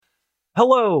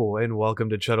Hello and welcome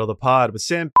to Chuddle the Pod with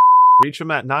Sam. Reach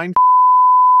him at 9.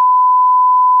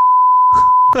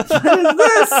 What is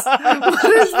this?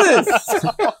 What is this?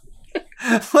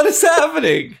 What is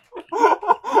happening? How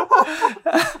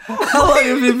long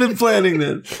have you been planning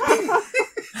this?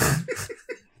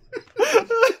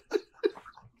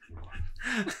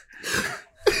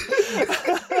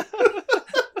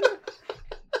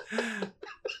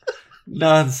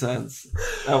 Nonsense.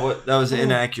 That was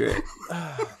inaccurate.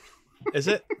 Is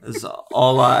it? It's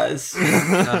all lies.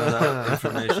 None of that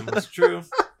information was true.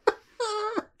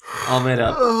 All made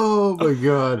up. Oh my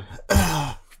god.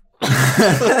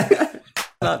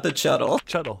 Not the Chuddle.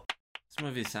 Chuddle. This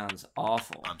movie sounds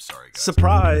awful. I'm sorry, guys.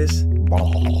 Surprise.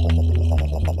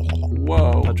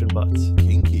 Whoa. Touching butts.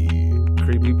 Kinky.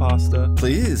 Creepy pasta.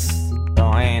 Please.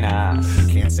 Join us.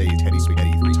 You can't say Teddy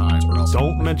Spaghetti 3 times or else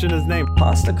Don't mention his name.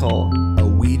 Posticle. a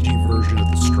Ouija version of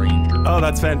The Stranger. Oh,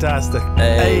 that's fantastic.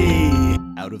 Hey.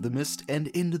 Out of the mist and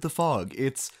into the fog,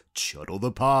 it's Chuddle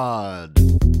the Pod.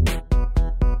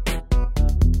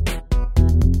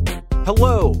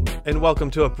 Hello and welcome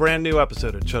to a brand new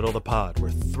episode of Chuddle the Pod, where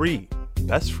three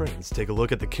best friends take a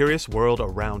look at the curious world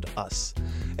around us.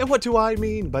 And what do I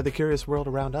mean by the curious world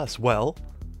around us? Well,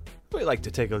 we like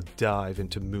to take a dive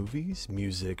into movies,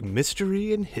 music,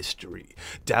 mystery, and history,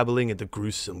 dabbling in the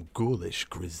gruesome, ghoulish,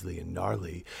 grisly, and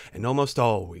gnarly, and almost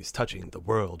always touching the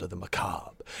world of the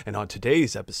macabre. And on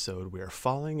today's episode, we are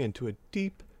falling into a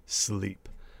deep sleep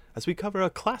as we cover a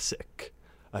classic,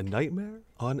 A Nightmare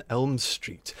on Elm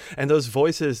Street. And those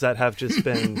voices that have just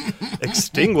been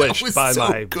extinguished was by so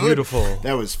my good. beautiful...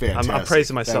 That was fantastic. I'm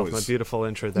praising myself, That was- my beautiful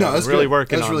intro there. No, I'm that's really good.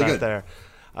 working That was on really that good. there.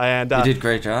 And You did a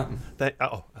great job.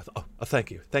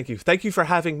 thank you. Thank you for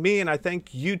having me, and I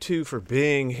thank you two for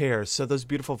being here. So those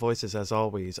beautiful voices, as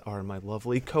always, are my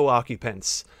lovely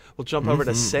co-occupants. We'll jump over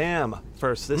to Sam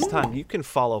first. This time, you can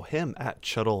follow him at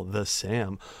Chuddle the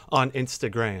Sam on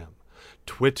Instagram,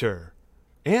 Twitter,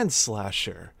 and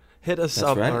Slasher. Hit us That's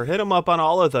up right. or hit him up on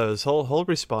all of those. He'll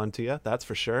respond to you. That's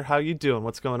for sure. How you doing?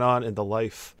 What's going on in the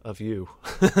life of you?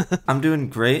 I'm doing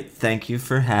great. Thank you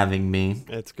for having me.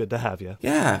 It's good to have you.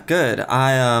 Yeah, good.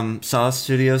 I saw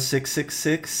Studio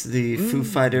 666, the Foo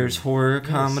Fighters horror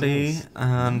comedy nice.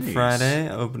 on Nice.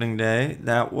 Friday, opening day.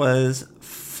 That was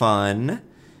fun.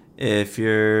 If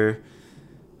you're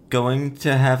going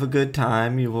to have a good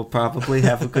time, you will probably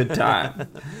have a good time.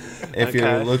 If you're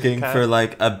Okay, looking okay. for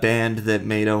like a band that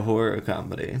made a horror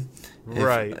comedy.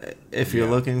 Right. If you're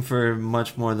Yeah. looking for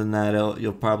much more than that,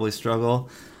 you'll probably struggle.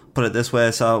 Put it this way,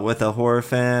 I saw it with a horror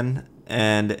fan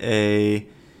and a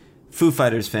Foo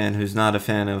Fighters fan who's not a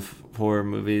fan of horror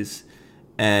movies.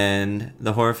 And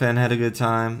the horror fan had a good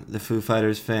time. The Foo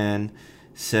Fighters fan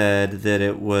said that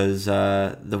it was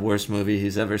the worst movie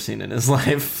he's ever seen in his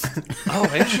life. Oh,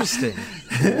 interesting.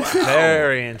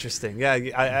 Very interesting.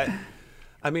 Yeah,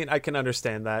 I mean, I can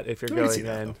understand that if you're I can see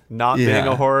going that, in though. not being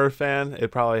Yeah. a horror fan,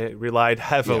 it probably relied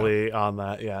heavily on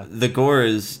that. Yeah. The gore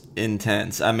is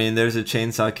intense. I mean, there's a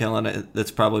chainsaw kill in it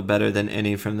that's probably better than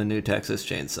any from the new Texas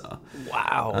Chainsaw.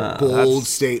 Wow. Bold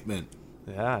statement.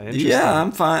 Yeah, interesting. Yeah,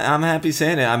 I'm fine. I'm happy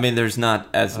saying it. I mean, there's not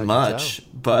as can much,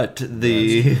 but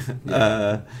the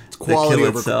It's quality the kill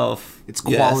over itself. It's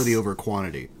quality yes, over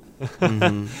quantity.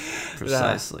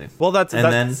 precisely. Well, that's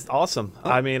And then- awesome.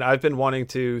 I mean, I've been wanting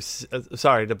to.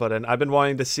 Sorry to butt in. I've been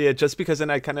wanting to see it just because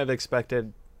then I kind of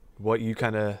expected what you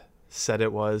kind of said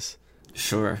it was.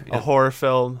 Sure. A horror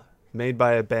film made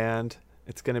by a band.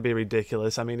 It's going to be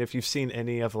ridiculous. I mean, if you've seen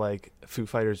any of like Foo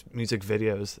Fighters music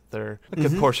videos, a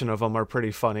good portion of them are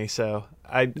pretty funny. So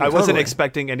I wasn't totally.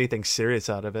 expecting anything serious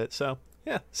out of it. So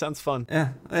yeah, sounds fun. Yeah.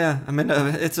 I mean,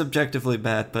 it's objectively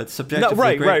bad, but subjectively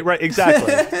No, great. right,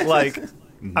 exactly. Like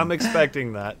I'm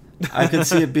expecting that. I could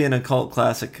see it being a cult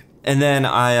classic. And then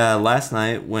I last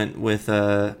night went with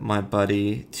my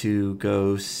buddy to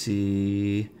go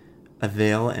see A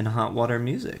Veil in Hot Water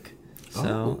Music.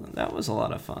 So that was a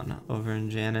lot of fun over in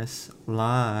Janice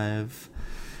Live.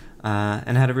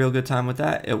 And had a real good time with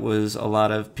that. It was a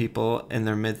lot of people in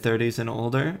their mid-30s and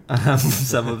older,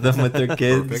 some of them with their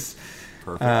kids.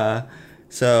 Perfect.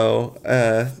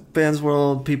 Bands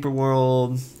World, Peeper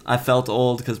World. I felt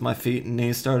old because my feet and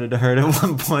knees started to hurt at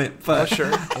one point, but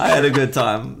sure. I had a good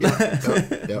time.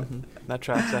 Yep. That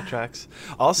tracks.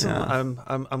 Awesome.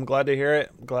 Yeah. I'm glad to hear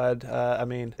it. Glad. I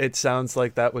mean, it sounds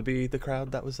like that would be the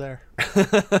crowd that was there.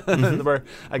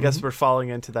 I guess we're falling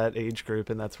into that age group,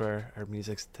 and that's where our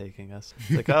music's taking us.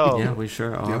 It's like, oh, Yeah, we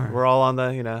sure are. we're all on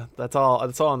the, that's all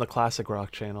on the classic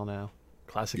rock channel now.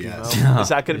 Classic Yes. emo. Yeah. Is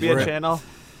that going to be a Right. channel?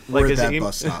 We're at is that it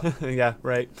bus stop. yeah,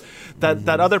 right.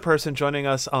 That other person joining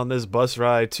us on this bus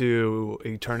ride to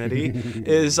eternity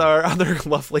is our other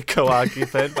lovely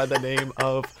co-occupant by the name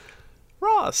of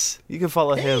Ross. You can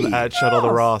follow him at Shuttle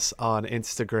the Ross on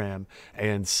Instagram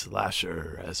and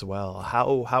Slasher as well.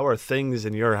 How are things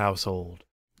in your household?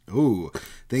 Ooh,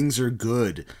 things are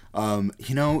good.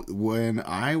 When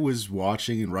I was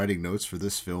watching and writing notes for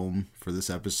this film, for this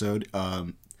episode,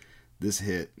 this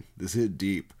hit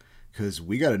deep. Because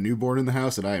we got a newborn in the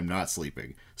house and I am not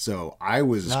sleeping. So I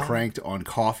was as cranked on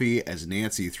coffee as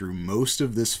Nancy through most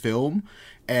of this film.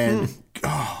 And,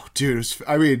 oh, dude,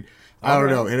 I don't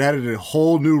know. It added a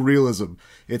whole new realism.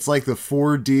 It's like the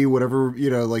 4D, whatever,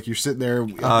 like you're sitting there.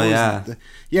 Oh, yeah.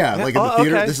 Like in the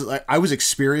theater. Okay. This is like, I was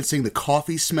experiencing the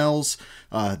coffee smells,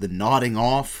 the nodding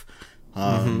off.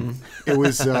 It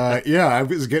was, I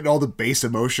was getting all the base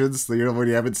emotions, when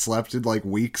you haven't slept in like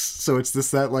weeks. So it's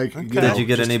that like, Did you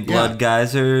get any blood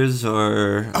geysers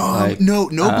or no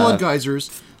blood geysers.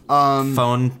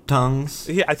 phone tongues?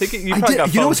 Yeah, I think you probably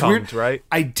got phone tongued, right?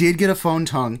 I did get a phone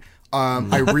tongue.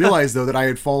 I realized though that I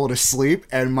had fallen asleep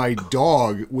and my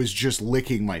dog was just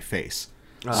licking my face.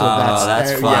 So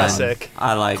that's fun. Classic.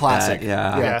 I like Classic.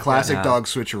 that. Yeah. Classic dog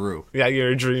switcheroo. Yeah,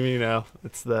 you're dreaming,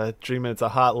 It's the dreaming it's a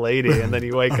hot lady, and then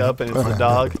you wake up and it's the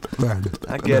dog.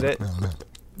 I get it.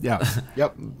 Yeah.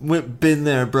 Yep. Been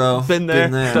there, bro. Been there.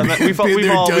 Done that. We've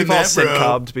all done that,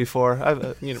 sitcomed before.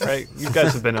 Right? You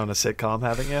guys have been on a sitcom,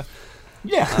 haven't you?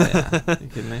 Yeah. You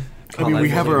kidding me? We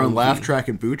have our own laugh track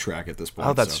and boo track at this point.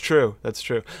 Oh, that's true. That's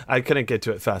true. I couldn't get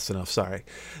to it fast enough. Sorry.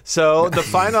 So the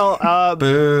final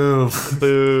Boo.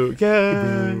 boo.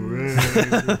 Yeah.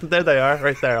 There they are,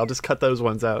 right there. I'll just cut those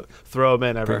ones out. Throw them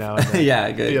in every now and then.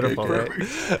 Yeah, good. Beautiful, good.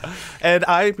 right? And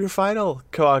I'm your final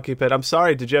co-occupant. I'm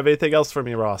sorry. Did you have anything else for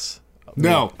me, Ross?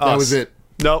 No, that was it.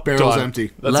 Nope. Barrel's done. empty.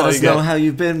 That's Let all us you get. know how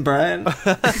you've been, Brian. No,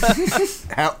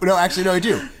 I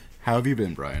do. How have you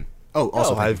been, Brian? Oh,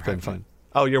 also, thank you I've for been having me. fine.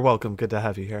 Oh, you're welcome. Good to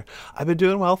have you here. I've been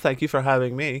doing well. Thank you for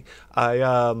having me.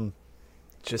 I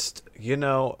just,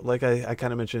 like I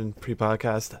kind of mentioned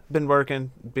pre-podcast, been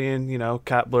working, being,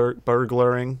 cat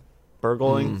burgling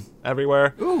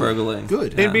everywhere. Ooh, Burgling.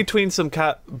 Good. In between some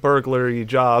cat burglary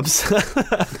jobs,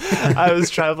 I was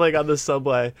traveling on the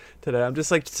subway today. I'm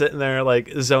just like sitting there, like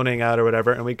zoning out or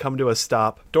whatever, and we come to a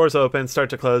stop. Doors open, start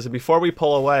to close, and before we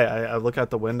pull away, I look out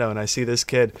the window and I see this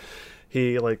kid.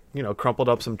 He crumpled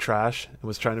up some trash and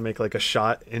was trying to make like a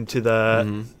shot into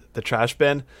the trash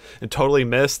bin and totally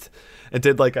missed and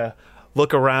did like a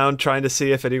look around trying to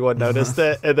see if anyone noticed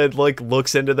it, and then like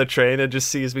looks into the train and just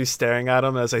sees me staring at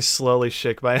him as I slowly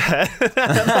shake my head.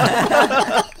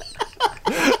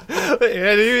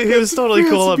 And he was totally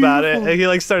cool about it, and he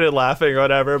like started laughing or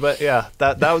whatever. But yeah,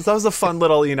 that was a fun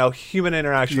little human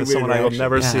interaction with someone I will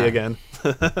never see again.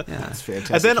 Yeah. That's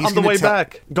fantastic. And then on the way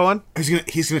back, go on.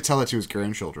 He's gonna tell that to his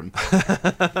grandchildren.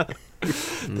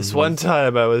 This one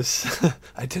time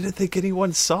I didn't think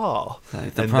anyone saw.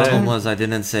 Like, the And problem then- was I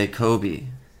didn't say Kobe.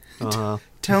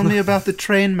 Tell me about the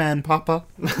train man, Papa.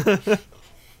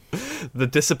 The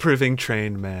disapproving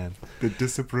train man. The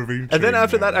disapproving. And then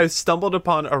after that, I stumbled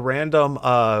upon a random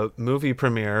movie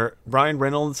premiere. Ryan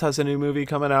Reynolds has a new movie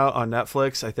coming out on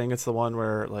Netflix. I think it's the one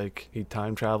where like he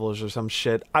time travels or some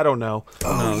shit. I don't know.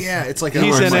 Oh yeah, it's like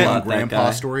He's a in it. That grandpa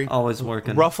guy. story. Always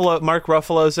working. Mark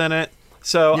Ruffalo's in it.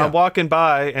 So Yeah. I'm walking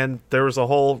by, and there was a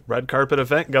whole red carpet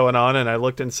event going on, and I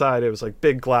looked inside. It was like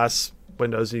big glass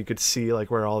windows, and you could see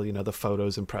like where all the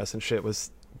photos and press and shit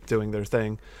was doing their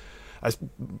thing.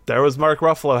 There was Mark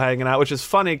Ruffalo hanging out, which is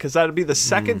funny because that'd be the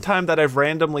second time that I've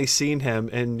randomly seen him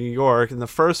in New York, and the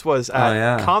first was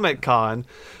at Comic-Con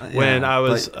when I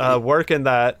was working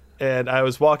that, and I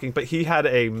was walking, but he had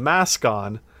a mask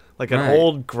on, like an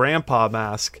old grandpa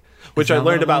mask, which I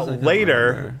learned about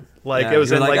later. Like it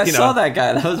was in like I saw that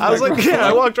guy. That was I was Mark like, Ruffalo.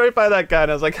 I walked right by that guy,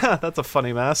 and I was like, that's a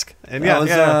funny mask. And That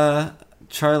was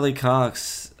Charlie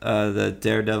Cox, the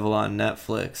Daredevil on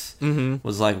Netflix,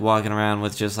 was like walking around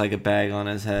with just like a bag on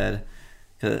his head.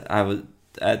 'Cause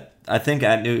I think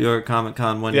at New York Comic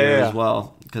Con one year as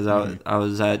well, because I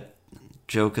was at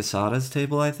Joe Quesada's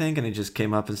table, I think, and he just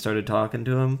came up and started talking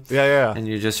to him. Yeah. And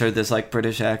you just heard this like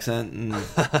British accent, and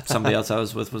somebody else I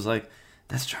was with was like,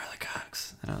 "That's Charlie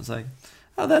Cox," and I was like,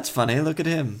 "Oh, that's funny. Look at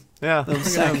him." Yeah, Little look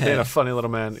at him being a sackhead. funny little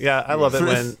man. Yeah, I love it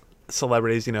when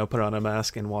celebrities, put on a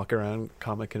mask and walk around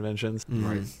comic conventions.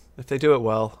 Right. If they do it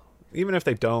well, even if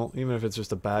they don't, even if it's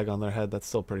just a bag on their head, that's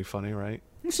still pretty funny, right?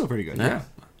 It's still pretty good. Yeah.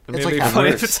 I mean, It's it'd like be funny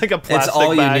how if it's like a It's plastic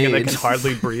all you bag and they need. can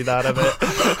hardly breathe out of it.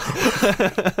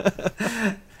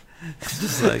 It's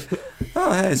just like,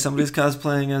 oh, hey, somebody's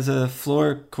cosplaying as a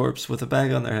floor corpse with a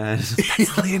bag on their head.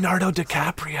 It's Leonardo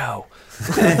DiCaprio.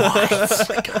 Oh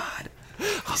my God.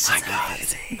 Oh my God,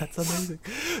 that's amazing.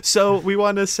 So we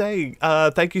want to say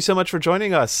thank you so much for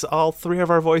joining us. All three of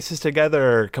our voices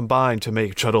together combined to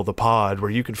make Chuddle the Pod,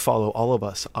 where you can follow all of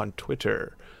us on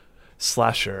Twitter,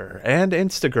 Slasher, and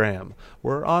Instagram.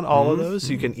 We're on all of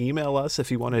those. You can email us if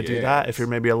you want to do that. If you're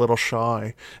maybe a little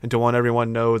shy and don't want everyone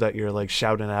to know that you're like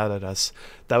shouting out at us,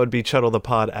 that would be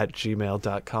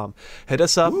chuddlethepod@gmail.com. Hit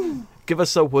us up. Give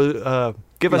us a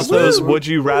give us those would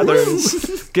you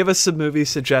rathers. Give us some movie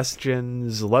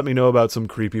suggestions. Let me know about some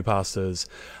creepypastas.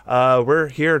 We're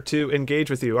here to engage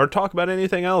with you or talk about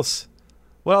anything else.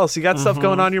 What else? You got stuff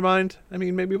going on in your mind? I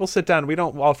mean, maybe we'll sit down. We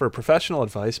don't offer professional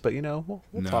advice, but, you know,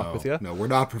 we'll talk with you. No, we're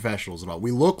not professionals at all. We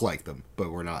look like them,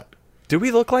 but we're not. Do we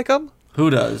look like them? Who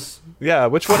does? Yeah,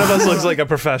 which one of us looks like a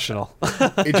professional?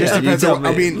 It just depends on,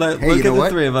 I mean, Look hey, you at know the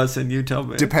what? three of us and you tell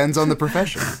me. Depends on the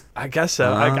profession. I guess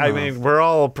so. I mean, we're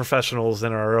all professionals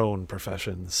in our own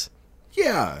professions.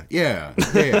 Yeah.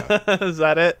 Is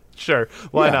that it? Sure.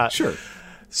 Why Yeah, not? Sure.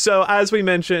 So, as we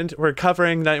mentioned, we're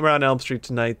covering Nightmare on Elm Street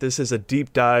tonight. This is a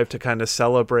deep dive to kind of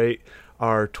celebrate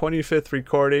our 25th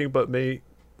recording, but may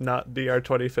not be our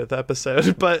 25th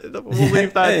episode. But we'll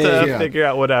leave that to figure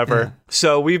out whatever. Yeah.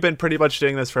 So, we've been pretty much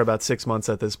doing this for about 6 months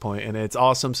at this point, and it's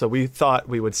awesome. So, we thought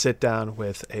we would sit down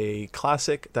with a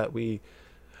classic that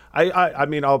I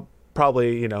mean, I'll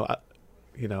probably,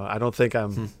 I don't think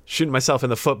I'm shooting myself in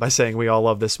the foot by saying we all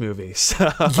love this movie.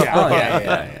 So.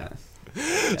 Yeah.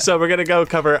 So we're gonna go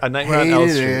cover A Nightmare on Elm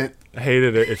Street.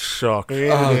 Hated it. It sucked.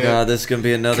 God, this is gonna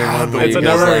be another one where it's you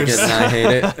guys another- like it and I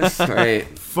hate it.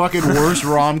 Great. Fucking worst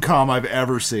rom-com I've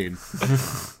ever seen.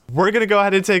 We're gonna go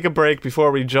ahead and take a break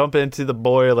before we jump into the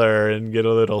boiler and get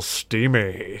a little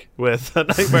steamy with A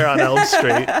Nightmare on Elm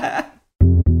Street. And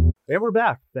we're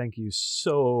back. Thank you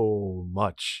so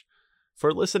much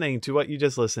for listening to what you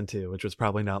just listened to, which was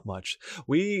probably not much.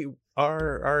 We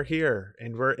are here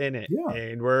and we're in it,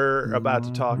 and we're about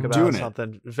to talk about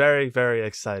something very, very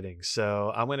exciting.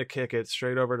 So I'm going to kick it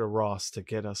straight over to Ross to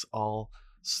get us all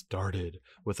started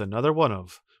with another one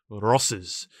of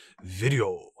Ross's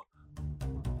Video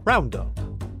Roundup.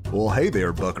 Well, hey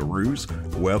there, buckaroos.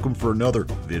 Welcome for another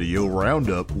Video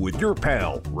Roundup with your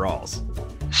pal, Ross.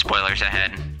 Spoilers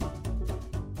ahead.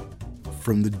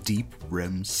 From the deep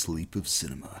REM sleep of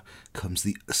cinema comes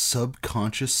the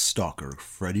subconscious stalker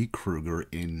Freddy Krueger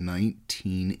in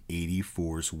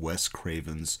 1984's Wes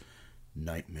Craven's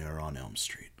Nightmare on Elm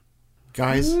Street.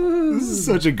 Guys, this is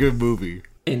such a good movie.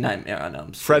 A Nightmare on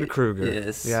Elm Street. Fred Krueger.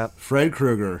 Yes. Yeah. Fred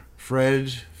Krueger.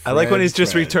 Fred. I like when he's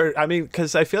just Fred. returned. I mean,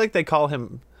 because I feel like they call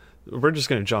him. We're just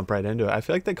going to jump right into it. I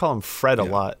feel like they call him Fred a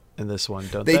lot in this one,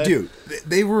 don't they? They do.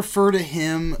 They refer to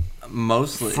him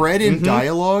Mostly. Fred in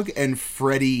dialogue and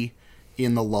Freddy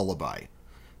in the lullaby.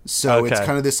 So it's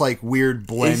kind of this like weird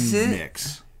blend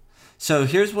mix. So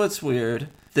here's what's weird.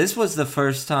 This was the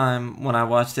first time when I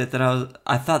watched it that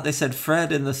I thought they said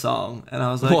Fred in the song, and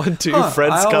I was like, 1, 2,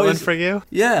 Fred's coming for you?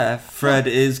 Yeah, Fred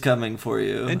is coming for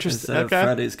you. Interesting. Instead of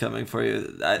Freddy's coming for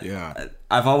you.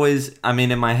 I've always, I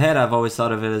mean, in my head, I've always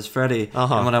thought of it as Freddy.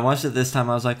 And when I watched it this time,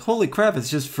 I was like, holy crap, it's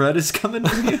just Fred is coming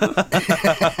for you.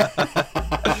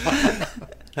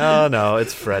 Oh no,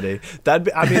 it's Freddy.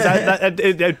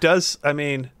 It does. I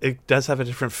mean, it does have a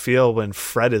different feel when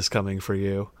Fred is coming for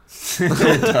you.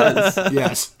 It does.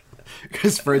 Yes,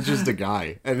 because Fred's just a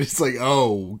guy, and it's like,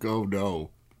 oh no.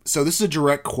 So this is a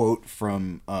direct quote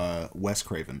from Wes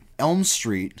Craven. Elm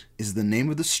Street is the name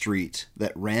of the street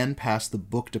that ran past the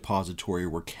book depository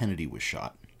where Kennedy was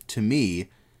shot. To me,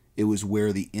 it was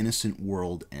where the innocent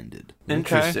world ended.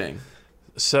 Interesting.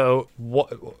 So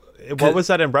what was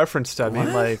that in reference to? I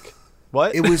mean, like,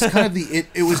 what? It was kind of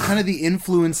the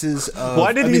influences of.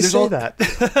 Why did he say that?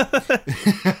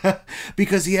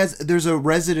 Because there's a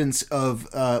residence of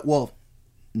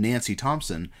Nancy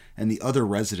Thompson and the other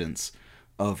residents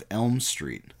of Elm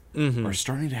Street are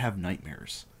starting to have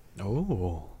nightmares.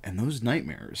 Oh. And those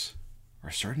nightmares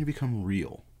are starting to become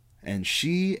real. And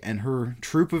she and her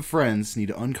troop of friends need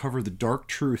to uncover the dark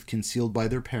truth concealed by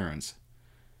their parents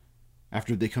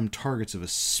after they become targets of a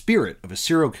spirit of a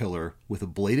serial killer with a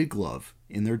bladed glove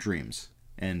in their dreams.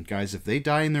 And guys, if they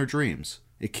die in their dreams,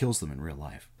 it kills them in real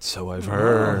life. So I've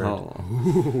heard.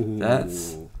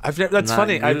 That's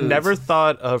funny. good. I've never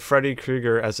thought of Freddy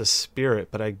Krueger as a spirit,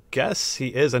 but I guess he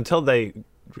is until they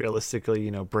realistically,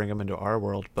 bring him into our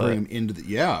world. But Bring him into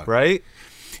the right.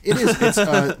 It is.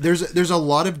 It's there's a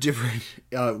lot of different,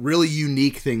 really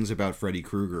unique things about Freddy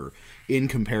Krueger in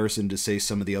comparison to, say,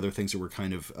 some of the other things that were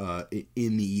kind of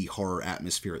in the horror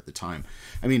atmosphere at the time.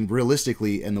 I mean,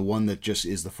 realistically, and the one that just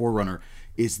is the forerunner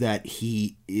is that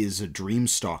he is a dream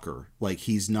stalker. Like,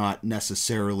 he's not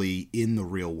necessarily in the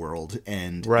real world,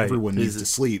 and everyone needs to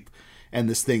sleep. And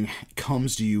this thing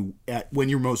comes to you when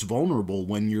you're most vulnerable,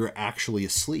 when you're actually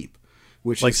asleep.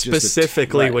 Which like is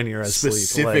specifically when you're asleep.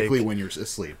 Specifically when you're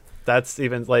asleep. That's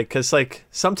even like, because like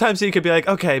sometimes you could be like,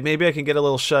 okay, maybe I can get a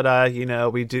little shut eye. You know,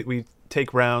 we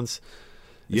take rounds.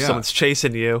 If someone's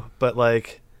chasing you, but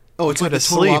like, it's like the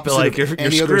total opposite like, of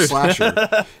any other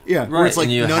slasher. Yeah, where it's like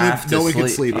no one can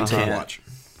sleep until you watch.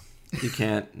 You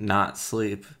can't not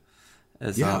sleep.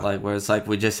 It's not like where it's like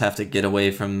we just have to get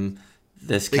away from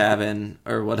this cabin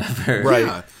or whatever. Right.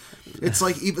 Yeah. It's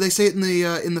like they say it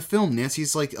in the film.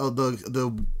 Nancy's like,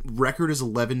 the record is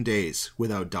 11 days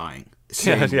without dying.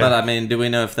 But I mean, do we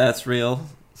know if that's real?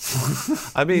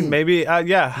 I mean, maybe.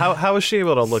 How was she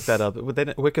able to look that up?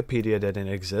 Wikipedia didn't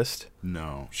exist.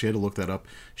 No, she had to look that up.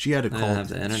 She had to call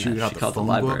the internet. She called the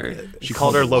library. She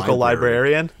called her local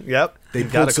librarian. Yep. They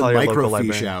pulled some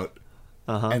microfiche out,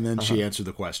 and then she answered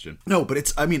the question. No, but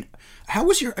it's. I mean, how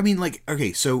was your? I mean, like,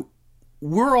 okay, so.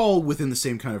 We're all within the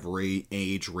same kind of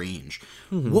age range.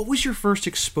 Mm-hmm. What was your first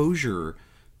exposure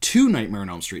to Nightmare on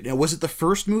Elm Street? Now, was it the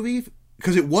first movie?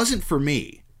 Because it wasn't for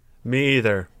me. Me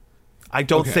either. I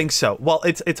don't think so. Well,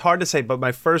 it's hard to say, but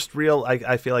my first real,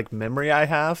 I feel like, memory I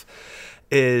have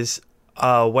is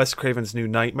Wes Craven's New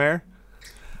Nightmare.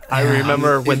 I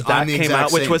remember when that came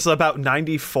out, which was about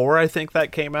 94, I think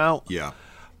that came out. Yeah.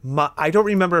 I don't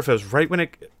remember if it was right when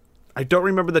it... I don't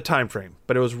remember the time frame,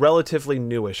 but it was relatively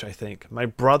newish, I think. My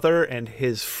brother and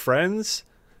his friends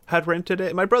had rented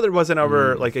it. My brother wasn't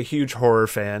ever like a huge horror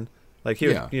fan. Like he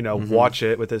would, watch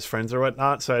it with his friends or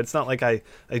whatnot. So it's not like I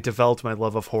developed my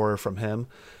love of horror from him.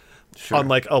 Sure.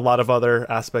 Unlike a lot of other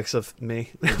aspects of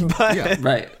me. But,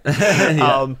 right.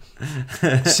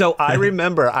 So I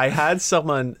remember I had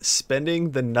someone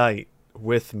spending the night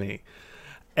with me,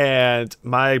 and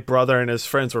my brother and his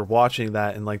friends were watching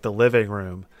that in like the living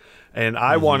room. And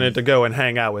I wanted to go and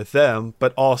hang out with them,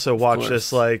 but also watch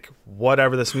this, like,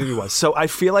 whatever this movie was. So I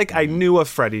feel like I knew of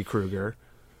Freddy Krueger.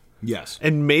 Yes.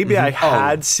 And maybe I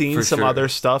had seen some other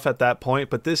stuff at that point,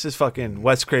 but this is fucking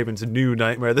Wes Craven's New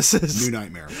Nightmare. This is New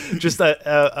Nightmare. Just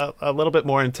a little bit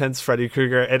more intense Freddy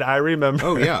Krueger. And I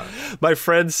remember my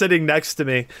friend sitting next to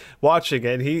me watching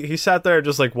it, and he sat there and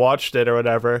just, like, watched it or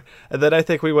whatever. And then I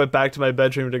think we went back to my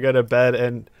bedroom to go to bed,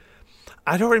 and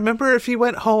I don't remember if he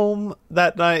went home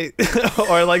that night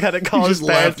or like had to call his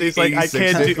parents. He's like, I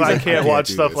can't watch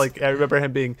stuff. Like, I remember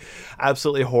him being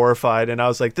absolutely horrified, and I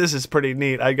was like, this is pretty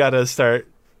neat. I gotta start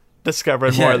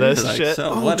discovering more of this shit.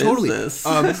 So what totally. Is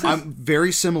this? I'm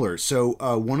very similar. So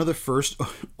one of the first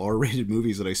R-rated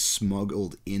movies that I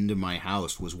smuggled into my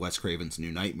house was Wes Craven's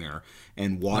New Nightmare,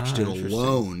 and watched it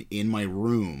alone in my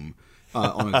room.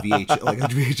 On a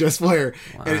VHS player,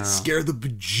 and it scared the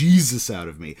bejesus out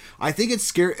of me. I think it's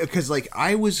scary because, like,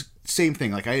 I was same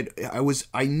thing. Like, I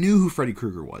knew who Freddy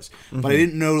Krueger was, but I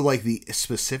didn't know like the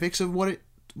specifics of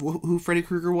who Freddy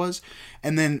Krueger was.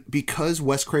 And then because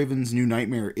Wes Craven's New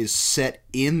Nightmare is set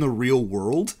in the real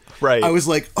world, right? I was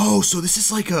like, oh, so this is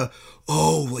like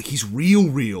like he's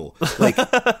real, like.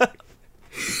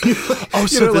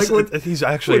 He's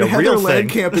actually a Heather real thing.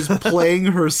 Langenkamp is playing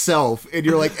herself, and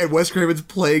you're like, and Wes Craven's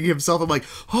playing himself. I'm like,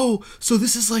 oh, so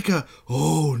this is like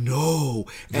oh no,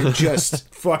 and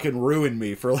just fucking ruined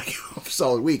me for like a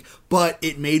solid week. But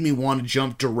it made me want to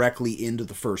jump directly into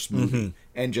the first movie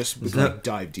and just like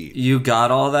dive deep. You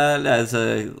got all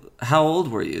that how old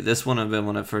were you? This wouldn't have been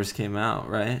when it first came out,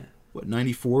 right? What,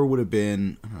 94 would have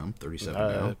been, I don't know, I'm 37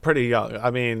 now. Pretty young. I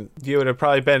mean, you would have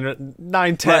probably been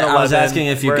 9, 10, 11. I was asking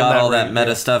if you got all that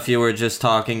meta stuff you were just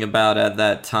talking about at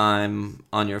that time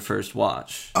on your first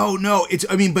watch. Oh, no.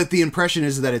 But the impression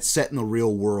is that it's set in the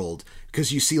real world,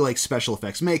 because you see, like, special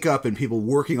effects makeup and people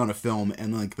working on a film,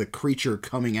 and, like, the creature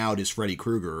coming out is Freddy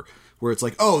Krueger, where it's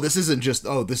like, this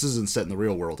isn't set in the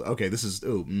real world. Okay, this is,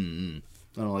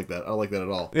 I don't like that. I don't like that at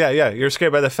all. Yeah. You're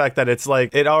scared by the fact that it's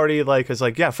like, it already like is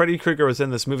like, yeah, Freddy Krueger was in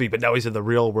this movie, but now he's in the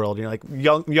real world. And you're like,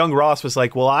 young Ross was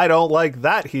like, well, I don't like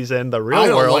that he's in the real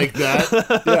world. I don't like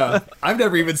that. Yeah. I've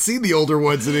never even seen the older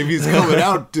ones, and if he's coming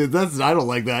out, I don't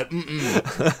like that.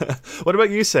 What about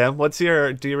you, Sam?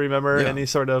 Do you remember any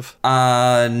sort of...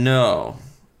 No.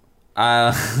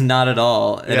 Not at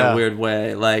all, in a weird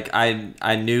way. Like,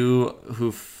 I knew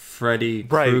who Freddy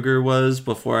Krueger was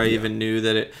before I even knew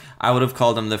that I would have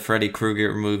called them the Freddy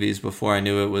Krueger movies before I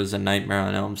knew it was a Nightmare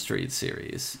on Elm Street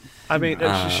series. I mean,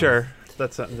 sure.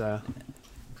 That's something.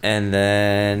 And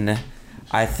then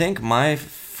I think my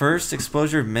first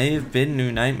exposure may have been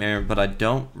New Nightmare, but I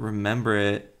don't remember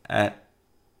it at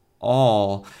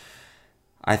all.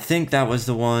 I think that was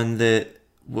the one that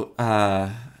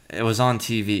it was on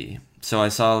TV. So I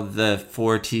saw the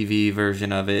 4TV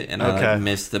version of it, and I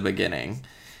missed the beginning.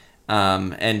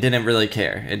 And didn't really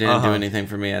care. It didn't do anything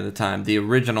for me at the time. The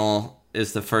original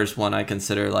is the first one I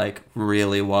consider like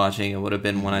really watching. It would have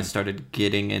been when I started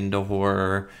getting into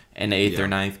horror in 8th or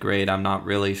 9th grade. I'm not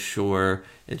really sure.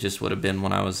 It just would have been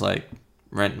when I was like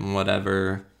renting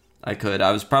whatever I could.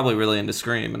 I was probably really into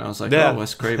Scream, and I was like, oh,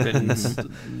 Wes Craven's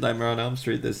Nightmare on Elm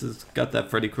Street. This has got that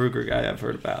Freddy Krueger guy I've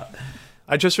heard about.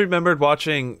 I just remembered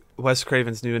watching Wes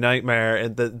Craven's New Nightmare,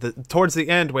 and the towards the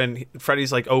end when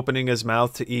Freddy's like opening his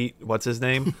mouth to eat what's his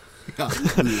name.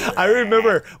 I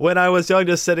remember when I was young,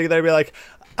 just sitting there, be like,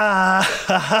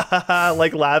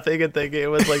 like laughing and thinking it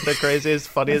was like the craziest,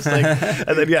 funniest thing,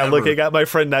 and then looking at my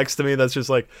friend next to me, that's just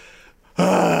like,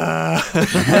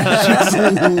 just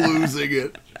losing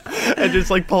it. And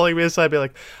just like pulling me aside, be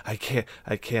like, I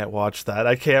can't watch that.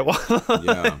 I can't watch.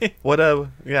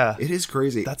 It is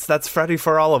crazy. That's Freddy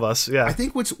for all of us. Yeah. I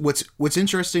think what's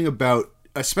interesting about,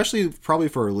 especially probably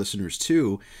for our listeners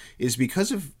too, is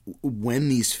because of when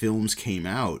these films came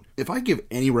out. If I give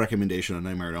any recommendation on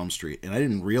Nightmare on Elm Street, and I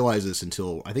didn't realize this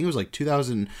until I think it was like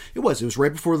 2000. It was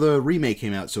right before the remake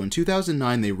came out. So in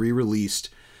 2009 they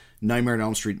re-released Nightmare on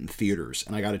Elm Street in theaters,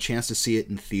 and I got a chance to see it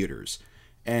in theaters.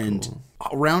 And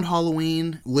around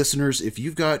Halloween, listeners, if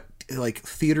you've got like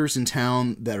theaters in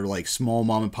town that are like small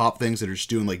mom and pop things that are just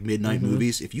doing like midnight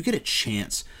movies, if you get a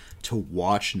chance to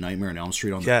watch Nightmare on Elm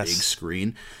Street on the big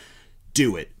screen,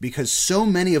 do it. Because so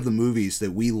many of the movies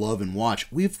that we love and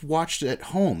watch, we've watched at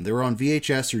home. They were on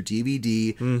VHS or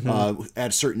DVD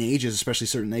at certain ages, especially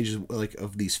certain ages like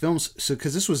of these films. So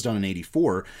because this was done in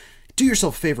 '84. Do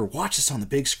yourself a favor, watch this on the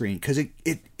big screen, because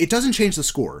it doesn't change the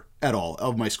score at all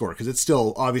of my score, because it's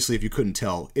still, obviously, if you couldn't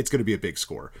tell, it's going to be a big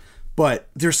score. But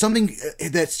there's something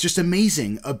that's just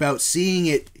amazing about seeing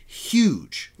it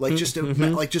huge, like just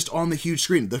like just on the huge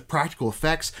screen. The practical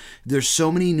effects, there's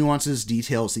so many nuances,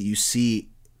 details that you see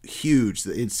huge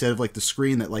instead of like the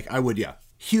screen that like I would,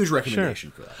 huge recommendation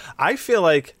for that. I feel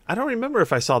like, I don't remember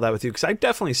if I saw that with you, because I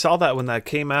definitely saw that when that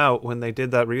came out, when they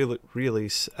did that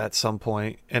release at some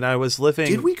point, and I was living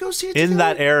Did we go see it in together?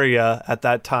 that area at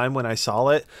that time when I saw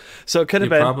it. So it could have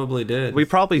been. Probably did. We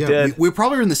probably did. We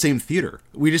probably were in the same theater.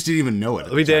 We just didn't even know it.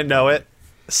 We didn't know it.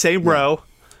 Same row.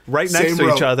 Right next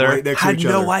to each other. Right next to Had each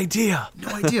no other. idea. No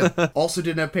idea. Also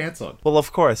didn't have pants on. Well,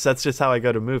 of course, that's just how I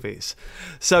go to movies.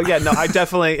 So yeah, no, I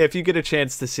definitely, if you get a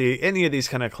chance to see any of these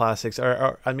kind of classics,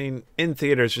 or I mean, in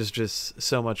theaters is just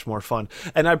so much more fun.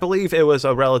 And I believe it was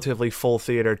a relatively full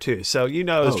theater too. So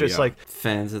it's just like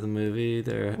fans of the movie.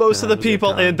 Most of the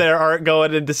people in there aren't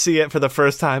going in to see it for the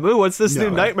first time. Ooh, what's this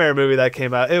new Nightmare movie that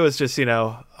came out? It was just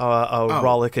a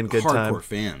rollicking good time. Hardcore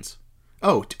fans.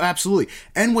 Oh, absolutely.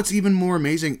 And what's even more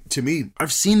amazing to me,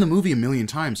 I've seen the movie a million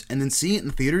times, and then seeing it in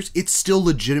the theaters, it still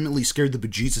legitimately scared the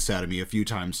bejesus out of me a few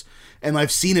times. And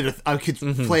I've seen it, I could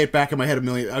play it back in my head a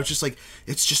million. I was just like,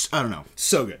 it's just, I don't know,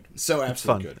 so good. So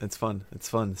absolutely good. It's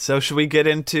fun. So should we get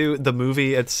into the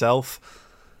movie itself?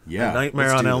 Yeah.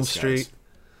 Nightmare on Elm Street,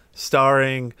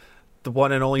 starring the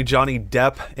one and only Johnny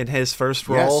Depp in his first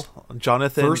role. Yes.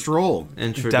 Jonathan. First role.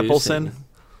 Deppelson.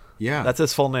 Yeah. That's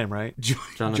his full name, right?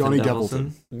 Johnny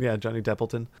Deppelson. Yeah, Johnny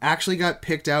Deppelton. Actually got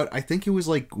picked out, I think it was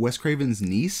like Wes Craven's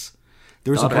niece.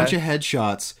 There was a bunch of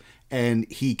headshots, and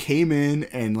he came in,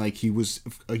 and like he was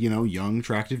a young,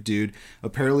 attractive dude.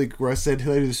 Apparently, Wes said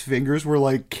his fingers were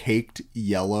like caked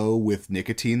yellow with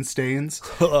nicotine stains,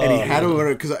 and he had to,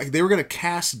 because they were gonna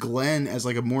cast Glenn as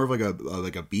like a more of like a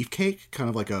beefcake, kind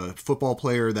of like a football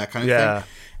player, that kind of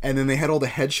thing. And then they had all the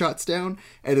headshots down,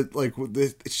 and it, like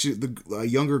the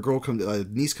younger girl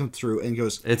niece comes through and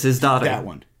goes, "It's his daughter." That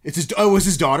one. It's his. Oh, it was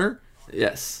his daughter.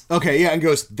 Yes. Okay, yeah, and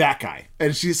goes, that guy.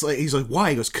 And he's like, why?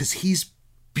 He goes, because he's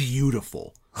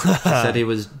beautiful. He said he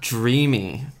was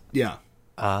dreamy. Yeah.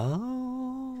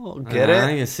 Oh, get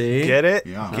it? You see? Get it?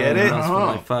 Yeah. Get it?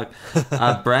 Like, fuck.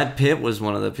 Brad Pitt was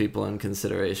one of the people in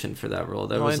consideration for that role.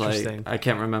 There was like, I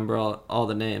can't remember all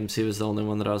the names. He was the only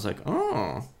one that I was like,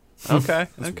 oh. Okay.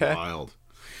 That's wild.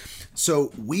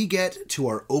 So we get to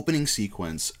our opening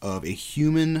sequence of a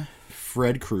human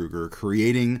Fred Krueger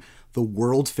creating the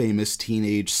world-famous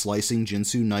teenage slicing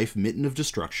Jinsu knife mitten of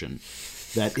destruction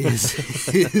that is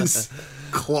his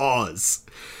claws.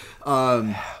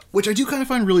 Which I do kind of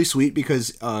find really sweet,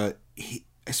 because he,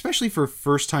 especially for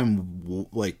first time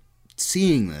like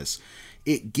seeing this,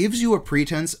 it gives you a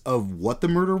pretense of what the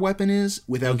murder weapon is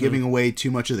without giving away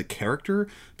too much of the character,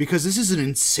 because this is an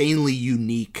insanely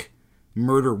unique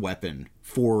murder weapon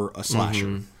for a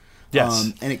slasher.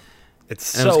 Yes. And it,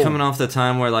 It's And so it was coming off the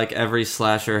time where like every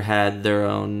slasher had their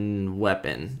own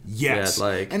weapon. yes, You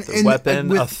had, like and weapon,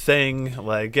 with- a thing,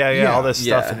 like all this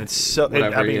Yeah. stuff, and it's so.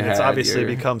 Whatever I mean, you it's had, obviously your-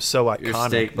 become so iconic. your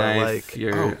steak but knife, like,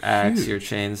 your axe, huge. your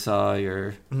chainsaw,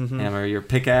 your hammer, your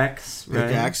pickaxe, right?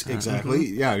 Pickaxe, exactly.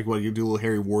 Yeah, well, you do a little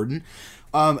Harry Warden.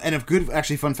 And a good,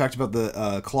 actually, fun fact about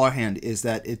the claw hand is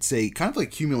that it's a kind of like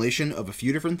accumulation of a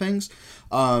few different things.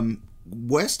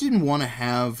 Wes didn't want to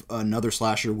have another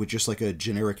slasher with just like a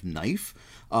generic knife.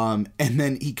 And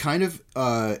then he kind of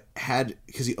had,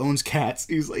 because he owns cats,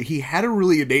 he had a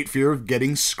really innate fear of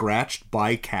getting scratched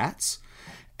by cats.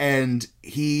 And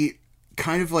he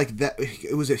kind of like that,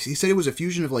 he said it was a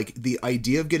fusion of like the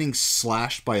idea of getting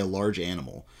slashed by a large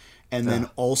animal. And then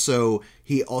also,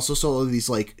 he also saw all of these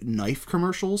like knife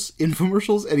commercials,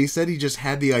 infomercials, and he said he just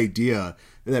had the idea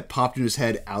that popped in his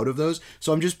head out of those.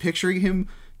 So I'm just picturing him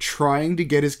trying to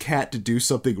get his cat to do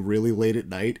something really late at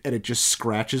night, and it just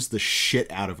scratches the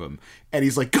shit out of him. And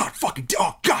he's like, God fucking,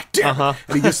 oh, God damn it.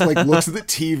 And he just like looks at the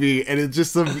TV, and it's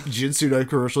just some Jinsu knife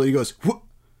commercial, and he goes,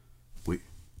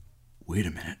 wait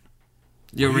a minute.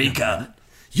 Eureka!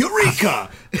 Eureka!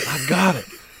 I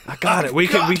got it. We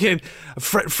can.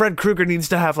 Fred Krueger needs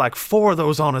to have like 4 of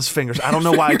those on his fingers. I don't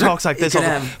know why he talks like this. could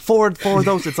have- Four of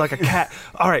those. It's like a cat.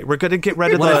 All right, we're gonna get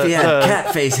rid of What if the. he had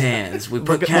cat face hands? We put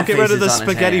We'll cat get rid of the faces on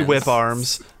his spaghetti hands. whip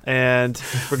arms, and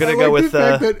we're gonna I go like with the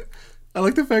fact that I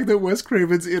like the fact that Wes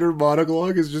Craven's inner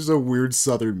monologue is just a weird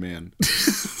Southern man.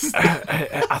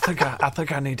 I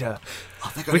think I need to.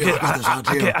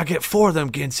 I get 4 of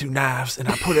them Ginsu knives, and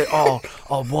I put it all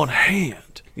on one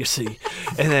hand. You see,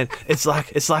 and then it's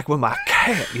like when my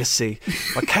cat. You see,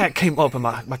 my cat came up and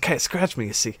my cat scratched me.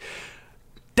 You see,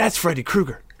 that's Freddy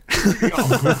Krueger.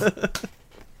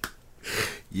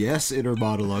 Yes, inner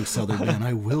monologue Southern man.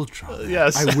 I will try that.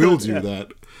 Yes. I will do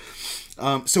that.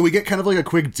 So we get kind of like a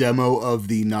quick demo of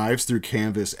the knives through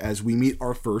canvas as we meet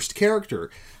our first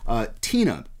character,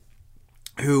 Tina,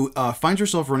 who finds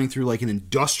herself running through like an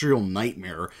industrial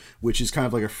nightmare, which is kind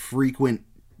of like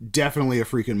definitely a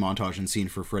frequent montage and scene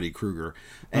for Freddy Krueger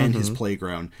and his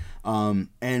playground.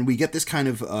 And we get this kind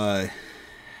of,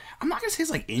 I'm not going to say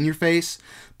it's like in your face,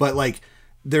 but like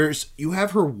you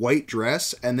have her white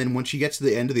dress, and then when she gets to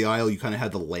the end of the aisle, you kind of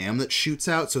have the lamb that shoots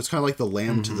out. So it's kind of like the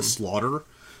lamb to the slaughter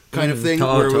kind of thing.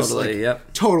 Where it was Totally, like,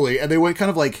 yep. Totally. And they went kind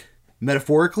of like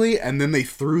metaphorically, and then they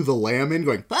threw the lamb in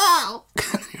going, pow!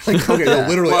 Like, okay, no,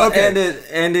 literally. Well, okay.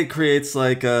 and it creates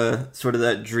like a sort of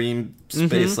that dream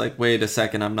space. Like, wait a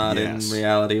second, I'm not Yes. in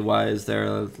reality. Why is there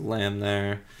a lamb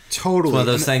there? Totally. It's one of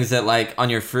those And- things that, like, on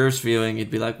your first viewing, you'd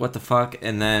be like, "What the fuck?"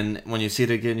 And then when you see it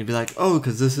again, you'd be like, "Oh,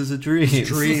 because this is a dream."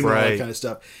 dream and all that Right. kind of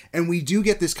stuff. And we do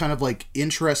get this kind of like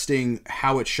interesting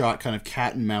how it's shot, kind of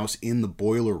cat and mouse in the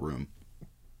boiler room.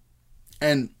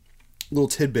 And little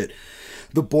tidbit.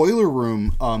 The boiler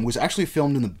room was actually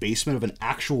filmed in the basement of an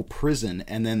actual prison,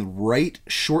 and then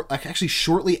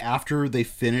shortly after they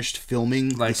finished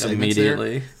filming, Like, the segments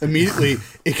there, immediately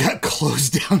it got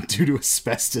closed down due to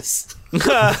asbestos.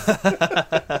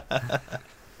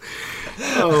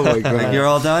 Oh my god! Like, you're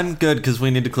all done? Good, because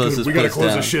we need to close this We gotta place close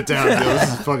down. this shit down. Dude.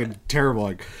 This is fucking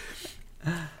terrifying.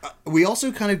 We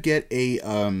also kind of get a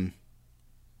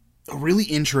really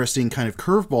interesting kind of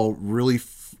curveball really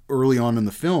early on in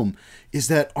the film, is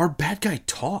that our bad guy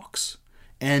talks,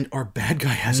 and our bad guy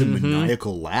has a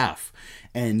maniacal laugh,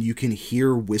 and you can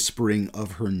hear whispering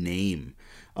of her name.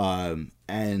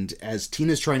 And as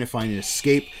Tina's trying to find an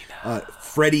escape,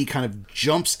 Freddy kind of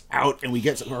jumps out, and we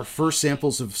get our first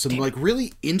samples of some like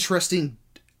really interesting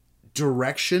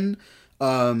direction,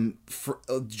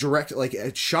 direct, like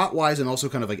shot wise and also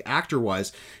kind of like actor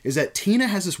wise, is that Tina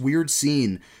has this weird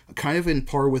scene, kind of in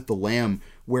par with The Lamb,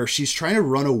 where she's trying to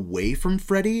run away from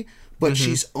Freddy, but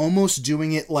she's almost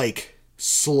doing it like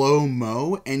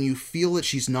slow-mo, and you feel that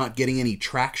she's not getting any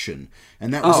traction,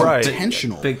 and that was right.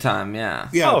 intentional. Big time, yeah.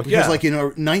 Yeah, Oh, because yeah. like in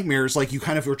our nightmares, like you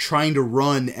kind of are trying to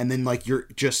run, and then like you're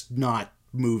just not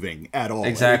moving at all.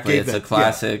 Exactly. And it It's gave a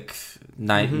classic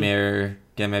nightmare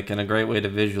gimmick and a great way to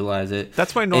visualize it.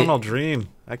 That's my normal dream.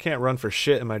 I can't run for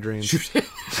shit in my dreams.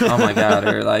 Oh my god!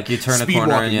 Or like you turn a Speed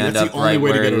corner walking, and you end that's the up only right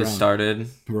way to where get you around. started.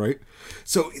 right.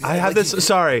 So I have like, this.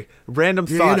 Sorry, random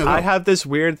thought. no, I go. have this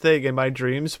weird thing in my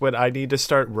dreams when I need to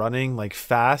start running like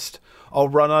fast I'll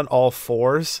run on all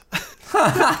fours. So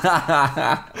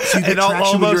you get And I'll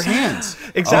traction with your almost- hands.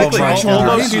 Exactly. Oh my I'll God.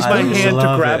 almost use my I hand to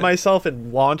love grab it. myself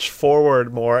and launch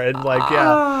forward more. And like,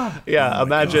 yeah.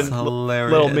 Imagine That's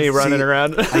hilarious. little me running See,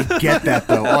 around. I get that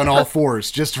though, on all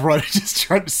fours, just trying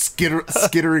to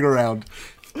skittering around.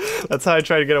 That's how I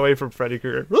try to get away from Freddy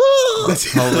Krueger.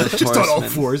 That's Polish just on all horseman.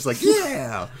 fours, like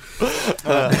yeah.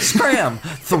 Scram!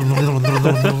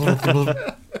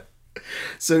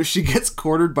 So she gets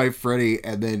cornered by Freddy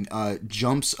and then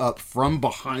jumps up from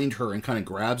behind her and kind of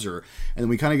grabs her, and then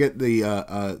we kind of get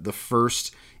the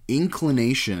first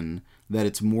inclination that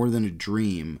it's more than a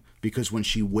dream, because when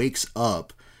she wakes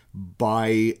up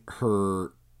by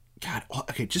her God,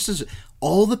 okay, just as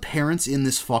all the parents in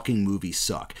this fucking movie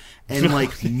suck, and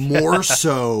like more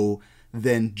so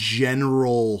than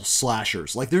general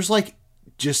slashers. Like there's like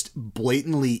just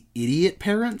blatantly idiot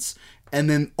parents, and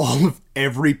then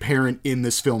every parent in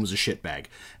this film is a shitbag,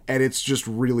 and it's just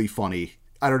really funny.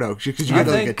 I don't know, because you I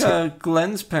get like think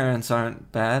Glenn's parents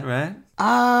aren't bad, right?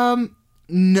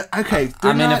 no, okay.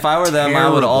 I mean, if I were them, I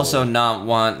would terrible. also not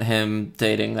want him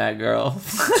dating that girl.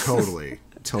 Totally.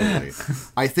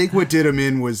 I think what did him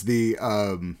in was the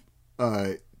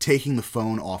taking the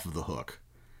phone off of the hook.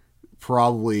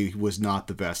 Probably was not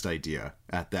the best idea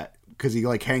at that, because he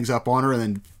like hangs up on her and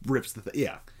then rips the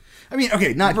yeah. I mean,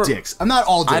 okay, not dicks. I'm not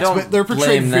all dicks, don't but they're portrayed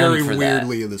blame them very for that.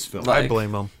 weirdly in this film. I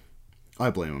blame him.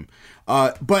 I blame him.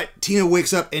 But Tina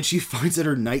wakes up and she finds that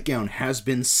her nightgown has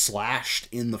been slashed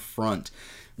in the front,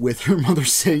 with her mother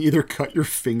saying either cut your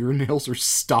fingernails or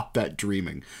stop that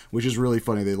dreaming, which is really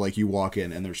funny. They like, you walk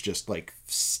in and there's just like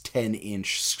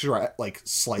 10-inch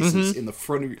slices in the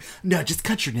front of your... No, just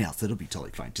cut your nails. It'll be totally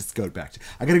fine. Just go back to...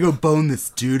 I gotta go bone this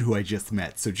dude who I just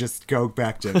met. So just go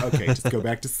back to... Okay, just go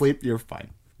back to sleep. You're fine.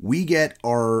 We get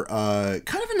our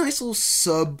kind of a nice little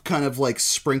sub kind of like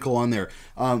sprinkle on there.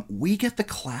 We get the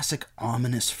classic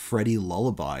ominous Freddy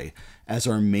lullaby as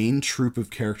our main troupe of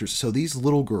characters. So these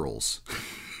little girls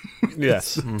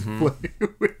Yes.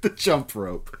 with the jump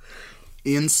rope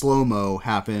in slow-mo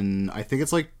happen, I think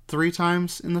it's like 3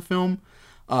 times in the film.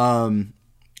 And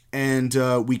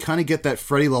we kind of get that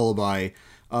Freddy lullaby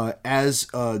as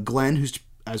Glenn, who's,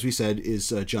 as we said,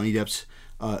 is Johnny Depp's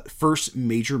first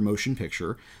major motion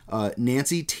picture.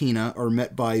 Nancy, Tina are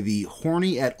met by the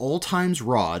horny at all times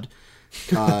Rod,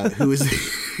 who is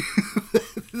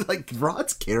like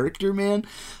Rod's character, man,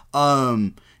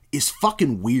 is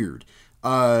fucking weird.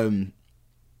 I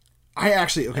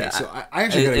actually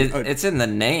gotta, It's in the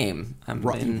name. I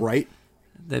mean, right.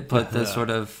 They put the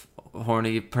sort of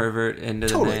horny pervert into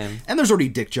Totally. the name. And there's already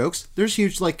dick jokes. There's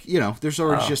huge, like, there's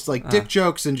already just like dick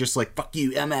jokes and just like, fuck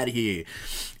you, I'm out of here.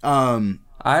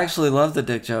 I actually love the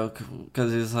dick joke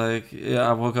because he's like, yeah,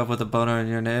 I woke up with a boner and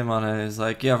your name on it. He's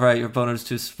like, yeah, right, your boner's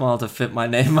too small to fit my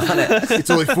name on it.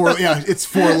 It's only 4, it's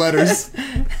 4 letters.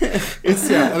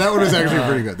 That one was actually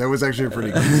pretty good. That was actually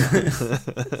pretty good.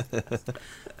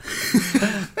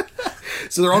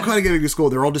 So they're all kind of getting to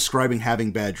school. They're all describing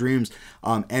having bad dreams,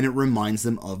 and it reminds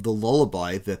them of the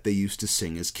lullaby that they used to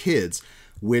sing as kids,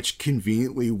 which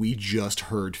conveniently we just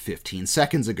heard 15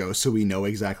 seconds ago, so we know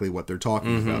exactly what they're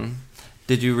talking about.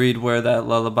 Did you read who wrote that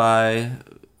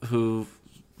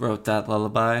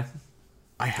lullaby?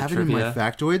 I have it in my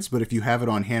factoids, but if you have it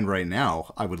on hand right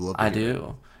now, I would love to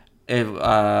hear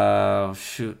it.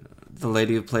 Shoot. The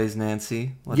lady who plays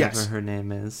Nancy, whatever her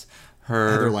name is,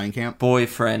 Heather her Langenkamp?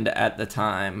 boyfriend at the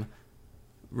time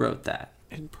wrote that.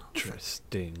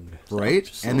 Interesting. Right?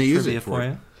 Just And a they use trivia it for it.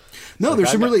 you. No,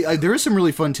 there's some really there is some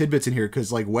really fun tidbits in here, because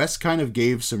like Wes kind of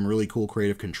gave some really cool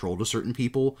creative control to certain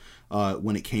people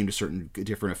when it came to certain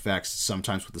different effects,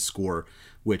 sometimes with the score,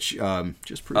 which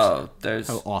just proves how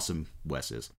awesome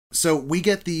Wes is. So we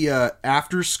get the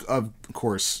of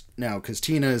course, now because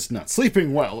Tina is not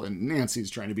sleeping well and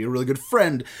Nancy's trying to be a really good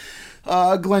friend,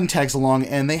 Glenn tags along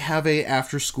and they have a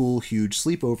after school huge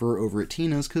sleepover over at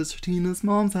Tina's because Tina's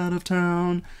mom's out of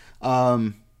town.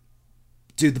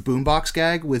 Dude, the boombox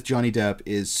gag with Johnny Depp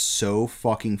is so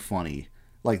fucking funny.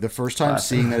 Like, the first time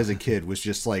seeing that as a kid was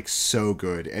just, like, so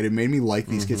good. And it made me like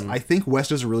these kids. I think Wes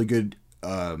does a really good,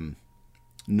 but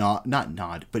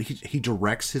he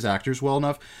directs his actors well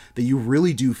enough that you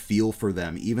really do feel for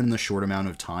them, even in the short amount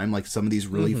of time. Like, some of these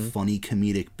really funny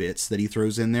comedic bits that he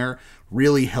throws in there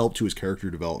really help to his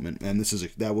character development. And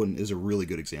that one is a really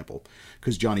good example,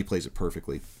 because Johnny plays it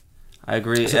perfectly. I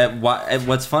agree.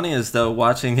 What's funny is, though,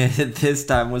 watching it this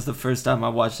time was the first time I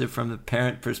watched it from the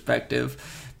parent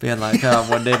perspective, being like, oh,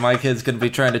 one day my kid's going to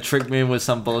be trying to trick me with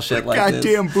some bullshit like this.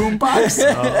 Goddamn boombox!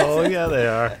 Oh, yeah, they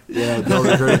are. Yeah,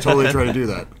 they're totally trying to do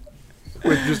that.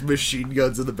 With just machine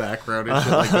guns in the background and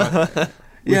shit like that.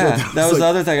 Yeah, that was like, the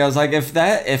other thing. I was like, if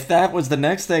that was the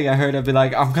next thing I heard, I'd be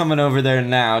like, I'm coming over there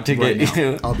now to right get now.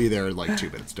 you. I'll be there in like 2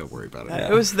 minutes. Don't worry about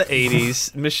it. It was the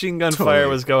 80s. Machine gun Totally. fire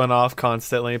was going off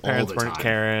constantly. Parents the weren't time.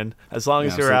 caring. As long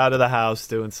as Yeah, you were so- out of the house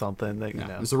doing something, that, you It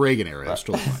know. was the Reagan era. It's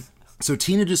totally fine. So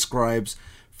Tina describes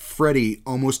Freddy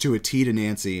almost to a T to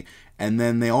Nancy, and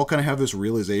then they all kind of have this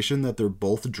realization that they're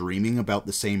both dreaming about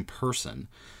the same person.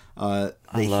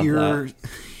 They love hear, that.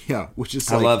 yeah, which is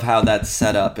I like, love how that's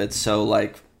set up. It's so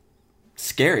like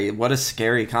scary. What a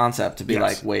scary concept to be Yes.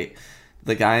 like, wait,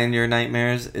 the guy in your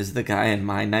nightmares is the guy in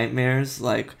my nightmares.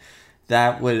 Like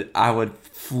I would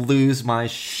lose my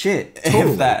shit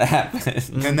Totally. if that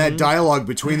happened. and that dialogue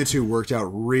between the two worked out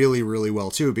really, really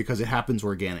well too, because it happens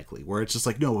organically, where it's just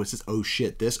like, no, it's just, oh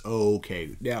shit, this, oh,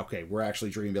 okay, yeah, okay, we're actually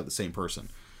dreaming about the same person.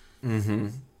 Mm-hmm.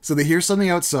 So they hear something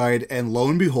outside, and lo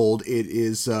and behold, it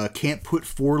is can't put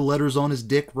 4 letters on his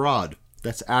dick, Rod.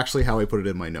 That's actually how I put it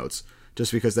in my notes.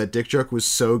 Just because that dick joke was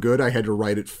so good, I had to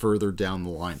write it further down the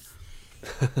line.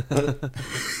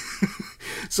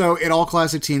 So, in all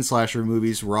classic teen slasher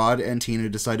movies, Rod and Tina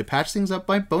decide to patch things up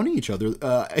by boning each other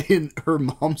in her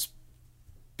mom's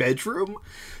bedroom,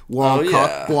 while Oh,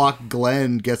 yeah. Cockblock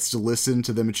Glenn gets to listen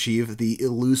to them achieve the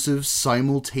elusive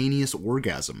simultaneous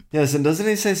orgasm. Yes, and doesn't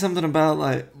he say something about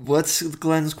like what's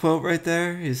Glenn's quote right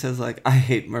there? He says like, "I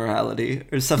hate morality"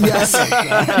 or something. Yes,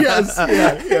 yes,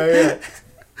 yeah.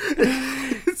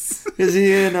 Is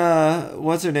he in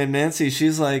what's her name, Nancy?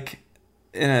 She's like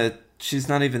she's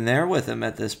not even there with him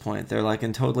at this point. They're like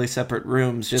in totally separate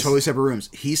rooms. Just Totally separate rooms.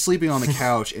 He's sleeping on the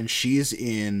couch, and she's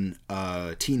in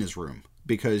Tina's room,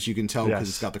 because you can tell because Yes.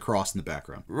 it's got the cross in the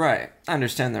background. right. I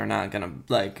understand they're not gonna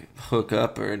like hook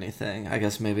up or anything. I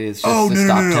guess maybe it's just Oh to no,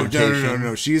 stop no, no, temptation.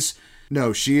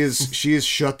 no! She is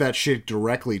shut that shit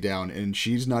directly down, and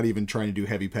she's not even trying to do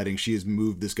heavy petting. She has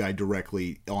moved this guy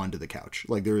directly onto the couch.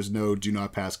 Like, there is no do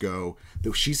not pass go.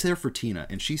 Though she's there for Tina,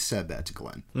 and she said that to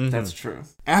Glenn. That's true.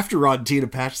 After Rod and Tina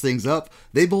patch things up,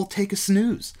 they both take a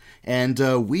snooze, and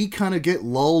we kind of get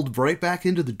lulled right back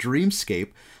into the dreamscape.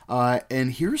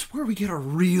 And here's where we get a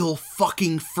real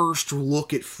fucking first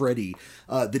look at Freddy,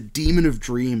 the demon of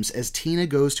dreams, as Tina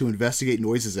goes to investigate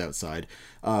noises outside.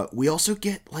 We also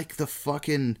get, like, the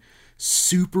fucking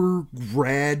super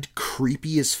rad,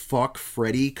 creepy as fuck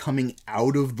Freddy coming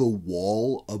out of the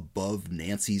wall above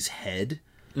Nancy's head.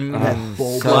 That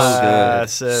bulbous,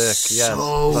 Classic. Yes.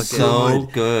 So Fucking- So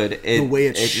good. The way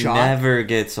it's shot. never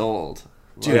gets old.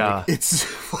 dude, Yeah. it's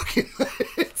fucking...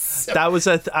 That was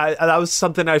that was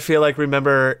something I feel like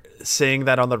remember seeing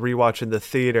that on the rewatch in the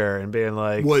theater and being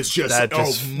like, Was just- that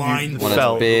oh, mind When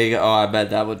felt it's big, I bet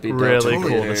that would be dope really in cool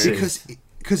to theater. see.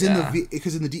 because Yeah.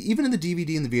 even in the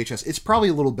DVD and the VHS, it's probably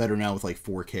a little better now with like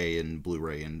 4K and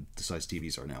Blu-ray and the size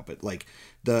TVs are now. But like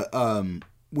the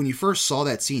when you first saw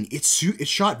that scene, it's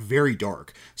shot very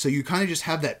dark, so you kind of just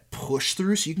have that push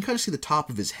through, so you can kind of see the top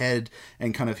of his head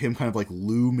and kind of him kind of like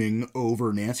looming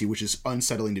over Nancy, which is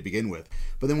unsettling to begin with.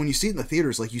 But then when you see it in the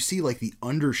theaters, like you see like the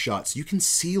undershots, you can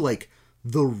see like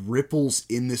the ripples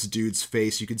in this dude's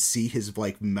face. You can see his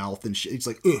like mouth and shit. It's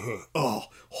like, oh,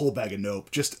 whole bag of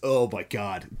nope. Just, oh my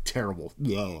god, terrible.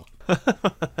 Ugh.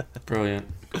 Brilliant.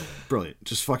 Brilliant.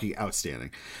 Just fucking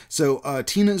outstanding. So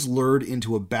Tina is lured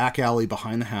into a back alley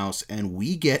behind the house, and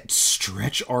we get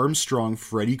Stretch Armstrong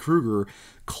Freddy Krueger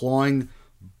clawing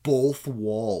both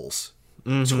walls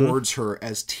towards her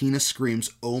as Tina screams,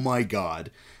 oh my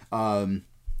god.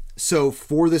 So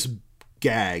for this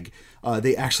gag,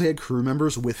 they actually had crew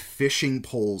members with fishing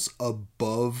poles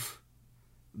above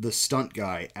the stunt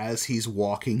guy as he's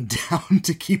walking down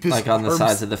to keep his Like on the arms...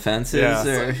 sides of the fences? Yeah.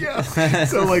 Or... Yeah.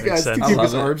 So like as to sense. keep I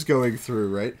his love it. arms going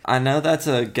through, right? I know that's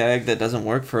a gag that doesn't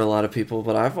work for a lot of people,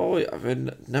 but I've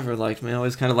never liked me. I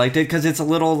always kind of liked it because it's a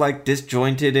little like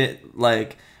disjointed. It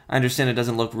like I understand it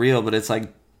doesn't look real, but it's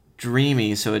like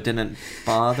dreamy, so it didn't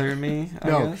bother me. I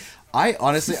No, guess. I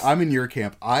honestly, I'm in your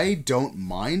camp. I don't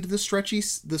mind the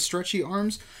stretchy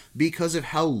arms because of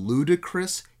how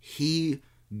ludicrous he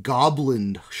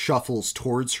goblin shuffles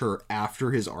towards her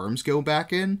after his arms go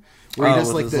back in. Where he Oh, does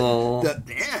with like his the little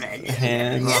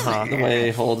hands, the way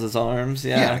he holds his arms.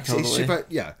 Yeah, totally.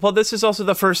 yeah. Well, this is also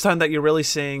the first time that you're really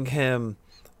seeing him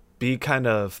be kind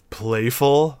of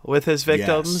playful with his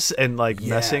victims Yes. and like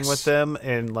messing Yes. with them,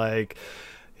 and like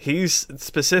he's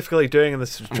specifically doing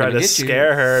this to try gonna to get you.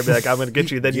 scare her and be like, I'm gonna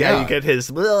get you. Then yeah, Yeah. you get his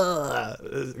A lot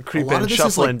creeping, of this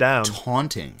shuffling is like down.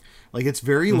 taunting. Like it's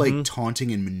very like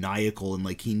taunting and maniacal, and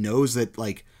like he knows that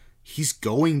like he's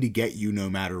going to get you no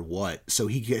matter what. So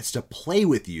he gets to play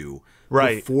with you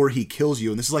Right. before he kills you.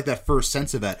 And this is like that first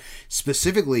sense of that.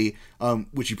 Specifically,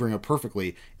 which you bring up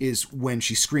perfectly, is when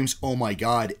she screams, "Oh my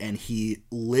God," and he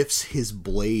lifts his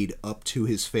blade up to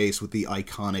his face with the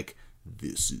iconic,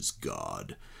 "This is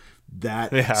God."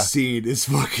 That scene is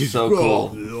fucking so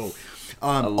cool. No.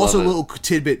 Also, a little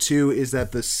tidbit too is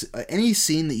that this any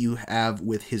scene that you have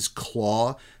with his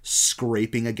claw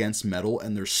scraping against metal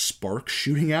and there's sparks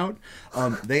shooting out,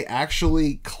 they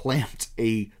actually clamped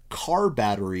a car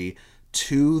battery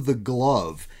to the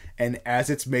glove, and as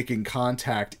it's making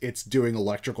contact, it's doing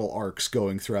electrical arcs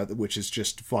going throughout, which is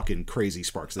just fucking crazy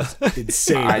sparks. That's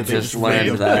insane. I just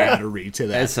learned that. Battery to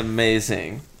that. It's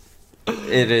amazing.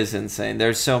 It is insane.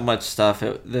 There's so much stuff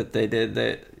that they did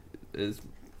that is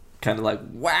kind of like,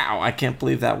 wow, I can't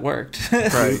believe that worked.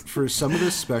 Right. For some of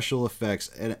the special effects,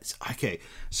 and it's, okay,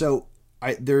 so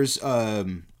there's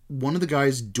one of the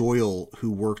guys, Doyle,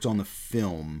 who worked on the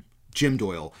film, Jim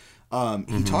Doyle.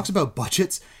 He talks about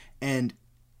budgets, and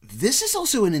this is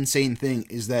also an insane thing,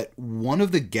 is that one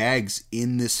of the gags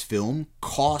in this film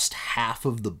cost half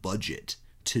of the budget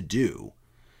to do.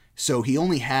 So he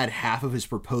only had half of his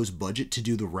proposed budget to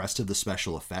do the rest of the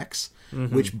special effects,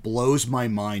 which blows my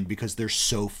mind because they're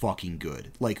so fucking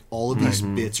good. Like, all of these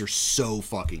bits are so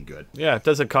fucking good. Yeah, it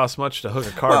doesn't cost much to hook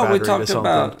a car battery to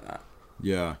something.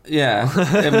 Yeah. Yeah,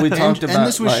 and we talked about... And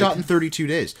this was like, shot in 32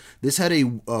 days. This had a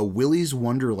Willy's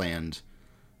Wonderland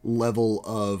level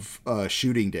of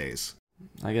shooting days.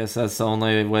 I guess that's the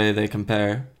only way they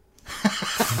compare.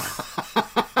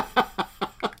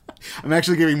 I'm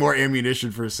actually giving more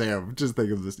ammunition for Sam. Just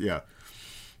think of this. Yeah.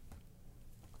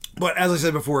 But as I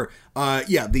said before,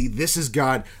 the This Is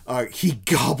God, he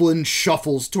goblin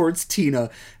shuffles towards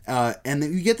Tina, and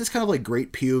then you get this kind of like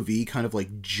great POV, kind of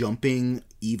like jumping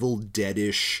Evil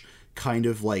Dead-ish kind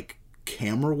of like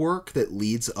camera work that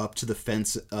leads up to the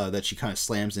fence that she kind of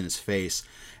slams in his face.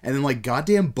 And then like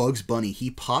goddamn Bugs Bunny, he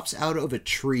pops out of a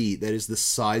tree that is the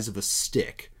size of a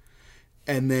stick,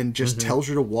 and then just tells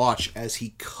her to watch as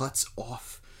he cuts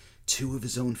off 2 of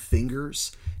his own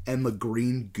fingers, and the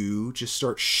green goo just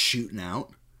starts shooting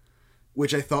out,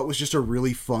 which I thought was just a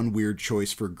really fun, weird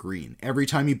choice for green. Every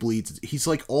time he bleeds, he's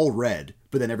like all red,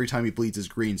 but then every time he bleeds is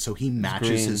green, so he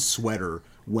matches his sweater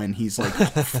when he's like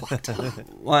fucked up.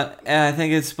 What? And I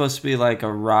think it's supposed to be like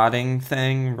a rotting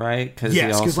thing, right?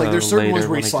 Yes, because like there's certain ones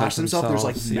where he when slashes himself, there's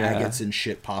like cuts maggots and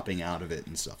shit popping out of it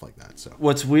and stuff like that. So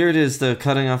What's weird is the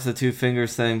cutting off the 2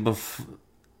 fingers thing.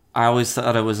 I always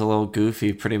thought it was a little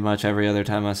goofy pretty much every other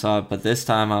time I saw it, but this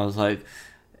time I was like,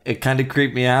 it kind of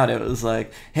creeped me out. It was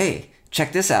like, hey,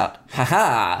 check this out.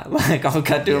 Haha. Like, I'll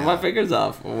cut 2 of my fingers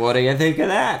off. What do you think of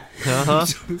that?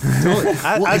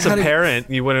 As a parent,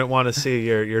 you wouldn't want to see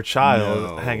your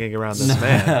child hanging around this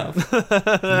man.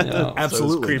 No.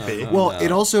 Absolutely. So it's creepy.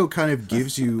 It also kind of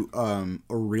gives you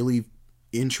a really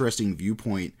interesting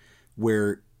viewpoint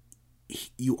where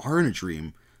you are in a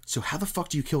dream. So how the fuck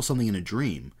do you kill something in a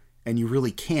dream? And you really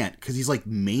can't, because he's like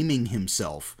maiming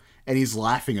himself and he's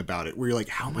laughing about it, where you're like,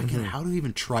 how am I gonna, how do you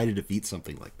even try to defeat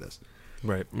something like this?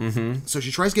 Right. So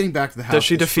she tries getting back to the house. Does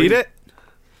she defeat it?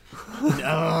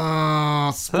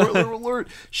 Spoiler alert.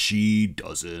 She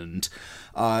doesn't.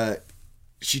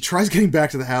 She tries getting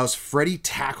back to the house. Freddy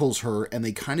tackles her, and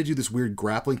they kind of do this weird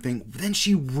grappling thing. Then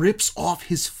she rips off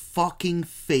his fucking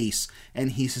face,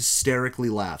 and he hysterically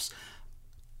laughs.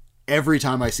 Every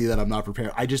time I see that, I'm not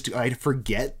prepared. I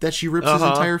forget that she rips his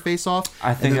entire face off.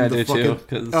 I think I do too.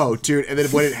 Oh, dude! And then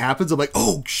when it happens, I'm like,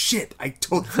 oh shit! I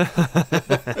totally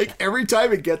like every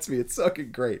time it gets me. It's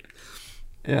fucking great.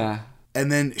 Yeah. And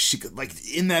then she, like,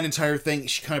 in that entire thing,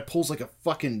 she kind of pulls like a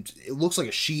fucking, it looks like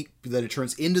a sheet, that it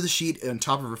turns into the sheet on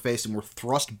top of her face, and we're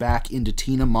thrust back into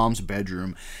Tina Mom's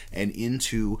bedroom and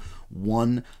into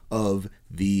one of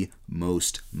the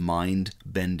most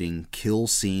mind-bending kill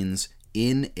scenes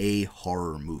in a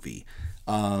horror movie.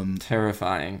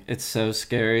 Terrifying. It's so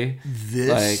scary.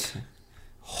 This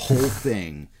whole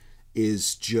thing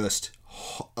is just,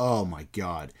 oh my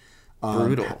God.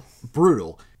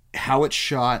 Brutal. How it's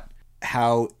shot,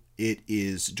 how it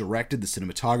is directed, the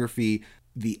cinematography,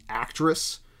 the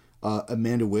actress,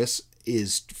 Amanda Wyss,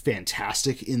 is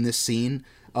fantastic in this scene.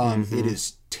 It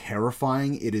is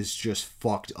terrifying. It is just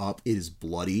fucked up. It is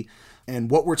bloody.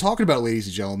 And what we're talking about, ladies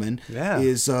and gentlemen,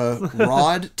 is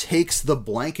Rod takes the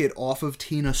blanket off of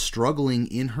Tina struggling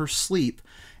in her sleep,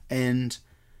 and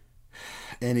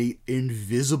an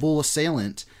invisible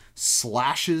assailant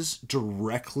slashes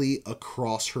directly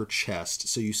across her chest.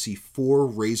 So you see 4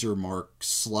 razor mark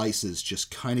slices just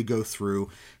kind of go through.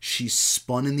 She's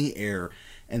spun in the air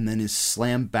and then is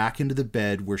slammed back into the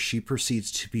bed, where she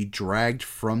proceeds to be dragged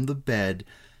from the bed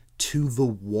to the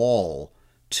wall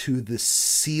to the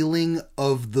ceiling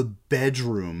of the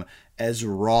bedroom as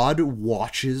Rod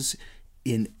watches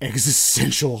in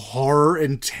existential horror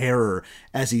and terror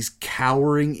as he's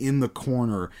cowering in the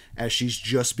corner as she's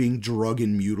just being drugged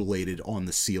and mutilated on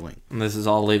the ceiling. And this is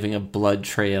all leaving a blood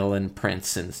trail and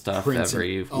prints and stuff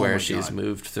everywhere she's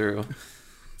moved through.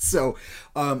 So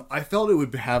I felt it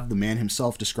would have the man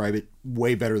himself describe it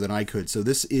way better than I could. So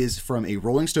this is from a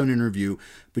Rolling Stone interview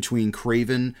between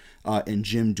Craven and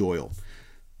Jim Doyle.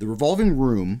 The revolving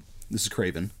room... This is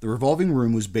Craven. The revolving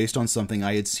room was based on something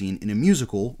I had seen in a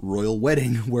musical, Royal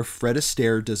Wedding, where Fred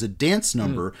Astaire does a dance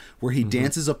number where he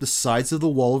dances up the sides of the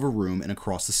wall of a room and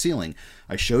across the ceiling.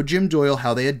 I showed Jim Doyle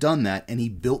how they had done that, and he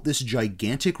built this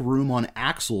gigantic room on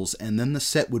axles, and then the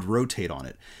set would rotate on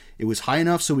it. It was high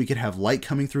enough so we could have light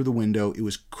coming through the window. It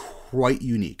was quite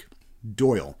unique.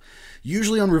 Doyle.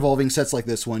 Usually on revolving sets like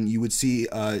this one, you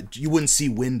wouldn't see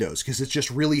windows because it's just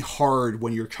really hard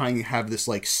when you're trying to have this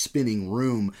like spinning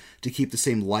room to keep the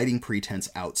same lighting pretense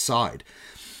outside.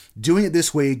 Doing it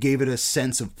this way gave it a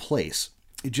sense of place.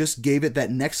 It just gave it that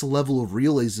next level of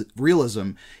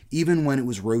realism even when it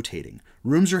was rotating.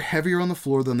 Rooms are heavier on the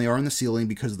floor than they are on the ceiling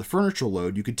because of the furniture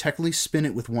load. You could technically spin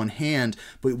it with one hand,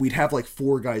 but we'd have like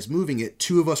 4 guys moving it.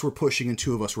 2 of us were pushing and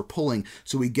 2 of us were pulling,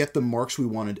 so we get the marks we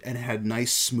wanted and it had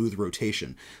nice smooth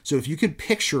rotation. So if you could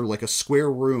picture like a square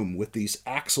room with these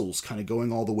axles kind of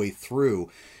going all the way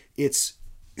through, it's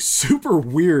super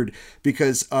weird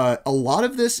because a lot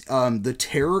of this, the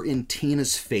terror in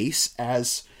Tina's face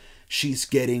as she's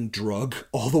getting drugged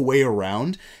all the way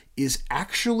around is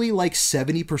actually like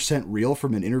 70% real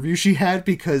from an interview she had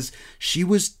because she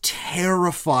was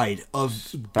terrified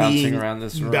of bouncing around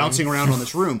on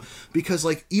this room because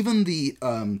like even the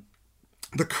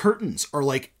curtains are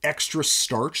like extra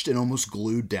starched and almost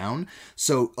glued down.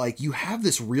 So like you have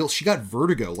this real, she got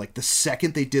vertigo like the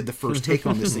second they did the first take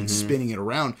on this thing, spinning it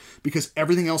around because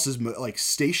everything else is like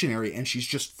stationary and she's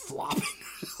just flopping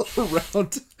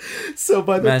around. So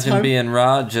by the Imagine being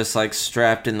Rod just like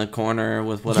strapped in the corner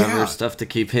with whatever stuff to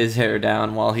keep his hair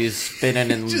down while he's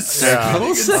spinning in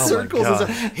circles. Circles.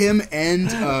 Him and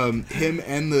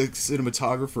the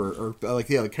cinematographer or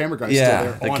the camera guy still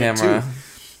there the on camera. it too.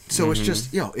 So it's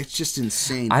just, it's just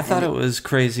insane. I thought it was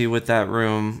crazy with that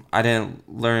room. I didn't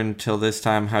learn till this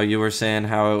time how you were saying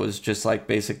how it was just like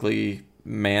basically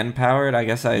man-powered. I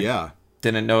guess I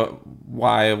didn't know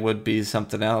why it would be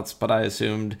something else, but I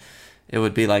assumed it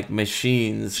would be like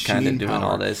machines kind of doing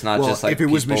all this, not just like if it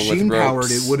was machine-powered,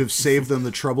 it would have saved them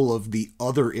the trouble of the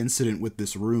other incident with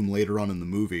this room later on in the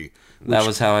movie. That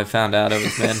was how I found out it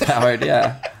was man-powered,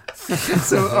 yeah.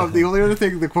 So the only other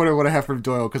thing, the quote I want to have from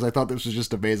Doyle, because I thought this was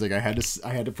just amazing, I had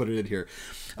to put it in here.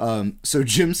 So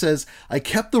Jim says, I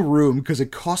kept the room because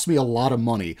it cost me a lot of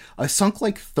money. I sunk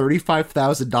like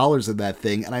 $35,000 in that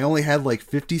thing, and I only had like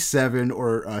 $57,000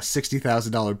 or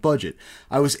 $60,000 budget.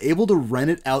 I was able to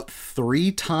rent it out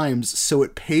 3 times, so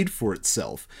it paid for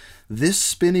itself. This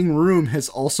spinning room has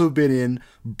also been in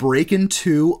Breakin'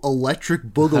 2,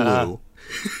 Electric Boogaloo,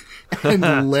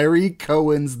 and Larry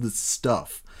Cohen's The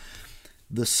Stuff.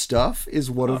 The Stuff is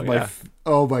one of my...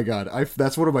 oh my god,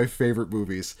 that's one of my favorite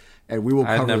movies, and we will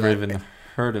cover that. I've never even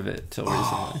heard of it till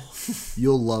recently.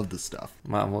 You'll love The Stuff.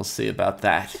 Well, we'll see about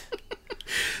that.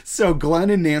 So Glenn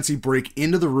and Nancy break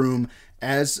into the room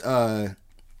as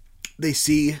they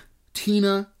see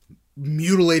Tina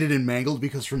mutilated and mangled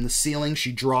because from the ceiling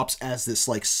she drops as this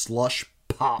like slush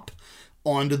pop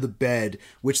onto the bed,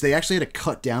 which they actually had to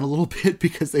cut down a little bit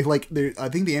because I think the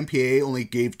MPAA only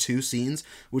gave 2 scenes,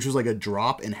 which was like a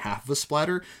drop and half of a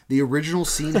splatter. The original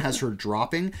scene has her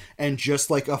dropping and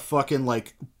just like a fucking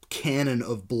like cannon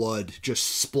of blood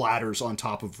just splatters on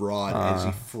top of Rod as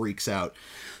he freaks out.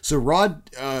 So Rod,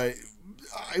 I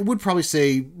would probably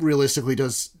say realistically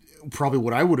does probably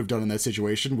what I would have done in that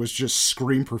situation was just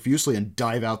scream profusely and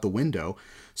dive out the window.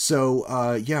 So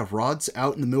Rod's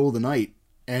out in the middle of the night.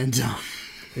 And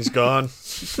he's gone.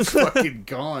 Fucking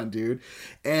gone, dude.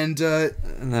 And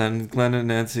then Glenn and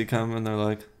Nancy come and they're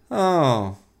like,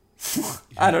 "Oh,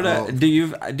 I don't know." Do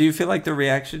you feel like the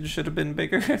reaction should have been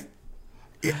bigger?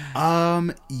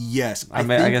 Yes. I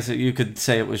guess you could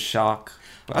say it was shock.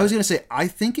 But... I was gonna say I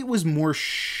think it was more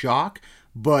shock,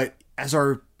 but as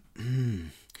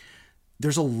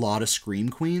there's a lot of scream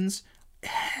queens.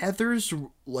 Heather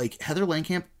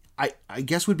Langenkamp, I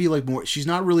guess would be like more, she's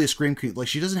not really a scream queen. Like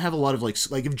she doesn't have a lot of like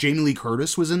if Jamie Lee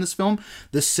Curtis was in this film,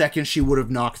 the second she would have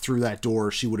knocked through that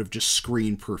door, she would have just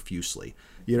screamed profusely.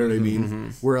 You know what I mean? Mm-hmm.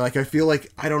 Where like, I feel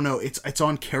like, I don't know, it's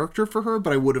on character for her,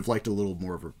 but I would have liked a little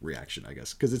more of a reaction, I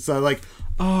guess. Cause it's like,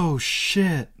 oh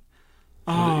shit.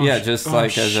 Oh yeah. Just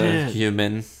like shit. As a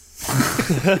human.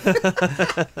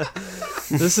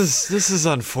 This is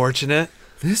unfortunate.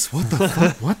 What the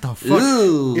fuck? What the fuck?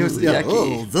 Ooh, It was, yeah,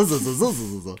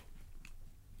 yucky.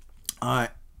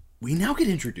 We now get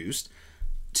introduced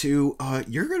to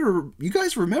you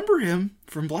guys remember him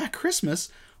from Black Christmas,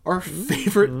 our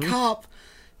favorite cop,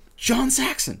 John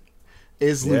Saxon,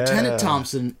 is Lieutenant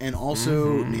Thompson and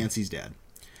also Nancy's dad.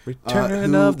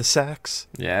 Return of the Sax.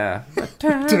 Yeah.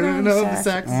 Return of the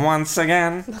Sax. Once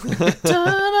again.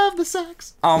 Return of the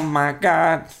Sax. Oh my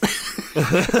God.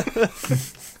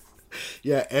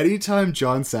 Yeah, anytime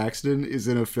John Saxon is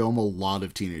in a film, a lot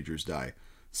of teenagers die.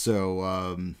 So,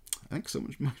 I think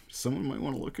someone might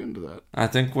want to look into that. I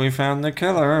think we found the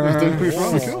killer. I think we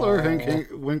found the killer. Hink,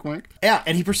 wink, wink. Yeah,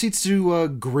 and he proceeds to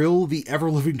grill the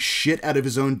ever-living shit out of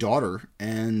his own daughter.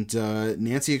 And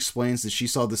Nancy explains that she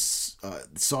saw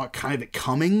it kind of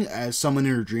coming as someone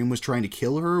in her dream was trying to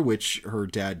kill her, which her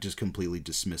dad just completely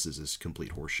dismisses as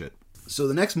complete horseshit. So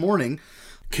the next morning,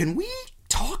 can we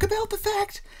talk about the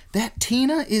fact that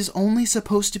Tina is only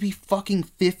supposed to be fucking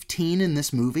 15 in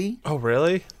this movie? Oh,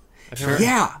 really?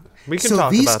 Yeah. We can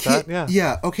talk about that, yeah.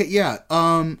 Yeah, okay, yeah.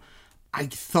 I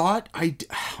thought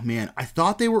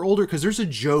they were older because there's a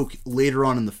joke later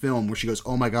on in the film where she goes,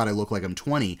 "Oh my God, I look like I'm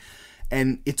 20."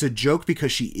 And it's a joke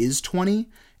because she is 20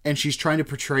 and she's trying to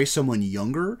portray someone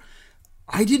younger.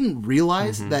 I didn't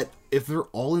realize that if they're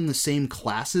all in the same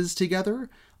classes together,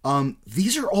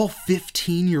 these are all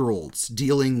 15-year-olds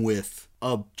dealing with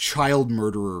a child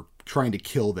murderer trying to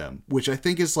kill them, which I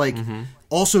think is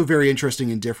also very interesting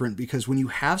and different because when you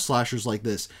have slashers like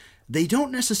this, they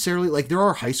don't necessarily there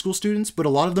are high school students, but a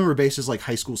lot of them are based as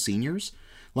high school seniors.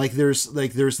 There's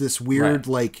this weird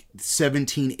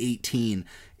 17, 18.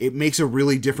 It makes a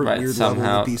really different weird level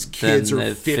that these kids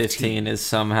are 15 is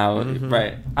somehow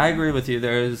right. I agree with you.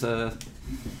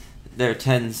 There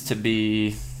tends to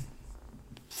be,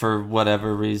 for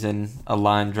whatever reason, a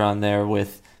line drawn there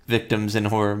with victims in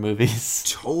horror movies.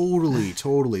 Totally.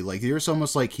 There's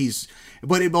almost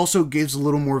but it also gives a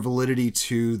little more validity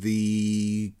to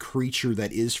the creature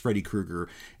that is Freddy Krueger,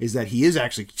 is that he is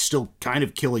actually still kind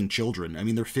of killing children. I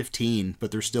mean, they're 15,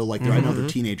 but they're still I know they're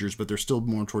teenagers, but they're still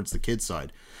more towards the kid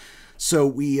side. So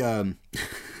we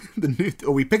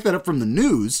we picked that up from the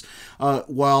news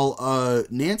while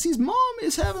Nancy's mom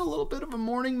is having a little bit of a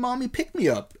morning mommy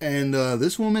pick-me-up, and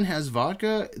this woman has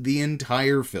vodka the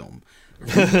entire film.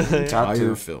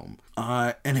 Entire film.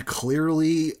 And it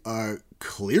clearly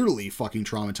fucking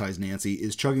traumatized Nancy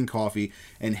is chugging coffee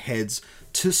and heads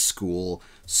to school.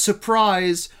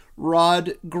 Surprise!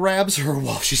 Rod grabs her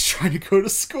while she's trying to go to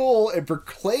school and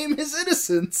proclaim his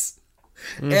innocence.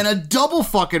 And a double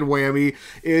fucking whammy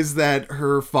is that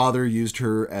her father used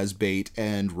her as bait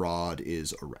and Rod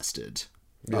is arrested.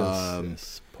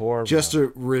 Yes. Poor just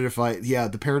to riddify,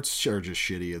 the parents are just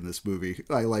shitty in this movie.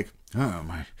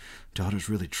 My daughter's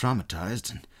really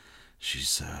traumatized and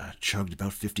she's chugged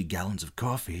about 50 gallons of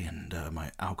coffee and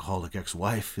my alcoholic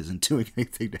ex-wife isn't doing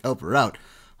anything to help her out.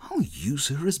 I'll use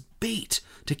her as bait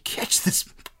to catch this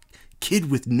kid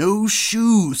with no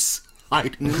shoes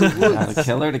hiding in the woods. A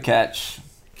killer to catch.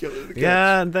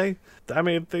 Yeah,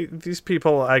 these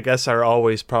people, I guess, are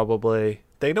always probably,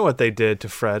 they know what they did to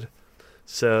Fred.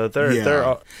 So they're and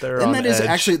on that is edge.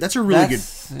 actually that's a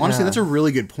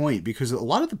really good point because a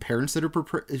lot of the parents that are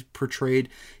portrayed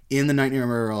in the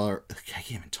Nightmare I can't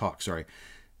even talk. Sorry,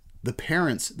 the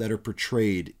parents that are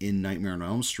portrayed in Nightmare on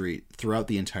Elm Street throughout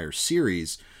the entire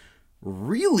series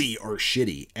really are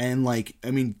shitty. And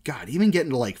God, even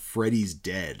getting to Freddy's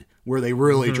Dead, where they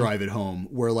really drive it home,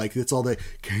 where it's all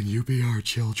can you be our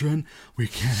children? We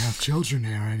can't have children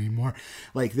here anymore.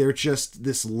 They're just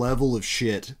this level of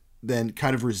shit. Then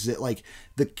kind of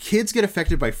the kids get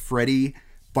affected by Freddy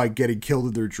by getting killed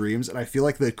in their dreams, and I feel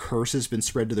like the curse has been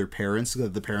spread to their parents, so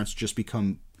that the parents just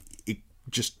become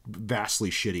just vastly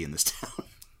shitty in this town.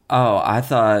 Oh, I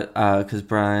thought because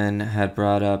Brian had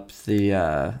brought up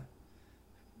the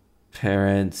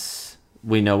parents,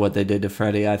 we know what they did to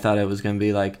Freddy. I thought it was going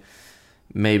to be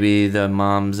maybe the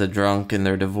mom's a drunk and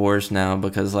they're divorced now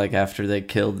because after they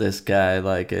killed this guy,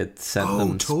 it sent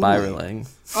them spiraling.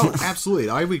 Oh, absolutely.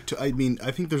 I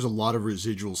think there's a lot of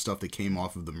residual stuff that came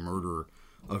off of the murder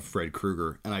of Fred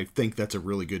Krueger, and I think that's a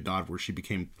really good nod where she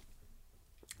became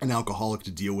an alcoholic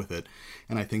to deal with it,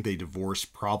 and I think they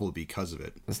divorced probably because of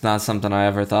it. It's not something I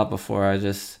ever thought before. I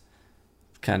just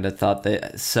kind of thought they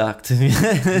sucked.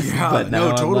 But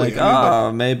now totally.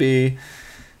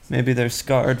 Maybe they're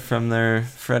scarred from their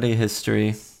Freddy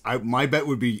history. My bet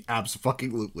would be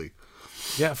abso-fucking-lutely.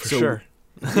 Yeah, for sure.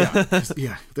 I think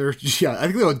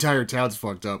the entire town's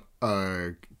fucked up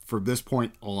from this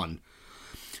point on.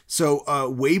 So,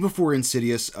 way before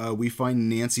Insidious, we find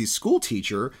Nancy's school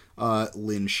teacher,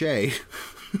 Lynn Shay,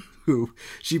 who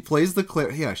she plays the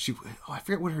Claire. Yeah, I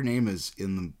forget what her name is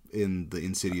in the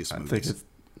Insidious movies. I think it's.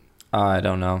 I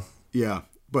don't know. Yeah,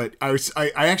 but I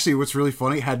actually, what's really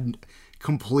funny,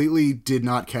 completely did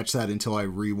not catch that until I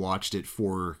rewatched it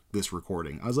for this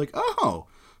recording. I was like, oh,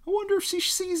 I wonder if she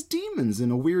sees demons in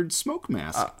a weird smoke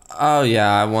mask. Oh,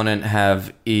 yeah, I wouldn't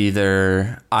have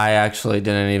either. I actually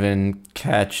didn't even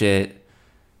catch it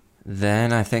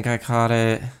then. I think I caught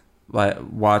it by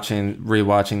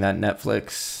rewatching that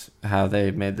Netflix, how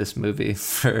they made this movie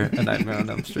for A Nightmare on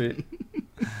Elm Street.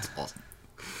 That's awesome.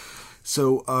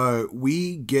 So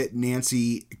we get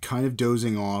Nancy kind of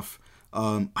dozing off.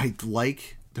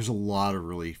 There's a lot of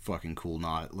really fucking cool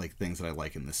things that I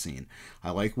like in this scene.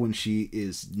 I like when she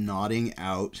is nodding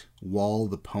out while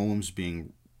the poem's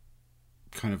being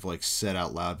kind of like said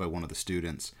out loud by one of the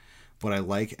students. But I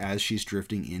like as she's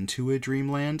drifting into a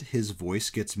dreamland, his voice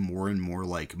gets more and more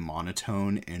like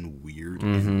monotone and weird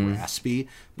and raspy,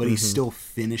 but he's still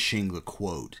finishing the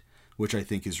quote, which I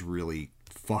think is really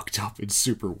fucked up and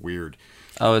super weird.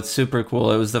 Oh, it's super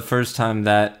cool. It was the first time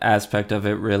that aspect of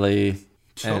it really...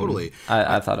 Totally.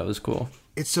 I thought it was cool.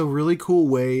 It's a really cool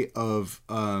way of,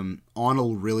 on a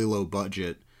really low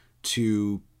budget,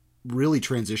 to really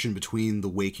transition between the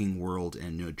waking world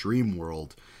and a dream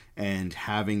world, and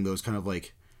having those kind of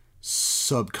like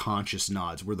subconscious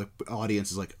nods where the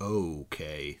audience is like, oh,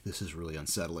 okay, this is really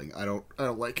unsettling. I don't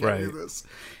like any of this.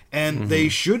 And they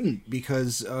shouldn't,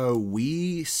 because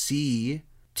we see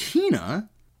Tina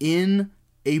in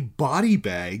a body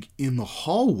bag in the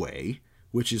hallway,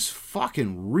 which is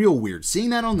fucking real weird. Seeing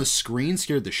that on the screen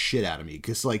scared the shit out of me,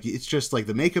 because like it's just like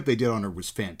the makeup they did on her was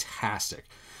fantastic.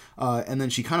 And then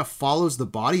she kind of follows the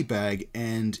body bag,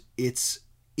 and it's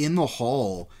in the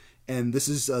hall. And this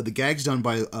is the gag's done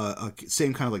by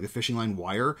same kind of like the fishing line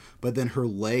wire, but then her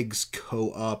legs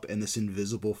go up, and this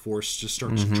invisible force just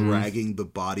starts dragging the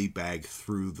body bag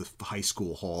through the high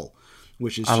school hall.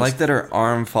 Which is I like that her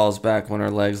arm falls back when her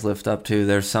legs lift up too.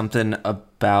 There's something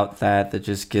about that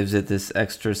just gives it this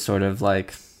extra sort of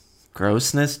like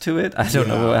grossness to it. I don't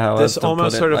know how this else to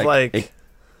almost put sort it. of like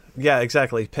yeah,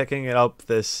 exactly. Picking it up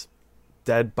this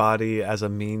dead body as a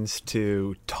means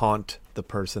to taunt the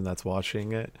person that's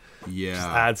watching it. Yeah, just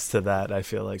adds to that, I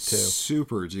feel like, too.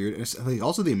 Super, dude. And I think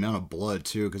also the amount of blood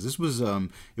too, because this was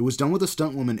it was done with a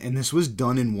stunt woman, and this was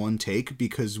done in one take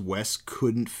because Wes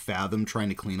couldn't fathom trying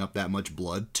to clean up that much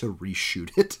blood to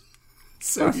reshoot it.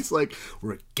 So he's like,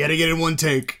 we're getting it in one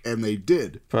take, and they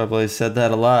did. Probably said that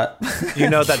a lot. You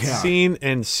know that scene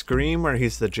in Scream where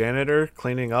he's the janitor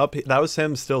cleaning up? That was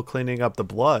him still cleaning up the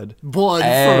blood. Blood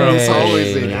from his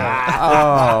always in.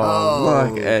 Oh,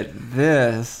 look at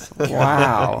this.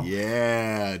 Wow.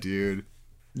 Yeah, dude.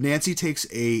 Nancy takes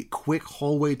a quick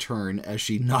hallway turn as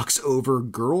she knocks over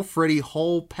Girl Freddy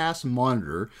Hall Pass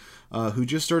Monitor, who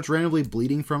just starts randomly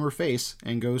bleeding from her face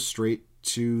and goes straight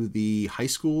to the high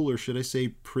school, or should I say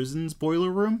prison's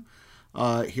boiler room.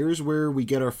 Here's where we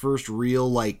get our first real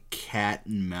like cat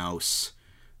and mouse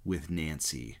with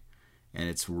Nancy, and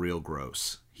it's real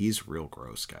gross. He's real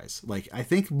gross, guys. Like, I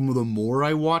think the more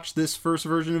I watch this first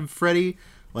version of Freddy,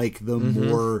 like the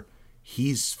more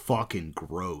he's fucking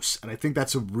gross, and I think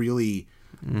that's a really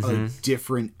a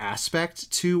different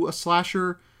aspect to a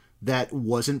slasher that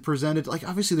wasn't presented. Like,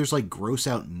 obviously there's like gross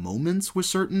out moments with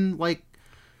certain like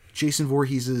Jason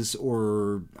Voorhees's,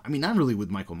 or I mean not really with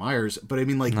Michael Myers, but I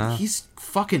mean like he's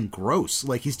fucking gross.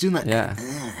 Like he's doing that. Yeah.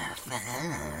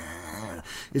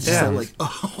 It's just like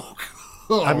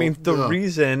I mean, the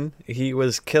reason he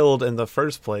was killed in the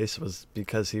first place was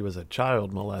because he was a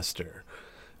child molester.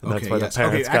 And that's why the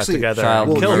parents got together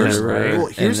and killed him, right? Well,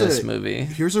 here's in this movie.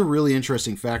 Here's a really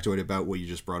interesting factoid about what you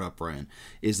just brought up, Brian,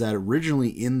 is that originally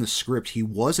in the script he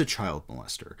was a child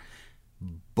molester,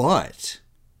 but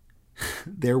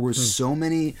there were so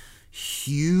many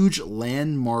huge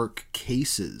landmark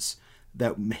cases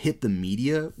that hit the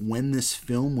media when this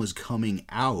film was coming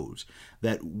out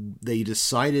that they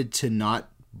decided to not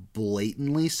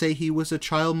blatantly say he was a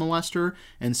child molester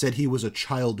and said he was a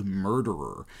child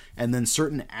murderer. And then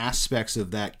certain aspects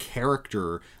of that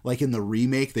character, like in the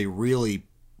remake, they really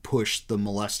pushed the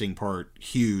molesting part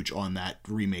huge on that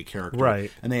remake character.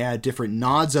 Right. And they had different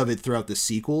nods of it throughout the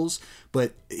sequels,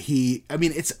 but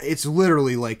it's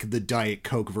literally like the Diet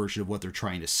Coke version of what they're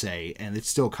trying to say, and it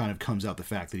still kind of comes out the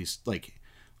fact that he's like,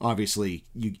 obviously,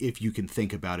 if you can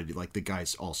think about it, like the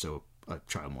guy's also a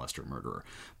child molester murderer.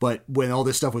 But when all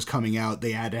this stuff was coming out,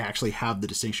 they had to actually have the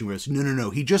distinction where it's,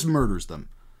 no, he just murders them.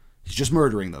 He's just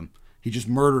murdering them. He just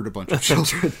murdered a bunch of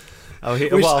children.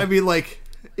 I mean, like,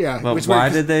 Yeah. But which why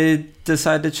weird, did they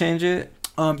decide to change it?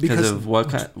 Because of what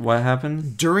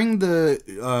happened? during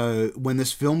the when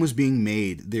this film was being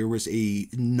made, there was a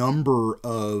number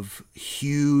of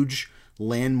huge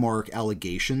landmark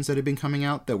allegations that had been coming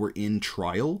out that were in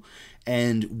trial,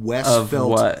 and Wes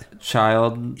felt what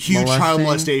child huge molesting? child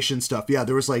molestation stuff. Yeah,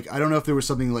 there was like, I don't know if there was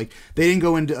something like, they didn't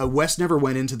go into Wes never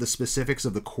went into the specifics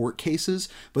of the court cases,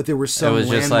 but there were some It was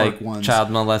just landmark like ones.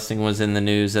 child molesting was in the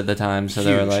news at the time, so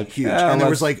they were like, huge, "Yeah, and there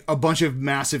was let's like a bunch of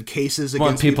massive cases want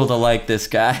against people to like this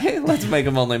guy. Let's make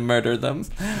him only murder them."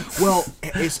 Well,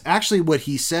 it's actually what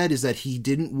he said is that he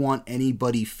didn't want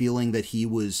anybody feeling that he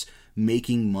was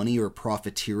making money or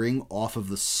profiteering off of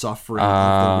the suffering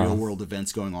of the real world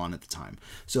events going on at the time.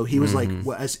 So he was like,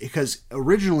 because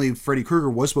originally Freddy Krueger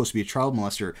was supposed to be a child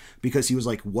molester, because he was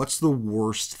like, what's the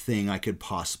worst thing I could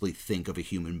possibly think of a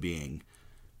human being?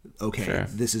 Okay, Sure.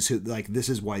 this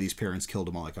is why these parents killed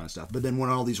him, all that kind of stuff. But then when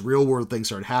all these real world things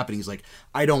started happening, he's like,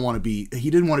 he didn't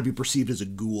want to be perceived as a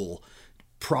ghoul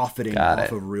profiting Got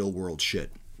off it. of real world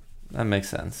shit. That makes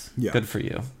sense. Yeah. Good for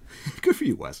you. Good for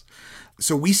you, Wes.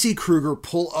 So we see Krueger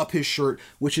pull up his shirt,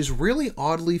 which is really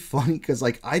oddly funny because,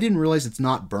 like, I didn't realize it's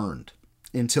not burned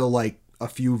until, like, a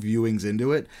few viewings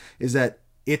into it, is that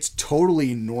it's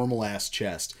totally normal-ass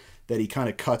chest that he kind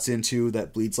of cuts into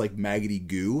that bleeds like maggoty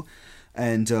goo.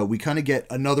 And we kind of get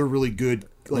another really good...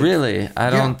 Like, Really? I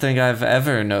don't think I've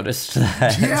ever noticed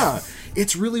that. yeah,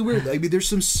 it's really weird. I mean, there's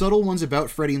some subtle ones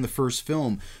about Freddy in the first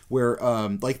film where,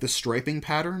 like, the striping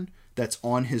pattern that's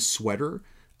on his sweater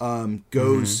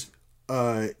goes...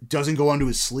 doesn't go onto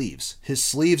his sleeves. His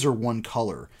sleeves are one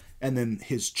color, and then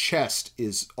his chest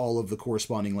is all of the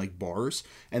corresponding like bars.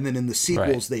 And then in the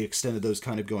sequels, they extended those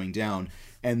kind of going down.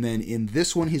 And then in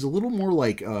this one, he's a little more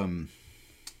like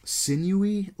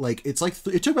sinewy. Like it's like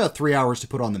it took about 3 hours to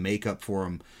put on the makeup for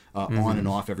him on and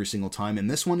off every single time.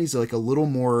 And this one, he's like a little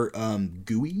more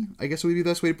gooey, I guess would be the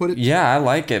best way to put it. Yeah, I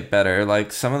like it better.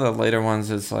 Like some of the later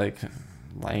ones, it's like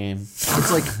lame.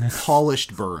 It's like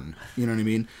polished burn. You know what I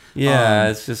mean? Yeah,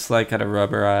 it's just like kind of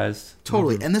rubberized.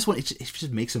 Totally. And this one, it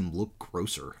just makes him look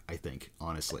grosser, I think,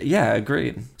 honestly. Yeah,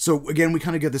 agreed. So again, we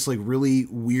kind of get this like really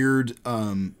weird,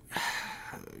 kind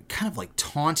of like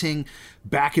taunting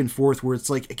back and forth where it's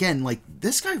like, again, like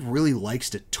this guy really likes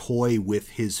to toy with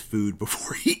his food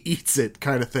before he eats it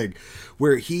kind of thing,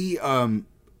 where he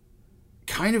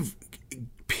kind of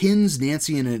pins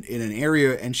Nancy in an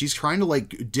area, and she's trying to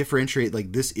like differentiate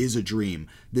like this is a dream,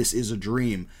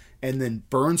 and then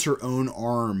burns her own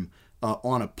arm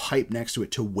on a pipe next to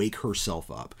it to wake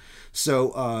herself up.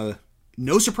 So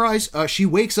no surprise, she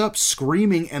wakes up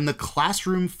screaming and the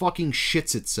classroom fucking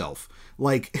shits itself.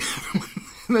 Like,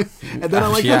 and then I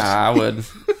like I would.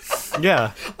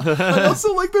 Yeah. I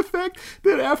also like the fact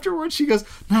that afterwards she goes,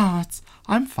 "No,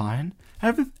 I'm fine.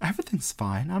 Everything's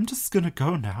fine. I'm just gonna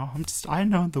go now. I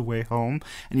know the way home."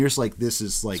 And you're just like, this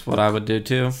is like That's what I would do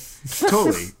too.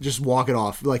 totally just walk it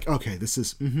off. Like, okay, this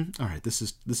is all right. This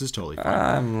is totally fine.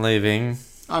 I'm leaving.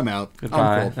 I'm out. Goodbye.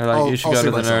 I'm cool. They're like, you should go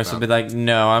to the nurse and be like,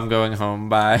 no, I'm going home.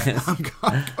 Bye.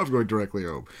 I'm going directly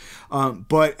home.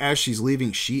 But as she's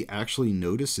leaving, she actually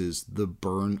notices the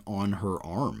burn on her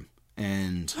arm,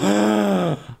 and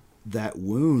that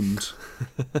wound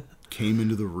came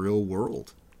into the real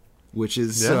world. Which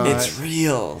is It's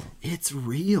real. It's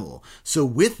real. So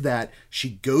with that, she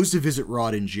goes to visit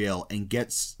Rod in jail and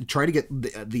try to get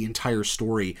the entire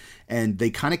story, and they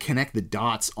kind of connect the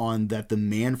dots on that the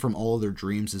man from all of their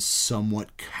dreams is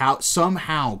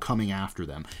somehow coming after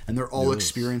them, and they're all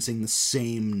experiencing the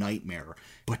same nightmare.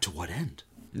 But to what end?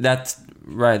 That's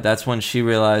right. That's when she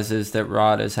realizes that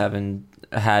Rod has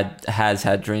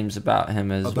had dreams about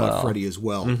him as well. About Freddy as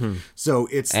well. Mm-hmm. So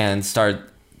it's and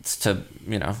starts to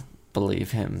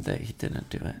believe him that he didn't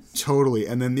do it. Totally.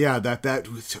 And then that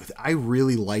I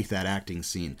really like that acting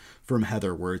scene from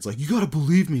Heather where it's like, you gotta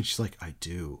believe me, and she's like, I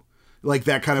do. Like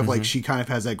that kind of like she kind of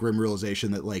has that grim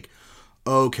realization that like,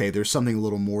 okay, there's something a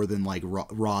little more than like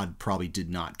Rod probably did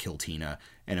not kill Tina,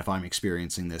 and if I'm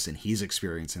experiencing this and he's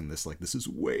experiencing this, like this is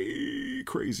way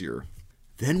crazier.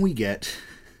 Then we get,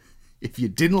 if you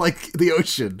didn't like the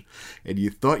ocean and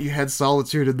you thought you had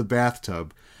solitude in the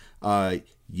bathtub,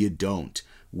 you don't.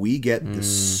 We get the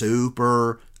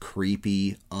super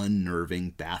creepy,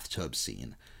 unnerving bathtub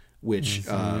scene, which,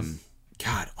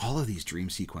 God, all of these dream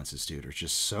sequences, dude, are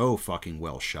just so fucking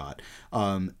well shot.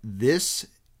 This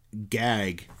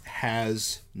gag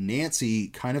has Nancy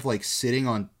kind of like sitting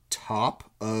on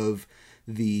top of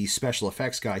the special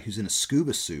effects guy who's in a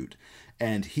scuba suit,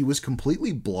 and he was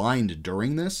completely blind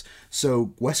during this,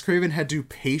 so Wes Craven had to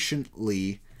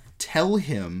patiently tell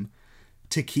him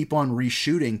to keep on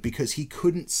reshooting because he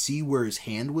couldn't see where his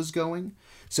hand was going.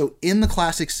 So in the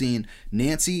classic scene,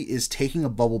 Nancy is taking a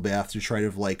bubble bath to try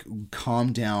to like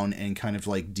calm down and kind of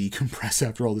like decompress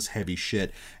after all this heavy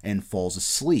shit and falls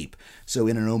asleep. So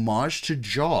in an homage to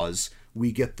Jaws,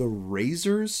 we get the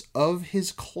razors of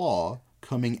his claw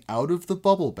coming out of the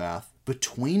bubble bath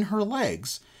between her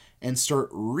legs and start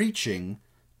reaching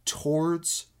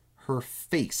towards her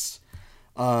face.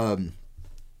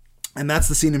 And that's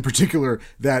the scene in particular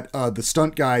that the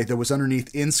stunt guy that was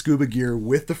underneath in scuba gear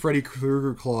with the Freddy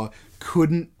Krueger claw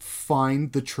couldn't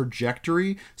find the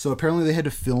trajectory. So apparently they had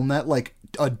to film that like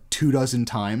 24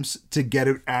 times to get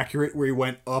it accurate where he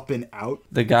went up and out.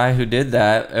 The guy who did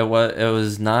that, it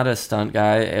was not a stunt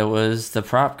guy. It was the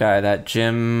prop guy, that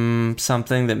Jim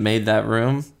something that made that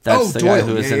room. That's the Doyle. guy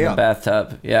who was in the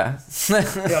bathtub. Yeah.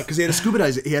 Yeah, because he had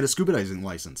a scuba diving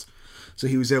license. So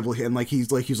he was able to, and he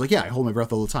was like, yeah, I hold my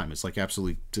breath all the time. It's like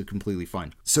absolutely completely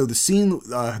fine. So the scene,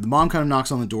 the mom kind of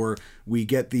knocks on the door. We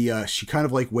get she kind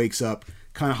of like wakes up,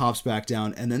 kind of hops back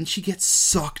down, and then she gets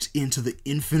sucked into the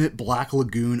infinite black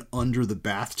lagoon under the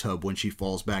bathtub when she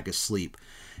falls back asleep.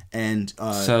 And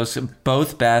so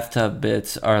both bathtub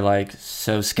bits are like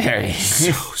so scary.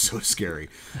 so scary.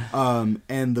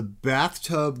 And the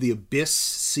bathtub, the abyss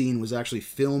scene was actually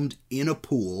filmed in a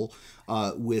pool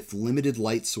with limited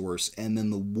light source, and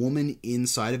then the woman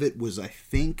inside of it was, I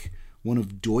think, one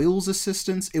of Doyle's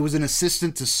assistants. It was an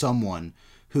assistant to someone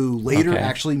who later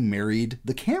actually married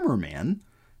the cameraman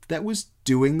that was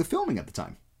doing the filming at the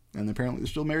time, and apparently they're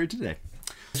still married today.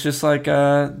 It's just like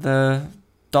the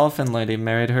dolphin lady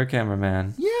married her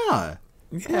cameraman. Yeah,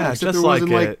 just like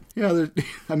it.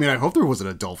 I mean, I hope there wasn't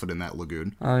a dolphin in that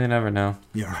lagoon. Oh, you never know.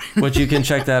 Yeah, right. Which you can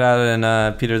check that out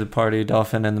in Peter the Party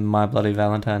Dolphin in the My Bloody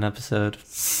Valentine episode.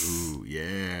 Ooh,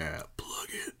 yeah. Plug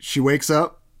it. She wakes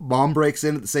up. Mom breaks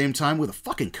in at the same time with a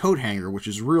fucking coat hanger, which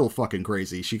is real fucking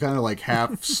crazy. She kind of like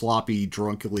half sloppy,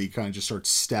 drunkenly kind of just starts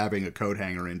stabbing a coat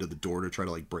hanger into the door to try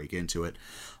to like break into it.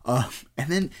 And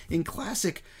then in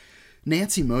classic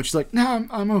Nancy mode, she's like, "No,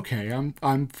 I'm okay.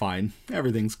 I'm fine.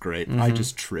 Everything's great. I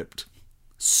just tripped,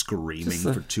 screaming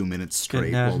for 2 minutes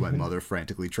straight while my mother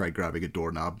frantically tried grabbing a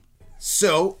doorknob."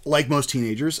 So, like most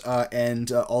teenagers,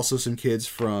 and also some kids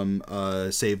from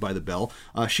Saved by the Bell,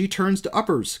 she turns to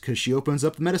uppers because she opens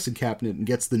up the medicine cabinet and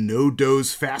gets the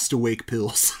no-dose fast-awake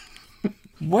pills.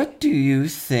 What do you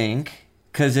think?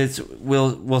 Because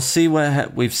we'll see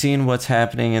we've seen what's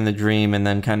happening in the dream and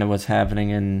then kind of what's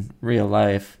happening in real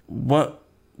life. What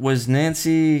was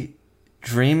Nancy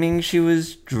dreaming? She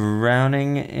was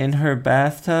drowning in her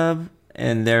bathtub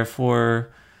and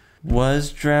therefore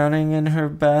was drowning in her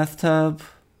bathtub,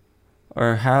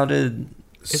 or how does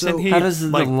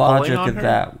the logic of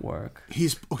that work?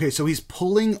 So he's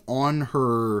pulling on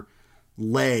her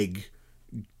leg,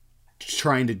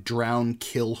 trying to drown,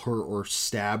 kill her, or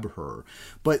stab her.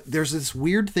 But there's this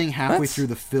weird thing halfway through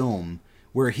the film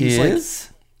where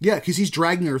he's because he's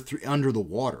dragging her under the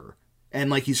water, and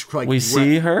like he's like, we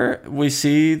see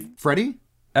Freddy,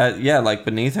 like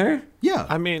beneath her. Yeah,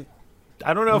 I mean,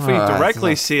 I don't know if we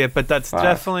directly see it, but that's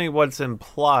definitely what's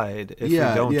implied. If we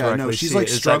don't directly she's see like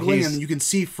it, struggling, and you can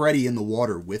see Freddy in the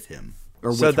water with him.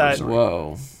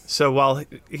 Whoa. So while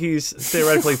he's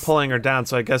theoretically pulling her down,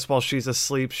 so I guess while she's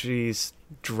asleep, she's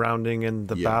drowning in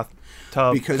the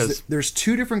bathtub. Because there's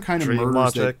two different kind of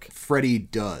murders that Freddy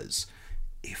does.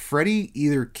 Freddy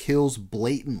either kills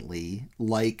blatantly,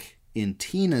 like in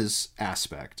Tina's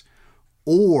aspect,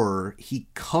 or he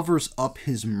covers up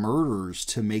his murders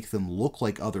to make them look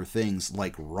like other things,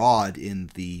 like Rod in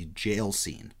the jail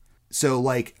scene. So,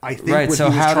 like, I think right. So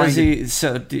how does he?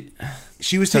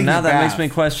 She was so taking now a that bath. makes me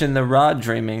question the Rod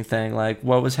dreaming thing. Like,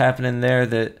 what was happening there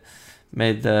that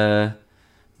made the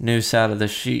noose out of the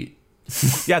sheet?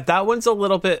 Yeah, that one's a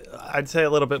little bit. I'd say a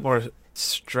little bit more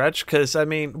stretched because I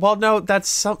mean, well, no,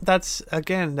 that's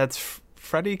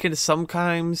Freddy can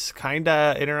sometimes kind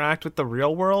of interact with the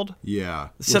real world. Yeah.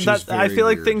 So that I feel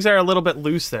like things are a little bit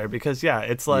loose there because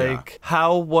it's like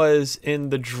how was in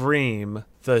the dream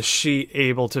the sheet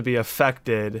able to be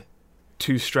affected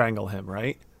to strangle him,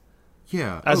 right?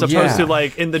 Yeah. As opposed to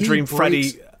like in the dream,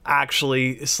 Freddy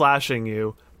actually slashing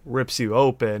you, rips you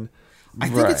open. I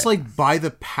think it's like by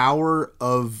the power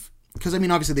of, because I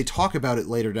mean, obviously they talk about it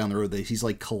later down the road that he's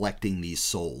like collecting these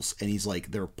souls, and he's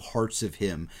like, they're parts of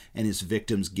him, and his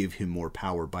victims give him more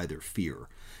power by their fear.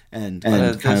 And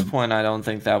at this point, I don't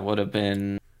think that would have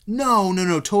been.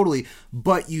 No, totally.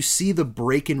 But you see the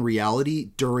break in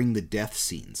reality during the death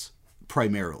scenes,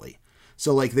 primarily.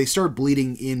 So like they start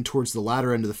bleeding in towards the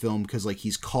latter end of the film because like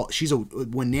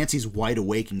when Nancy's wide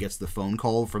awake and gets the phone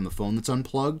call from the phone that's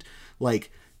unplugged,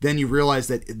 like then you realize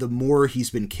that the more he's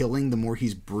been killing, the more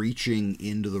he's breaching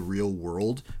into the real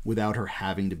world without her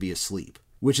having to be asleep.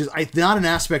 Which is not an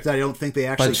aspect that I don't think they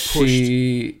actually pushed. But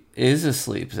she is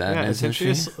asleep then, Yeah, isn't she?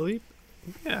 asleep?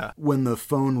 Yeah. When the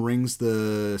phone rings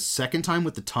the second time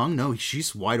with the tongue, no,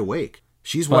 she's wide awake.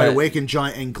 She's wide awake,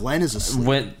 and Glenn is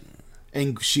asleep.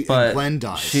 And Glenn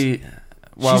dies.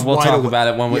 We'll talk about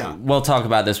it when we'll talk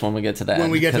about this when we get to that. When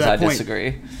we get to that point. Because I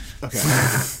disagree.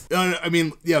 Okay. I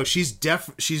mean, she's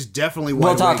definitely wide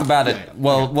We'll talk awake. about it.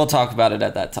 We'll talk about it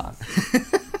at that time.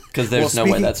 Because there's no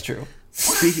way that's true.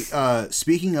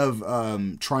 Speaking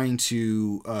of trying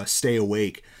to stay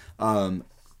awake,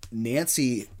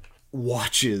 Nancy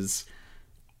watches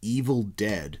Evil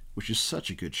Dead, which is such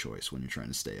a good choice when you're trying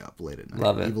to stay up late at night.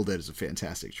 Love it. Evil Dead is a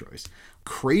fantastic choice.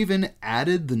 Craven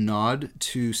added the nod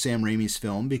to Sam Raimi's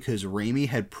film because Raimi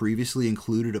had previously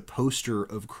included a poster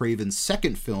of Craven's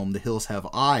second film, The Hills Have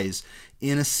Eyes,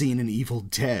 in a scene in Evil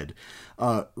Dead.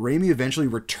 Raimi eventually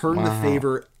returned the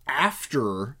favor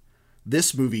after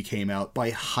this movie came out by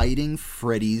hiding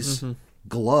Freddy's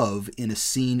glove in a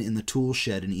scene in the tool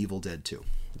shed in Evil Dead 2.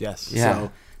 Yes. Yeah.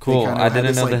 So cool. I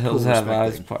didn't know this, the Hills cool Have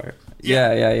Eyes thing. part.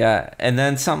 Yeah. And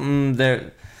then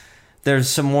something there's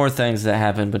some more things that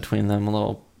happen between them, a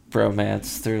little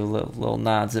bromance through little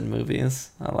nods in movies.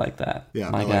 I like that.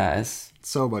 Yeah, My guys.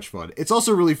 So much fun. It's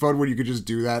also really fun when you could just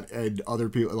do that and other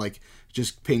people, like,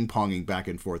 just ping-ponging back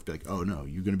and forth. Be like, oh, no,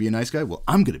 you're going to be a nice guy? Well,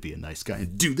 I'm going to be a nice guy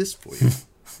and do this for you.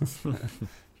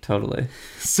 Totally.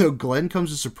 So Glenn comes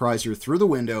to surprise her through the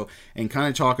window and kind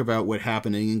of talk about what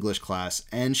happened in English class.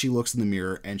 And she looks in the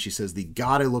mirror and she says, the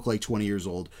God, I look like 20 years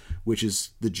old, which is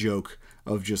the joke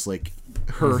of just like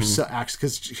her acts,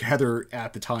 because Heather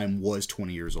at the time was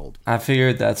 20 years old. I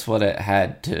figured that's what it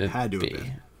had to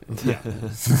be. Yeah.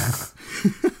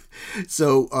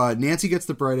 So Nancy gets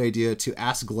the bright idea to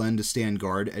ask Glenn to stand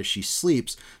guard as she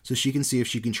sleeps so she can see if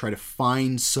she can try to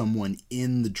find someone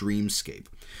in the dreamscape.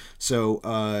 So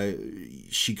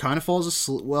she kind of falls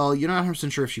asleep. Well, you're not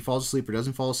 100% sure if she falls asleep or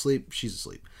doesn't fall asleep. She's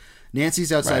asleep.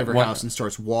 Nancy's outside of her house and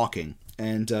starts walking.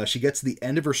 And she gets to the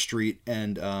end of her street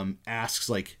and asks,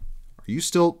 like, are you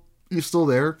still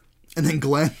there? And then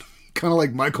Glenn, kind of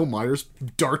like Michael Myers,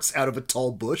 darts out of a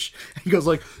tall bush and goes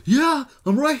like, yeah,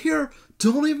 I'm right here.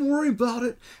 Don't even worry about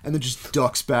it. And then just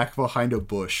ducks back behind a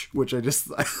bush, which I just...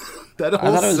 that whole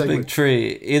I thought it was a big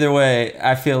tree. Either way,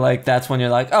 I feel like that's when you're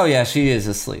like, oh yeah, she is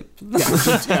asleep.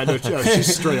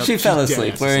 She's straight up. She fell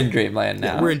asleep. We're in asleep. dreamland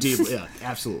now. Yeah, we're in deep... Yeah,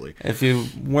 absolutely. If you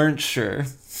weren't sure...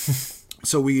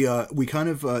 So we kind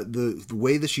of the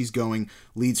way that she's going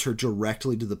leads her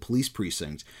directly to the police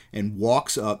precinct and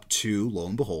walks up to, lo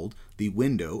and behold, the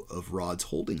window of Rod's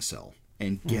holding cell.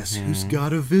 And guess who's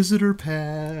got a visitor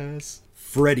pass?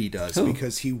 Freddy does,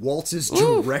 because he waltzes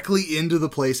directly into the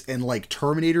place and, like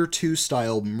Terminator 2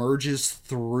 style, merges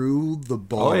through the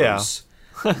bars.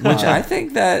 Oh, yeah. Which I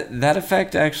think that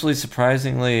effect actually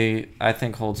surprisingly, I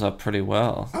think holds up pretty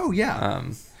well. Oh, yeah.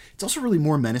 It's also really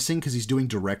more menacing because he's doing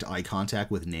direct eye contact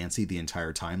with Nancy the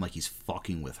entire time, like he's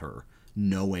fucking with her,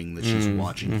 knowing that she's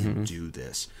watching him do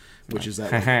this, which is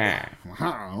that.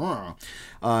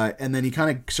 And then he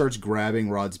kind of starts grabbing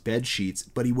Rod's bed sheets,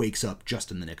 but he wakes up just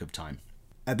in the nick of time.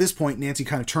 At this point, Nancy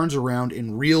kind of turns around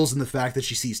and reels in the fact that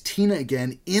she sees Tina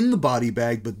again in the body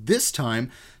bag, but this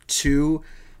time to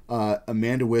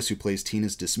Amanda Wyss, who plays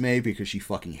Tina's dismay because she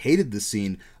fucking hated this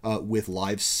scene, with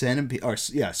live centipedes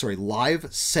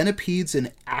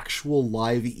and actual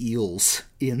live eels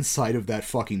inside of that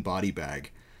fucking body bag.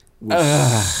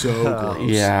 Was so gross.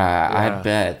 Yeah, I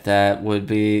bet that would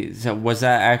be. So was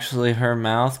that actually her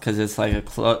mouth? Because it's like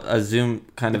a zoom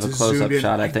kind of a close-up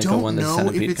shot. I think of when the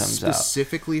centipede comes out.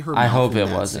 Specifically her. I mouth hope in it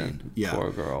that wasn't. Scene. Yeah, poor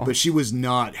girl. But she was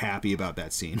not happy about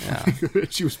that scene. Yeah.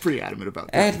 She was pretty adamant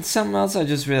about that. And something else I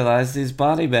just realized: these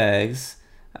body bags.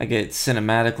 I get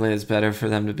cinematically it's better for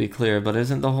them to be clear, but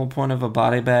isn't the whole point of a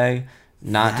body bag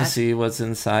not to see what's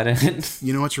inside it?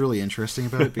 You know what's really interesting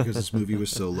about it, because this movie was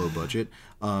so low budget?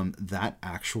 That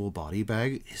actual body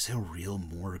bag is a real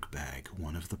morgue bag.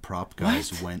 One of the prop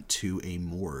guys went to a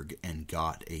morgue and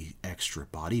got a extra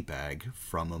body bag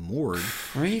from a morgue.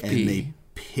 Creepy. And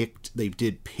they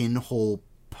did pinhole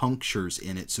punctures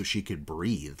in it so she could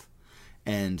breathe.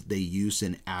 And they used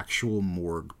an actual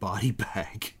morgue body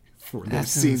bag for those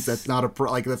scenes. That's not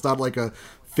that's not like a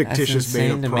fictitious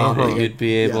made up prop. That you'd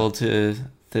be able to,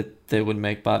 that they would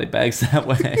make body bags that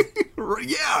way.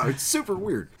 Yeah, it's super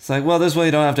weird. It's like, well, this way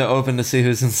you don't have to open to see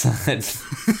who's inside.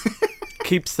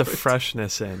 Keeps the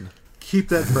freshness in. Keep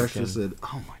that freshness in.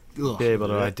 Oh my god. Be able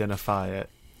to identify it.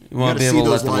 You won't be able to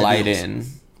let the light in.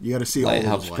 You got to see light all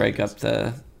helps those break light up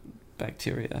the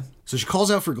bacteria. So she calls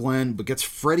out for Glenn, but gets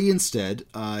Freddy instead.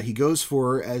 He goes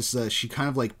for her as she kind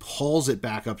of like hauls it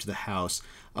back up to the house.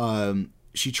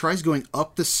 She tries going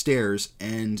up the stairs,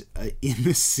 and in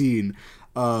this scene,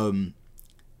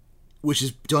 which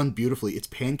is done beautifully, it's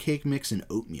pancake mix and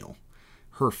oatmeal.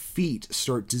 Her feet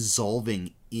start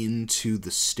dissolving into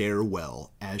the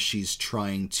stairwell as she's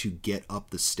trying to get up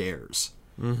the stairs.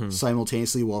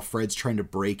 Simultaneously while Fred's trying to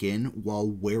break in while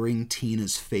wearing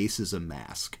Tina's face as a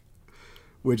mask.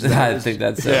 Which I think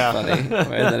that's so funny. Right?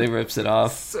 That he rips it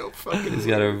off. So fucking He's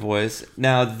got her voice.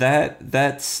 Now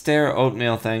that stair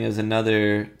oatmeal thing is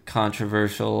another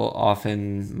controversial,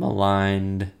 often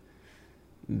maligned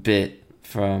bit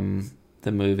from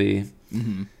the movie.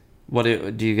 Mm-hmm. What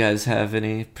do you guys have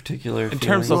any particular in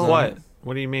terms of what?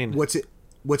 What do you mean? What's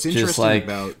interesting Just like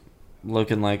about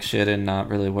looking like shit and not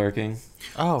really working?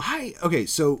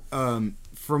 So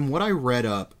from what I read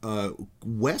up,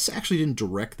 Wes actually didn't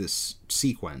direct this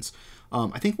sequence.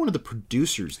 I think one of the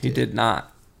producers did. He did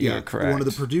not. Yeah, You're correct. One of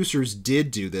the producers did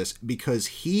do this because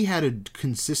he had a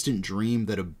consistent dream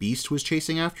that a beast was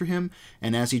chasing after him,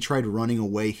 and as he tried running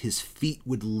away, his feet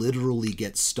would literally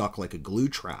get stuck like a glue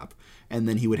trap, and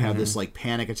then he would have this like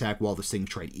panic attack while this thing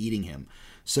tried eating him.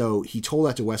 So he told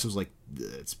that to Wes. Was like,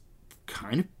 it's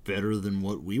kind of better than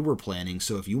what we were planning.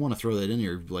 So if you want to throw that in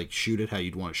here, like shoot it how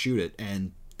you'd want to shoot it,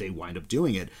 and they wind up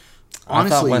doing it.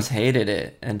 Honestly, I thought Wes hated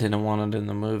it and didn't want it in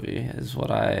the movie. Is what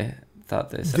I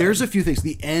thought they said. There's a few things.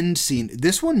 The end scene.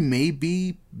 This one may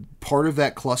be part of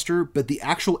that cluster, but the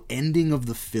actual ending of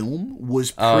the film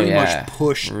was pretty much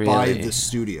pushed by the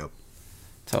studio.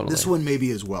 Totally. This one may be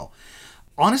as well.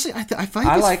 Honestly, I find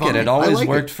I this like funny. it. It always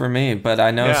worked for me, but I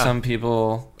know Yeah. some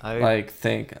people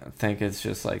think it's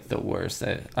just like the worst.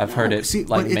 I've heard it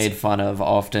made fun of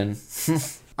often.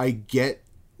 I get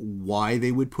why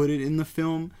they would put it in the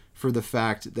film for the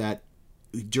fact that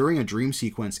during a dream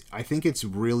sequence, I think it's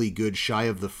really good, shy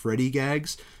of the Freddy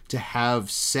gags, to have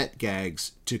set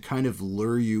gags to kind of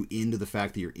lure you into the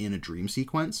fact that you're in a dream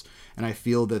sequence. And I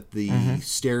feel that the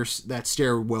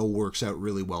stairwell works out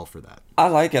really well for that. I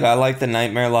like it. I like the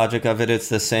nightmare logic of it. It's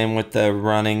the same with the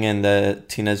running in the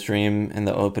Tina's dream in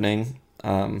the opening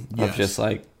of just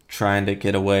like trying to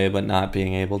get away but not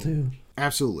being able to.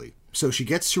 Absolutely. So she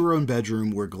gets to her own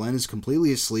bedroom where Glenn is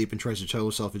completely asleep and tries to tell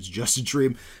herself it's just a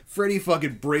dream. Freddy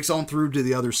fucking breaks on through to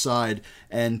the other side,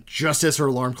 and just as her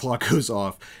alarm clock goes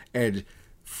off, and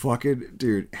fucking,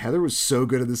 dude, Heather was so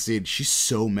good in the scene. She's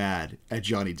so mad at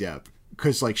Johnny Depp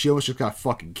because, like, she almost just got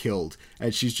fucking killed,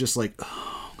 and she's just like,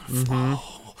 oh, I'm gonna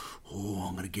fall. Oh,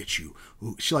 I'm gonna get you.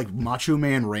 Ooh. She like Macho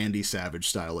Man Randy Savage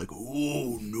style, like,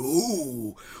 oh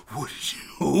no, what is you?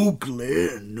 Oh,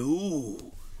 Glenn,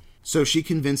 no. So she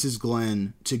convinces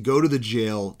Glenn to go to the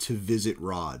jail to visit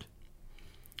Rod.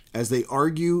 As they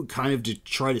argue, kind of to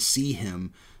try to see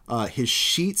him, his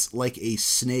sheets like a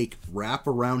snake wrap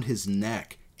around his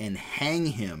neck and hang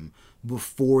him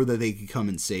before that they could come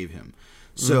and save him.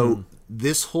 So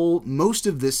most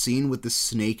of this scene with the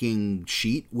snaking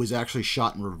sheet was actually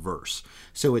shot in reverse.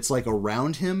 So it's like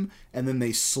around him, and then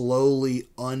they slowly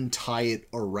untie it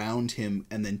around him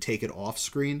and then take it off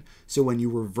screen. So when you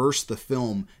reverse the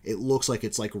film, it looks like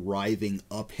it's like writhing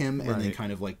up him and then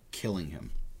kind of like killing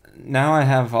him. Now I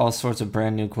have all sorts of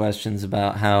brand new questions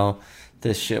about how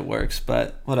this shit works,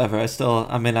 but whatever. I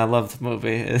love the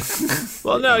movie.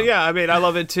 Well, no, yeah, I mean, I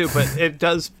love it too, but it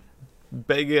does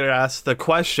beg you to ask the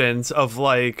questions of,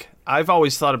 like, I've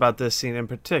always thought about this scene in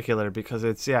particular because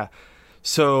it's,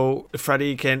 so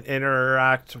Freddy can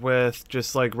interact with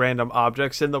just, like, random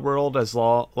objects in the world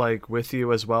like, with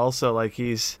you as well. So, like,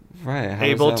 he's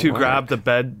able to grab the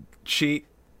bed sheet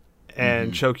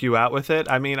and choke you out with it.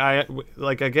 I mean,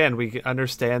 again, we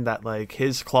understand that, like,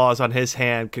 his claws on his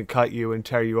hand could cut you and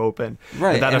tear you open.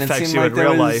 Right. That and affects you in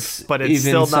real life, but it's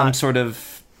still not some sort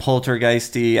of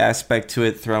poltergeisty aspect to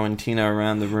it, throwing Tina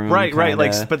around the room. Right,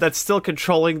 like, but that's still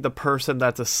controlling the person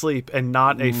that's asleep and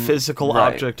not a physical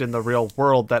object in the real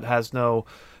world that has no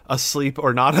asleep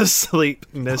or not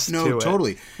asleepness to it. No,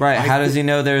 totally. Right, how does he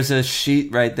know there's a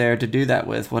sheet right there to do that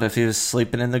with? What if he was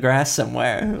sleeping in the grass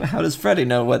somewhere? How does Freddy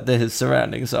know what his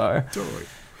surroundings are? Totally.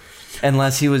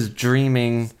 Unless he was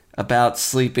dreaming about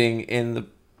sleeping in the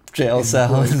jail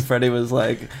cell and Freddy was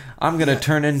like, I'm gonna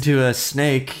turn into a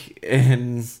snake,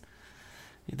 and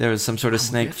there was some sort of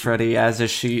snake Freddy as a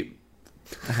sheep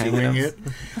hanging it.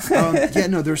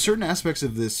 There are certain aspects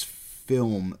of this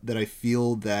film that I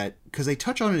feel that, because they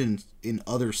touch on it in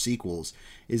other sequels,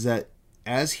 is that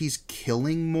as he's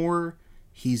killing more,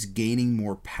 he's gaining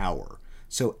more power.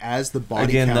 So as the body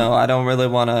again, count, though, I don't really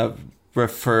want to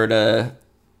refer to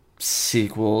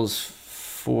sequels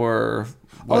for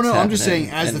what's I'm just happening saying,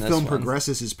 as in the this film one.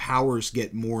 progresses, his powers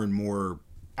get more and more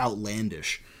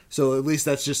outlandish. So at least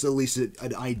that's just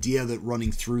an idea that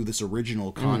running through this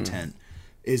original content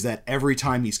is that every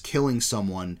time he's killing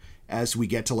someone, as we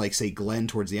get to, like, say, Glenn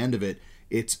towards the end of it,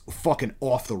 it's fucking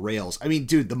off the rails. I mean,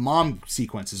 dude, the mom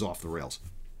sequence is off the rails.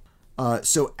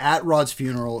 So at Rod's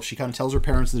funeral, she kind of tells her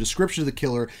parents the description of the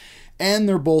killer, and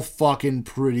they're both fucking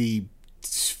pretty...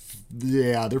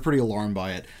 Yeah, they're pretty alarmed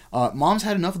by it. Mom's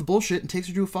had enough of the bullshit and takes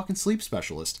her to a fucking sleep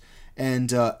specialist.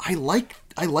 And I like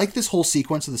this whole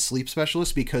sequence of the sleep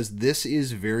specialist because this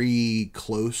is very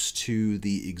close to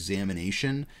the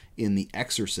examination in The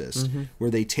Exorcist, where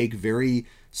they take very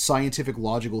scientific,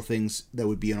 logical things that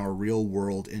would be in our real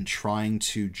world and trying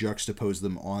to juxtapose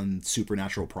them on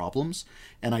supernatural problems.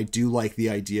 And I do like the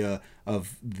idea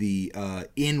of the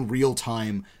in real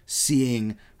time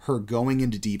seeing her going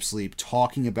into deep sleep,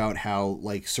 talking about how,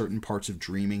 like, certain parts of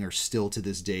dreaming are still to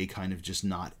this day kind of just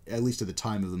not, at least at the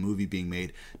time of the movie being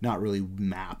made, not really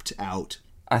mapped out.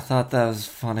 I thought that was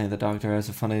funny. The doctor has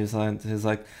a funny line. He's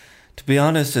like, to be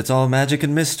honest, it's all magic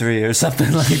and mystery or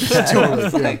something like that.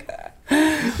 Totally, Like,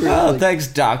 oh, thanks,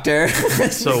 doctor.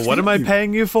 So what am I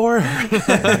paying you for?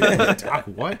 Doc,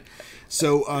 what?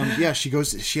 So yeah, she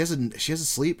has a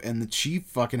sleep, and she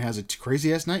fucking has a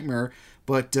crazy ass nightmare,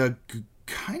 but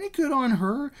kind of good on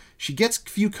her. She gets a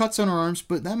few cuts on her arms,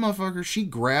 but that motherfucker, she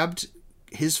grabbed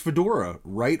his fedora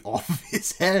right off of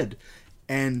his head.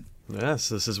 And Yes,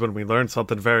 this is when we learn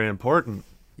something very important.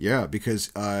 yeah,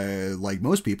 because like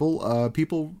most people,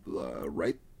 people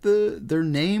write their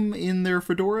name in their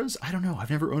fedoras. I don't know. I've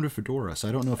never owned a fedora, so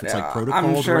I don't know if it's like protocol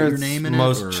I'm to sure write your it's name in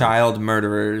most it. Or child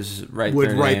murderers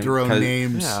would write their own 'cause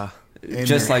names. Yeah. in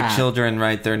just their like hat. children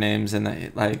write their names,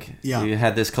 and like Yeah. you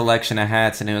had this collection of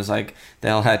hats, and it was like they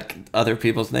all had other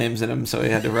people's names in them, so he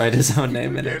had to write his own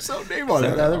name in it. There's no name on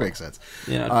it. That makes sense.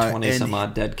 You know, 20 and some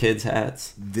odd dead kids'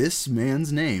 hats. This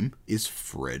man's name is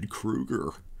Fred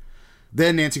Krueger.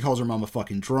 Then Nancy calls her mom a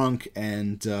fucking drunk,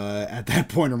 and at that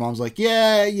point her mom's like,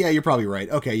 yeah, you're probably right.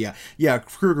 Okay, yeah,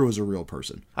 Krueger was a real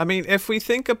person. I mean, if we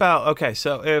think about, okay,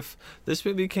 so if this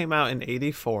movie came out in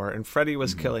 84 and Freddy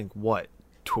was killing, what,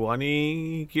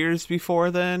 20 years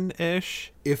before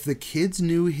then-ish? If the kids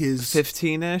knew his...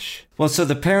 15-ish? Well, so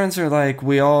the parents are like,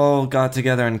 we all got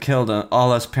together and killed him.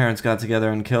 All us parents got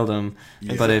together and killed him.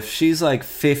 Yeah. But if she's like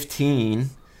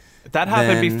 15... That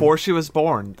happened Then- before she was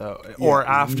born, though, or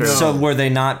after. no. So were they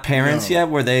not parents No. yet?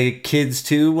 Were they kids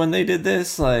too when they did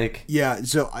this? Like, Yeah,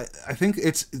 so I think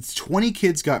it's 20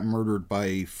 kids got murdered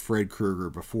by Fred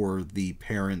Krueger before the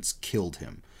parents killed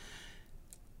him.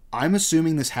 I'm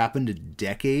assuming this happened a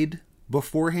decade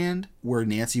beforehand, where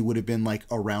Nancy would have been like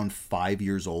around 5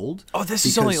 years old. Oh, this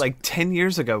is only because- like 10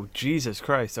 years ago. Jesus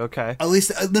Christ, okay. At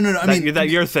least no. I mean that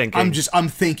you're thinking. I'm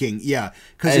thinking, yeah,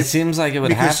 because it seems like it would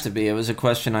because- have to be. It was a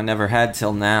question I never had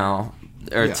till now,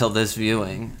 or Yeah. till this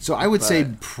viewing. So I would say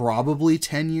probably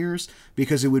 10 years,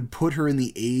 because it would put her in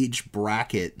the age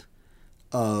bracket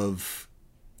of,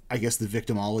 I guess, the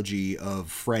victimology of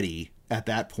Freddy at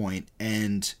that point,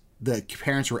 and the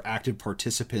parents were active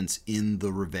participants in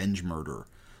the revenge murder.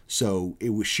 So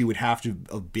she would have to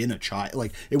have been a child.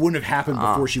 Like, it wouldn't have happened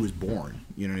before she was born.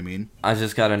 You know what I mean? I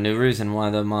just got a new reason why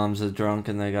the mom's a drunk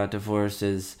and they got divorced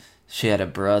is she had a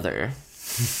brother.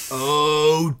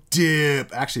 Oh,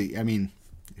 dip. Actually, I mean,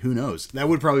 who knows? That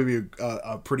would probably be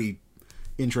a pretty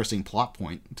interesting plot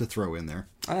point to throw in there.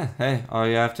 Hey, all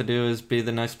you have to do is be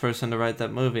the next person to write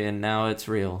that movie, and now it's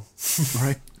real.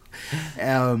 Right.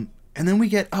 And then we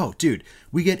get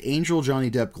Angel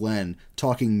Johnny Depp Glenn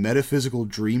talking metaphysical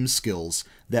dream skills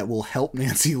that will help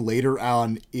Nancy later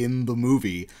on in the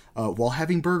movie while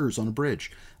having burgers on a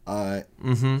bridge. I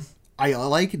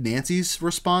like Nancy's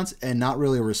response, and not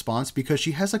really a response, because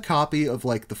she has a copy of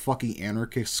like the fucking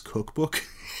Anarchist cookbook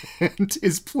and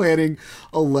is planning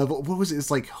a level. What was it? It's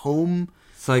like home.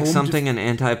 It's like home something an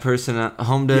anti-person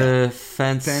home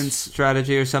defense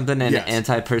strategy or something, and Yes.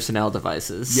 anti-personnel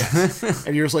devices. Yes.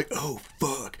 And you're just like, oh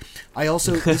fuck. I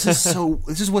also this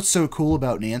is what's so cool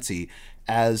about Nancy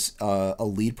as a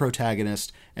lead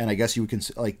protagonist, and I guess you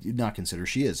would not consider,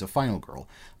 she is a final girl.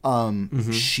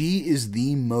 She is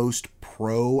the most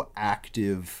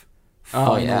proactive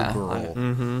final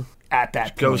girl at that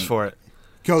point. Goes for it.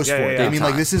 Goes Yeah, for yeah, it. yeah. I mean,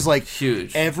 like, this is like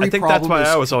Huge. every I think problem that's why is,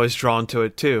 I was always drawn to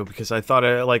it too, because I thought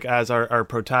it, like, as our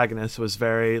protagonist was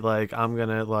very like, I'm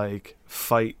gonna like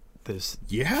fight this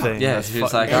Yeah. thing. Yeah, that's she was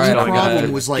fu- like, Any all right, I'm problem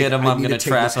gonna was like, get him, I I'm need gonna to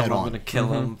take trap this head him, I'm on. gonna kill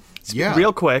him. yeah.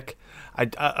 Real quick,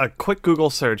 a quick Google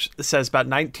search says about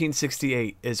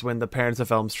 1968 is when the parents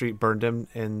of Elm Street burned him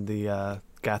in the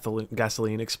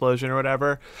gasoline explosion or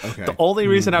whatever. Okay. The only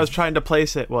reason I was trying to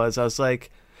place it was I was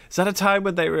like, Is that a time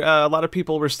when a lot of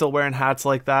people were still wearing hats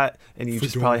like that, and you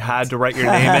just probably had to write your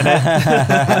name in it?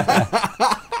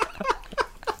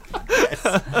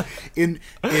 In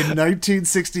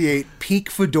 1968,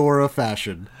 peak fedora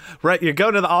fashion. Right, you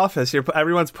go to the office.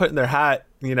 Everyone's putting their hat,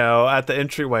 at the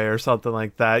entryway or something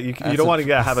like that. You don't want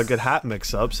to have a good hat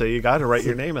mix-up, so you got to write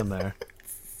your name in there.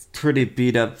 Pretty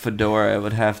beat up fedora. It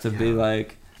would have to be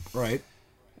like, right.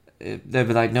 They'd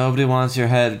be like, nobody wants your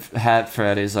hat,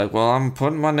 Fred. He's like, well, I'm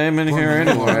putting my name in here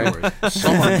anyway.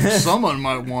 Someone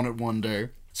might want it one day.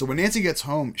 So when Nancy gets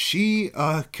home, she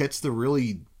gets the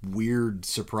really weird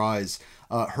surprise.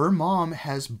 Her mom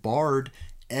has barred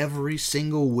every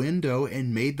single window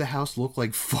and made the house look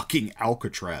like fucking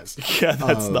Alcatraz. Yeah,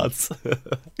 that's nuts.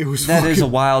 It was that is a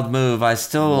wild move.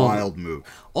 Wild move.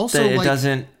 Also, it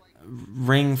doesn't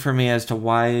ring for me as to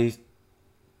why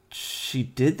she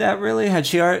did that. Really, had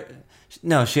she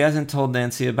no, she hasn't told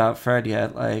Nancy about Fred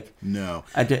yet. Like, no,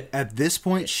 I did at this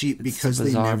point. Because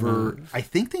they never. I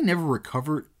think they never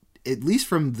recovered. At least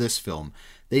from this film,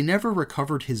 they never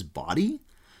recovered his body.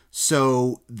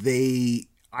 So I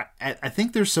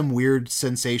think there's some weird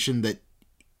sensation that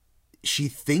she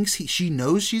thinks she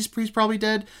knows he's probably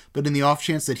dead, but in the off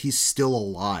chance that he's still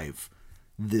alive,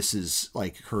 this is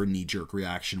like her knee-jerk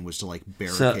reaction was to like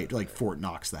barricade, like Fort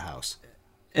Knox the house.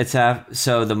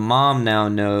 So the mom now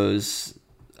knows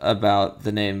about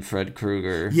the name Fred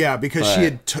Krueger. Yeah, because she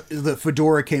had the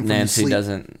fedora came from Nancy the sleep.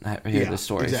 doesn't hear the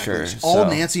story. Exactly. Sure. All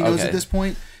Nancy knows at this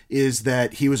point is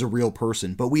that he was a real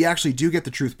person, but we actually do get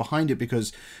the truth behind it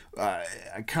because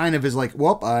kind of is like,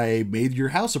 well, I made your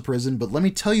house a prison, but let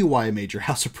me tell you why I made your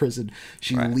house a prison.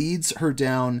 She leads her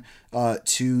down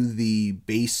to the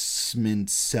basement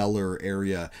cellar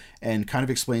area and kind of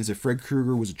explains that Fred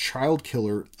Krueger was a child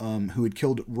killer who had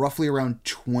killed roughly around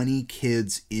 20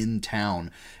 kids in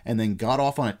town and then got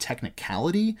off on a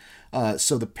technicality.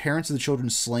 So the parents of the children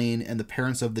slain and the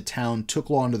parents of the town took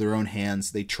law into their own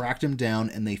hands. They tracked him down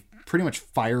and they pretty much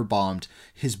firebombed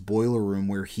his boiler room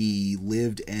where he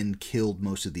lived and killed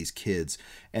most of these kids.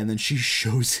 And then she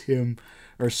shows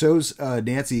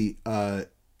Nancy,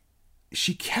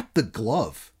 she kept the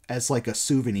glove as like a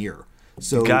souvenir.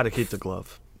 So you gotta keep the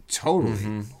glove. Totally.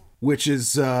 Mm-hmm. Which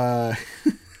is it's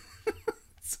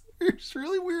a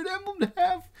really weird emblem to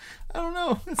have. I don't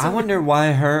know. I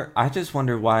just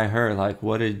wonder why her. Like,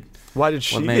 why did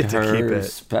she get to keep it?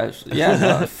 Special? Yeah,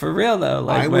 no, for real though.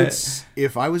 Like,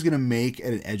 if I was gonna make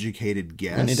an educated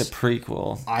guess, I need a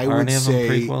prequel. I would any say of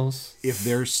them prequels? If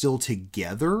they're still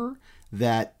together,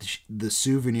 that the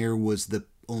souvenir was the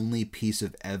only piece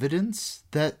of evidence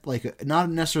that, like, not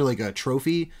necessarily like a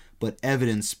trophy, but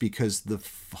evidence because the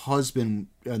husband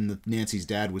and Nancy's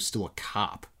dad was still a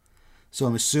cop. So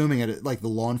I'm assuming the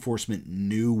law enforcement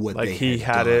knew what they had done. Like he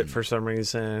had it for some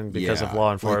reason because of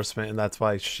law enforcement, and that's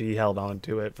why she held on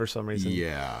to it for some reason.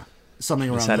 Yeah. Something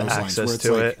around those lines. Where it's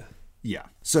to like, it. Yeah.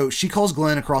 So she calls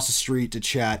Glenn across the street to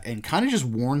chat and kind of just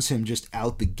warns him just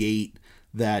out the gate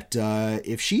that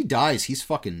if she dies, he's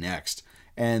fucking next.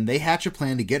 And they hatch a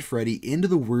plan to get Freddy into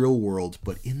the real world.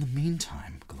 But in the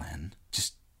meantime, Glenn,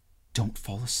 just don't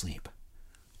fall asleep.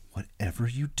 Whatever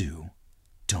you do,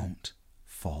 don't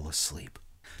fall asleep.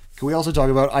 Can we also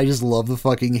talk about, I just love the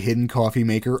fucking hidden coffee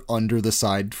maker under the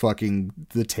side fucking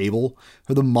the table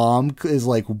where the mom is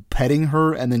like petting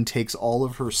her and then takes all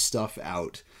of her stuff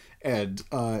out. And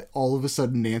all of a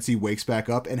sudden Nancy wakes back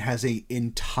up and has an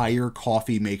entire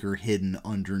coffee maker hidden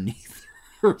underneath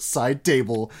her side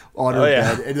table on her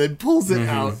bed and then pulls it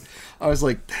out. I was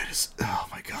like, that is, oh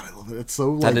my God, I love it. It's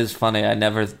so like, that is funny. I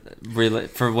never really,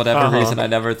 for whatever reason, I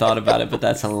never thought about it, but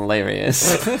that's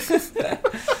hilarious.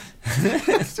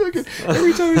 It's so good.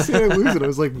 Every time I see it, I lose it. I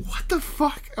was like, what the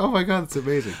fuck? Oh my God, it's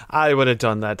amazing. I would have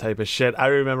done that type of shit. I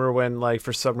remember when, like,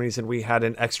 for some reason we had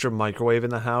an extra microwave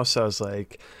in the house. I was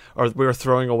like, or we were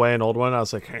throwing away an old one. I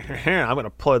was like, I'm going to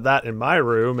put that in my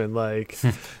room. And like,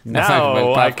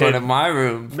 now I can in my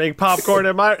room. Make popcorn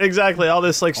in my, exactly. All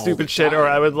this like stupid shit. Or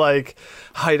I would like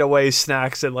hide away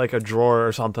snacks in like a drawer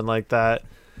or something like that.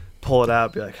 Pull it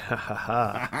out. Be like, ha ha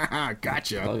ha.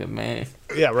 Gotcha. Look at me.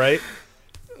 Yeah, right?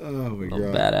 Oh my God.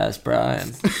 Little badass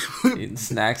Brian. Eating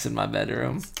snacks in my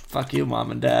bedroom. Fuck you,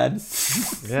 Mom and Dad.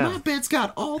 Yeah. My bed's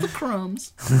got all the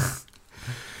crumbs.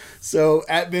 So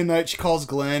at midnight, she calls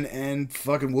Glenn and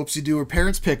fucking whoopsie-doo. Her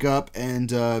parents pick up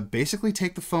and basically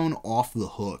take the phone off the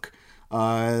hook,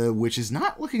 which is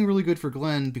not looking really good for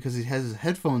Glenn because he has his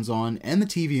headphones on and the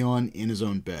TV on in his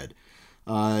own bed.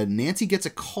 Nancy gets a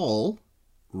call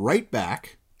right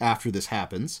back after this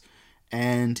happens,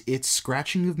 and it's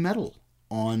scratching of metal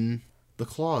on the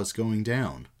claws going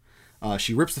down.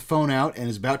 She rips the phone out and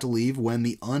is about to leave when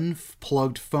the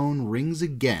unplugged phone rings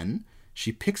again.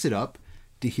 She picks it up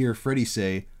to hear Freddy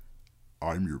say,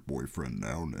 "I'm your boyfriend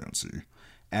now, Nancy,"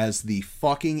 as the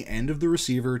fucking end of the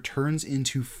receiver turns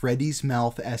into Freddy's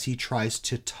mouth as he tries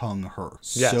to tongue her.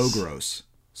 Yes. So gross.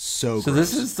 So gross. So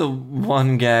this is the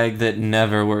one gag that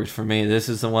never worked for me. This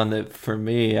is the one that, for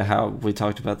me, how we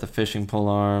talked about the fishing pole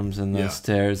arms and the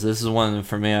stairs. This is one that,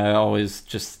 for me, I always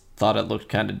just thought it looked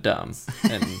kind of dumb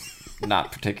and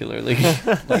not particularly.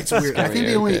 It's weird. I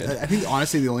think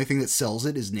honestly the only thing that sells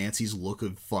it is Nancy's look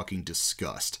of fucking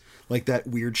disgust. Like that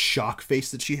weird shock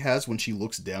face that she has when she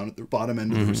looks down at the bottom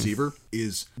end of the receiver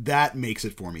that makes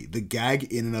it for me. The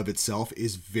gag in and of itself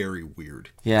is very weird.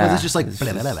 Yeah. 'Cause it's just like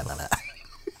blah, blah, blah, blah, blah.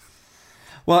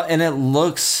 Well, and it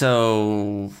looks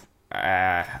so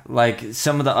like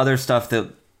some of the other stuff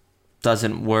that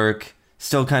doesn't work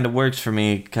still kind of works for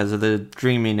me because of the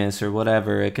dreaminess or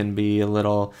whatever. It can be a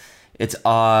little, it's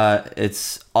odd,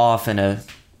 it's off in a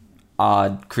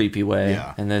odd, creepy way.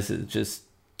 Yeah. And this is just,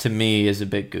 to me, is a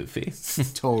bit goofy.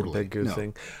 Totally. Big good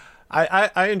thing.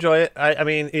 I enjoy it. I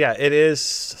mean, yeah, it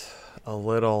is a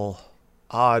little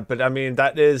odd, but I mean,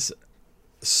 that is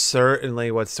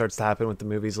certainly what starts to happen with the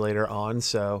movies later on.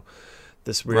 So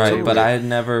this really, right, but I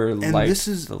never liked this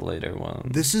is the later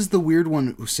one. This is the weird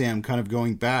one, Sam, kind of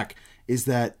going back, is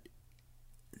that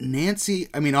Nancy,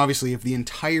 I mean, obviously, if the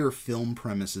entire film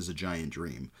premise is a giant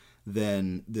dream,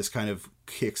 then this kind of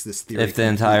kicks this theory. If the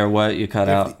entire what you cut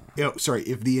out?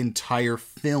 If the entire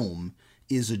film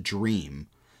is a dream,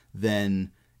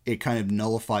 then it kind of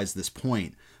nullifies this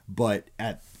point. But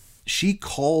she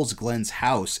calls Glenn's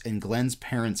house and Glenn's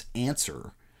parents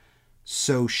answer.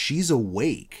 So she's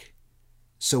awake.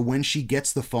 So when she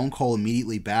gets the phone call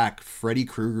immediately back, Freddy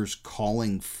Krueger's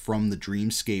calling from the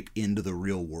dreamscape into the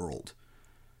real world.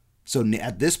 So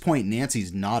at this point,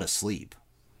 Nancy's not asleep.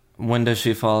 When does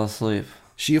she fall asleep?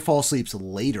 She falls asleep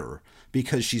later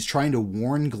because she's trying to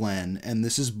warn Glenn, and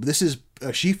this is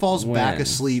she falls back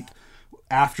asleep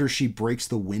after she breaks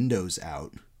the windows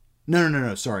out.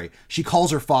 No, sorry. She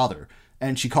calls her father,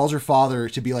 and she calls her father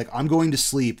to be like, "I'm going to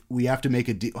sleep. We have to make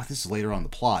a deal." Oh, this is later on in the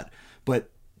plot, but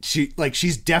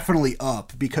she's definitely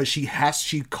up because she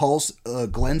calls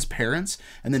Glenn's parents,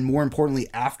 and then more importantly,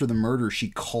 after the murder, she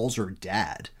calls her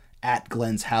dad at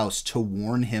Glenn's house to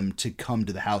warn him to come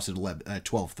to the house at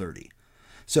 12:30.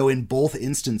 So in both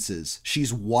instances,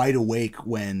 she's wide awake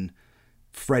when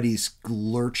Freddy's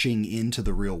lurching into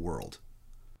the real world.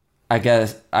 I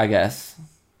guess.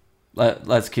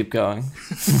 Let's keep going.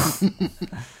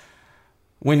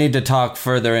 We need to talk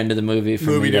further into the movie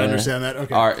for me to understand that.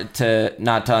 Okay.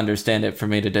 Not to understand it, for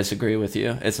me to disagree with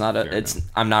you. It's not a. It's.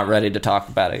 I'm not ready to talk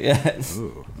about it yet.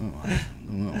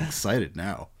 I'm excited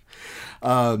now.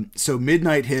 So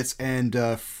midnight hits and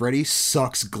Freddy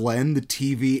sucks Glenn, the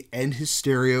TV, and his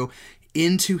stereo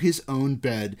into his own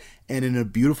bed, and in a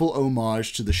beautiful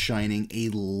homage to The Shining, a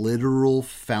literal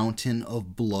fountain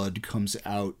of blood comes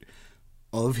out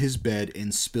of his bed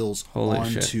and spills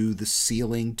onto the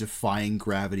ceiling, defying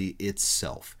gravity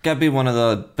itself. Gotta be one of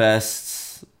the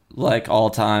best, like,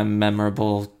 all-time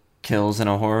memorable kills in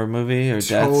a horror movie or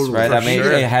deaths, right? I mean,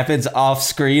 it happens off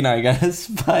screen, I guess,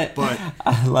 but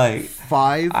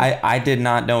I did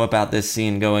not know about this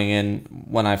scene going in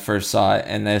when I first saw it,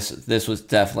 and this was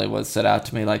definitely what stood out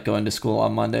to me, like going to school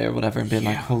on Monday or whatever and being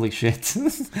like, holy shit.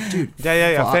 Dude,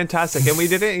 yeah, fantastic. And we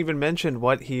didn't even mention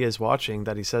what he is watching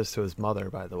that he says to his mother,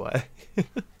 by the way.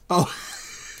 Oh.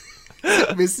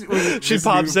 She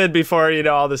pops in before,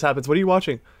 all this happens. What are you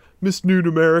watching? Miss Nude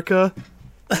America?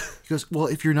 He goes, well,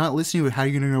 if you're not listening, how are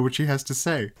you going to know what she has to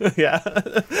say? Yeah.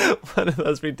 One of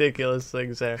those ridiculous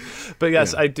things there. But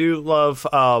yes, I do love,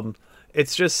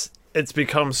 it's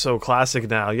become so classic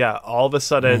now. Yeah, all of a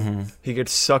sudden, he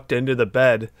gets sucked into the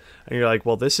bed, and you're like,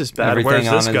 well, this is bad. Everything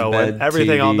Where's this going? Bed,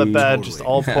 Everything TV, on the bed, totally. just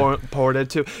all poured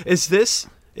into. Is this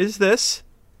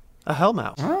a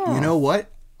Hellmouth? Oh. You know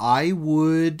what? I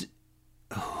would...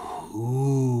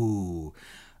 Ooh...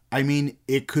 I mean,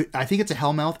 I think it's a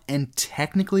Hellmouth and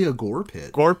technically a gore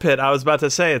pit. Gore pit. I was about to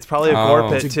say it's probably a gore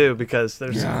pit too, because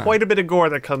there's quite a bit of gore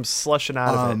that comes slushing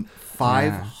out of it.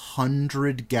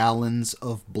 500 gallons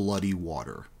of bloody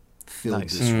water filled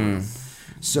this room.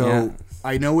 So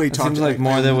I know we talked. Seems like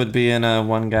more than would be in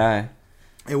one guy.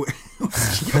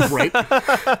 Right.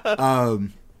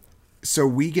 So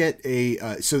we get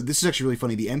so this is actually really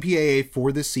funny. The MPAA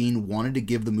for this scene wanted to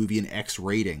give the movie an X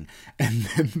rating, and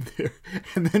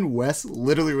then Wes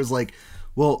literally was like,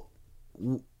 "Well,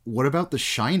 what about The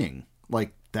Shining?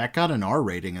 Like that got an R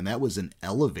rating, and that was an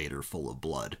elevator full of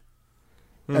blood."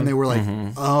 And they were like,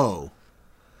 "Oh,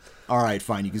 all right,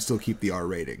 fine. You can still keep the R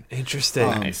rating." Interesting.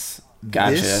 Nice.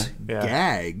 Gotcha. This Yeah.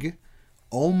 gag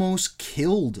almost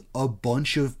killed a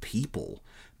bunch of people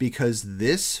because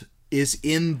this is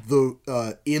in the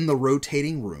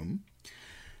rotating room.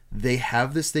 They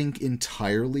have this thing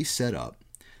entirely set up.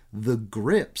 The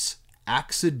grips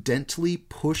accidentally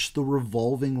push the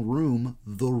revolving room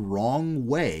the wrong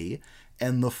way,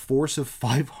 and the force of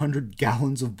 500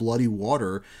 gallons of bloody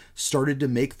water started to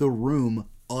make the room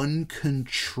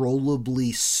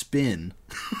uncontrollably spin.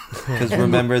 Because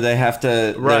remember, they have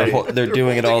to. Right. They're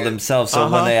doing it all themselves.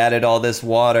 So when they added all this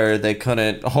water, they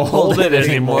couldn't hold it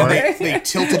anymore. anymore. They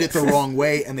tilted it the wrong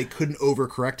way and they couldn't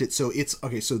overcorrect it. So it's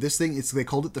okay. So this thing, they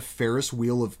called it the Ferris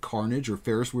wheel of carnage or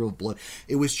Ferris wheel of blood.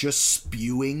 It was just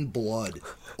spewing blood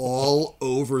all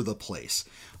over the place.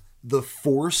 The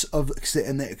force of,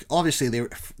 and obviously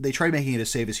they tried making it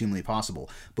as safe as humanly possible,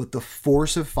 but the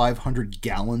force of 500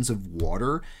 gallons of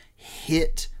water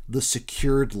hit the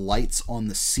secured lights on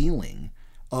the ceiling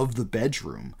of the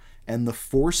bedroom, and the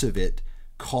force of it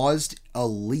caused a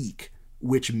leak,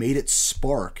 which made it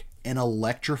spark and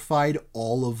electrified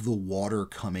all of the water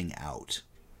coming out.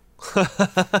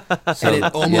 And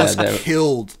it almost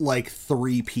killed like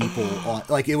 3 people.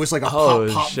 Like it was like a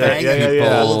pop shit. bang, and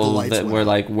all of the lights that went were out.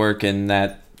 like working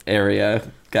that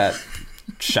area got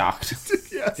shocked.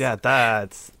 Yeah,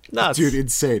 that's nuts. Dude,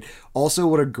 insane. Also,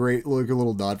 what a great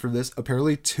little nod from this.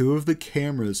 Apparently, 2 of the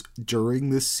cameras during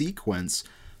this sequence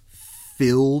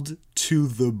filled to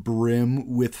the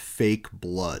brim with fake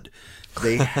blood.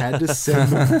 They had to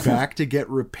send them back to get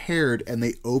repaired, and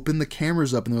they opened the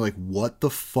cameras up, and they're like, what the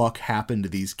fuck happened to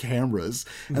these cameras?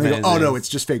 And they go, oh no, it's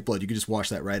just fake blood. You can just wash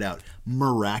that right out.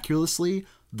 Miraculously,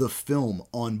 the film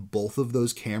on both of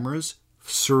those cameras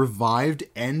survived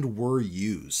and were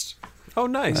used. Oh,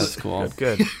 nice. That's cool.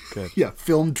 Good. Yeah,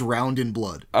 film drowned in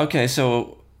blood. Okay,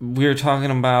 so we were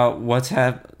talking about what's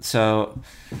happening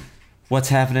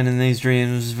in these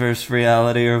dreams versus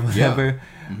reality or whatever. Yeah.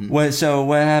 Mm-hmm.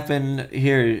 What happened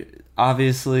here?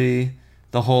 Obviously,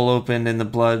 the hole opened and the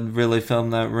blood really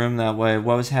filmed that room that way.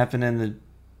 What was happening in the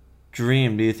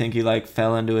dream? Do you think he like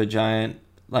fell into a giant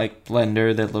like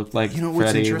blender that looked like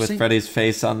Freddy with Freddy's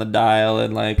face on the dial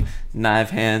and like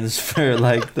knife hands for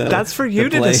like the That's for you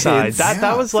the to blades? decide.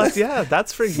 That was like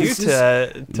that's for you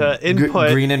to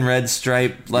input. Green and red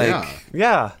striped like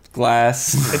Yeah.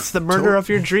 glass. It's the murder of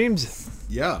your dreams.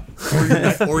 Yeah,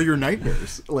 or your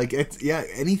nightmares. Like,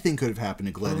 anything could have happened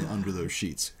to Glenn under those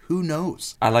sheets. Who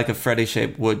knows? I like a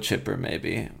Freddy-shaped wood chipper,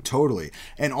 maybe. Totally.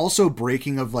 And also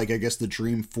breaking of, like, I guess the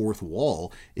dream fourth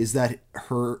wall is that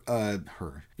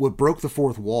what broke the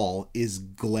fourth wall is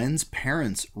Glenn's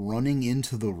parents running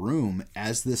into the room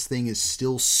as this thing is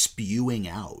still spewing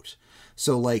out.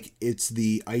 So, like, it's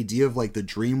the idea of, like, the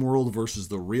dream world versus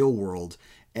the real world,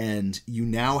 and you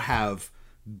now have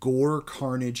gore,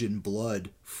 carnage, and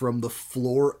blood from the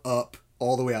floor up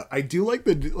all the way out. I do like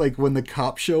when the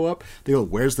cops show up, they go,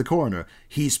 "Where's the coroner?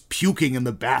 He's puking in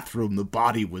the bathroom. The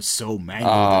body was so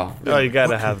mangled." Oh, you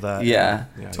gotta have that. Yeah.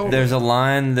 Totally. There's a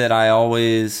line that I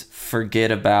always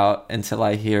forget about until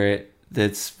I hear it.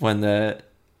 That's when the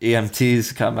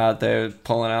EMTs come out there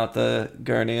pulling out the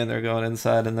gurney and they're going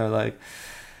inside and they're like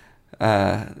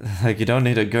you don't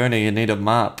need a gurney, you need a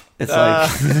mop. It's like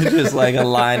just like a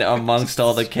line amongst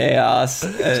all the chaos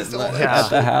at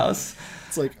the house.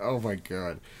 It's like, oh my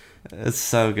god. It's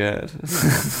so good.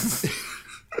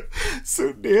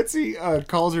 So Nancy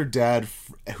calls her dad,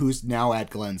 who's now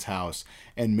at Glenn's house,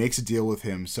 and makes a deal with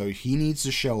him. So he needs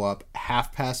to show up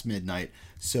midnight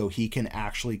so he can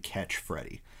actually catch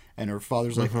Freddy. And her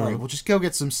father's like, all right, well, just go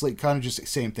get some sleep. Kind of just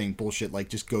same thing, bullshit. Like,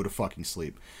 just go to fucking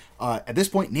sleep. At this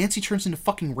point, Nancy turns into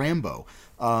fucking Rambo.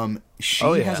 She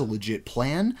has a legit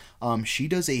plan. She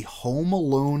does a Home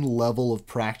Alone level of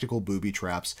practical booby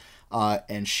traps.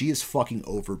 And she is fucking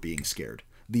over being scared.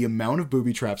 The amount of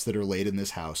booby traps that are laid in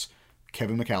this house,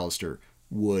 Kevin McAllister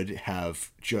would have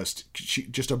just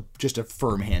a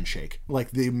firm handshake.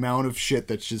 Like, the amount of shit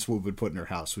that just would put in her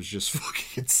house was just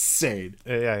fucking insane.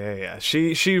 Yeah.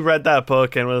 She read that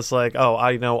book and was like, "Oh,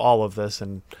 I know all of this,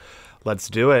 and let's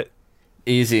do it."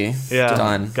 Easy. Yeah.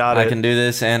 Done. Got it. I can do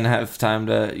this and have time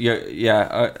to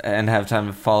and have time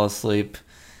to fall asleep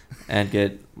and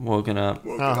get woken up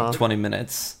 20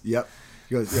 minutes. Yep.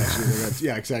 He goes,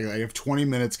 yeah, exactly. I have 20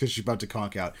 minutes because she's about to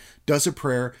conk out. Does a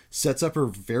prayer, sets up her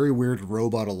very weird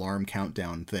robot alarm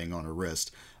countdown thing on her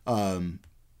wrist. And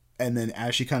then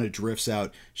as she kind of drifts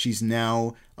out, she's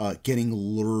now getting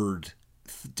lured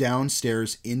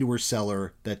downstairs into her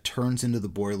cellar that turns into the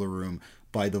boiler room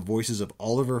by the voices of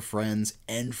all of her friends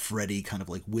and Freddy kind of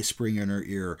like whispering in her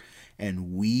ear.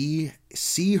 And we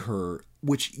see her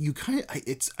which you kind of,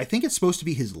 I think it's supposed to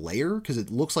be his lair because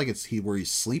it looks like it's where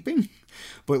he's sleeping,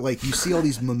 but like you see all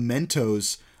these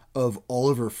mementos of all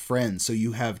of her friends. So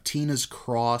you have Tina's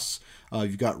cross,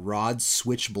 you've got Rod's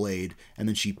switchblade, and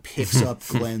then she picks up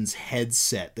Glenn's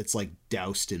headset that's like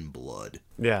doused in blood.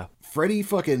 Yeah. Freddy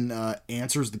fucking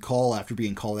answers the call after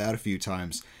being called out a few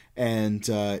times, and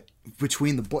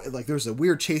between the there's a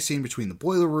weird chase scene between the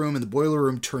boiler room, and the boiler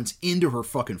room turns into her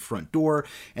fucking front door,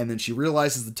 and then she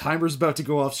realizes the timer's about to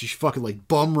go off, so she fucking like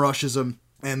bum rushes him.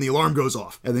 And the alarm goes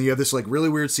off. And then you have this like really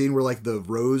weird scene where like the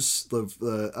rose,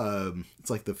 it's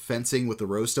like the fencing with the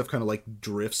rose stuff kind of like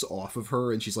drifts off of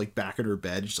her, and she's like back in her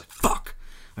bed. And she's like, fuck,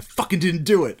 I fucking didn't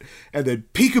do it. And then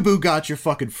peekaboo got your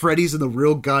fucking Freddy's in the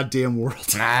real goddamn world.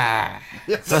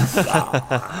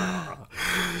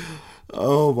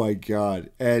 Oh my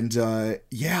god. And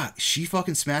yeah, she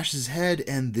fucking smashes his head,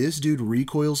 and this dude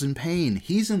recoils in pain.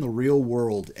 He's in the real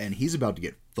world, and he's about to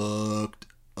get fucked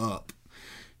up.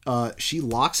 She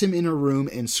locks him in her room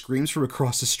and screams from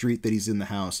across the street that he's in the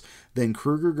house. Then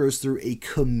Krueger goes through a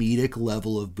comedic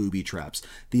level of booby traps.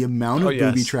 The amount of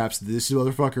booby traps this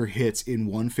motherfucker hits in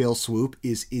one fell swoop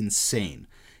is insane.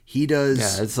 He does...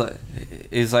 Yeah,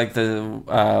 it's like the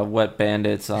wet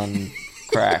bandits on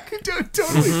crack.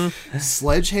 Totally. Mm-hmm.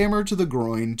 Sledgehammer to the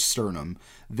groin, sternum.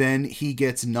 Then he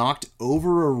gets knocked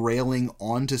over a railing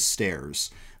onto stairs.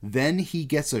 Then he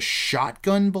gets a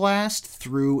shotgun blast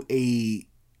through a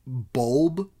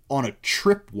bulb on a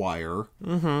tripwire.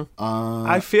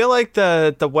 I feel like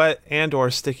the wet and or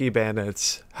sticky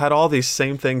bandits had all these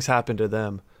same things happen to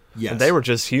them. Yes. And they were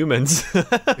just humans.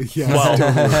 Yes,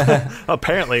 well,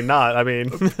 apparently not. I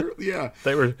mean, yeah,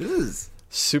 they were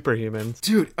superhumans.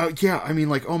 Dude, yeah, I mean,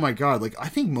 like, oh my god, like, I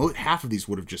think half of these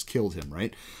would have just killed him,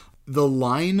 right? The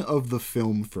line of the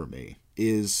film for me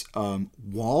is,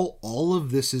 while all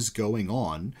of this is going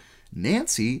on,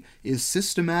 Nancy is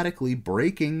systematically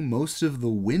breaking most of the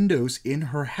windows in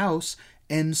her house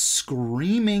and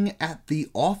screaming at the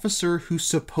officer who's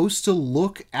supposed to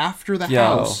look after the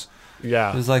house.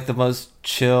 Yeah. It was like the most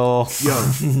chill,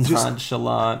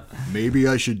 nonchalant. Maybe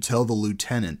I should tell the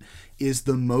lieutenant, is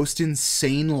the most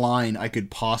insane line I could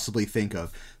possibly think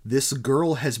of. This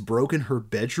girl has broken her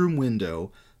bedroom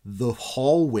window, the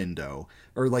hall window,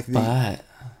 or like the... But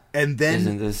and then...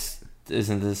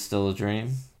 Isn't this still a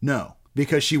dream? No,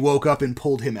 because she woke up and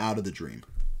pulled him out of the dream.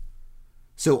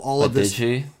 So all of this... Did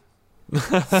she?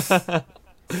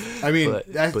 I mean,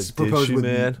 that's but proposed did she, with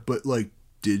man? But, like,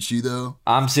 did she, though?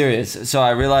 I'm serious. So I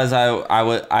realized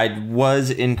I was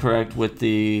incorrect with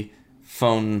the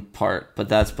phone part, but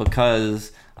that's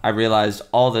because I realized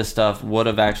all this stuff would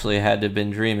have actually had to have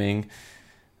been dreaming,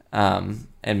 and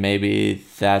maybe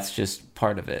that's just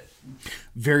part of it.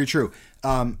 Very true.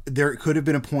 There could have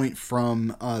been a point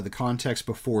from the context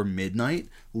before midnight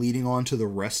leading on to the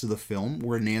rest of the film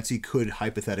where Nancy could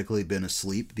hypothetically have been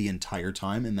asleep the entire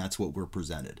time, and that's what we're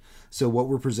presented. So what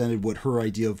we're presented, what her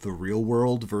idea of the real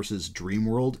world versus dream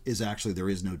world is, actually there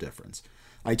is no difference.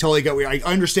 I totally get. I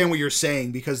understand what you're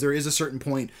saying, because there is a certain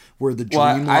point where the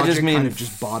dream logic kind of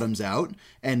just bottoms out,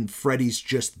 and Freddy's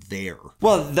just there.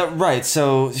 Well, right.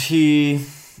 So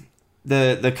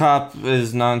the cop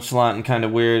is nonchalant and kind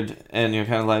of weird, and you're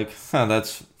kind of like, huh,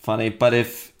 that's funny. But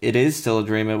if it is still a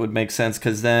dream, it would make sense,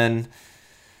 because then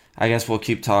I guess we'll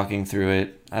keep talking through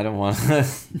it. I don't want to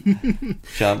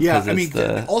jump. Yeah, I mean,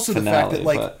 also finale, the fact that,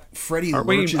 like, Freddy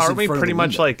lurches in front of the pretty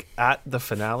much window. Like at the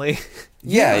finale?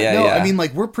 Yeah. I mean,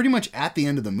 like, we're pretty much at the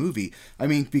end of the movie. I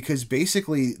mean, because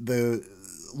basically the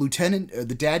lieutenant,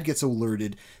 the dad gets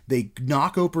alerted. They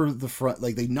knock over the front,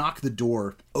 like they knock the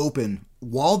door open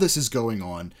while this is going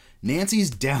on. Nancy's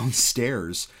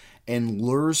downstairs and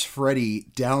lures Freddy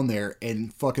down there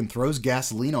and fucking throws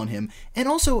gasoline on him, and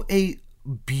also a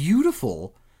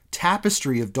beautiful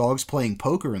tapestry of dogs playing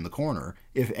poker in the corner.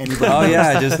 If anybody, oh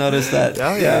yeah, I just noticed that.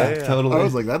 Oh yeah, totally. I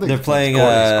was like, that thing they're playing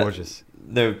gorgeous.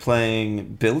 They're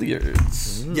playing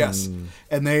billiards. Yes,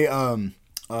 and they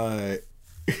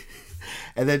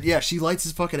and then yeah, she lights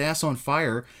his fucking ass on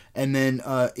fire, and then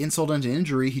insult unto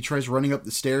injury, he tries running up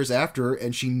the stairs after her,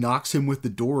 and she knocks him with the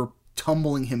door,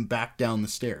 tumbling him back down the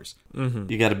stairs.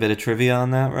 You got a bit of trivia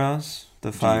on that, Ross?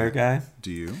 The fire guy?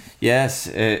 Do you? Yes.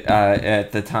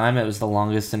 At the time, it was the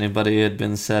longest anybody had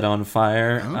been set on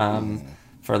fire.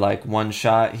 For like one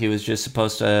shot, he was just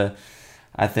supposed to,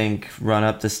 I think, run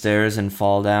up the stairs and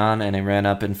fall down, and he ran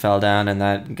up and fell down, and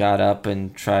that got up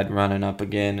and tried running up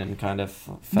again and kind of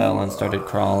fell and started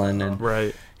crawling. And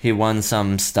Right. he won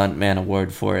some stuntman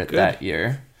award for it that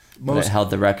year. It held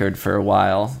the record for a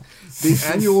while.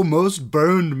 The annual Most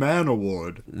Burned Man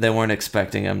Award. They weren't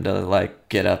expecting him to like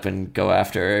get up and go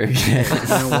after her again.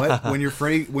 You know what? When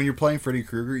you're playing Freddy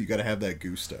Krueger, you got to have that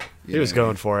gusto. He was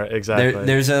going for it, exactly.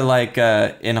 There's a like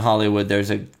in Hollywood, there's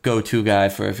a go-to guy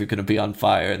for if you're going to be on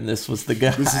fire, and this was the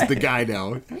guy. This is the guy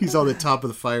now. He's on the top of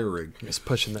the fire ring. He's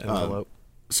pushing the envelope.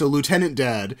 So Lieutenant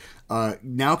Dad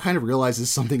now kind of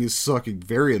realizes something is sucking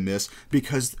very amiss,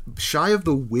 because shy of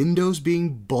the windows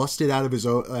being busted out of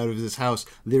his house,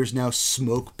 there's now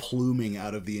smoke pluming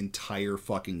out of the entire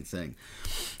fucking thing.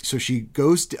 So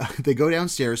they go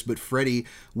downstairs, but Freddy,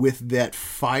 with that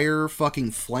fire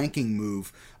fucking flanking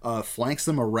move, flanks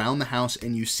them around the house,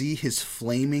 and you see his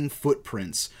flaming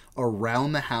footprints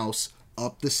around the house,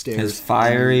 up the stairs. His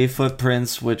fiery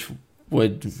footprints, which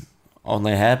would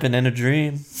only happen in a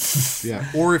dream. Yeah,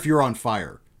 or if you're on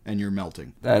fire and you're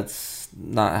melting. That's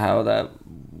not how that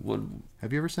would...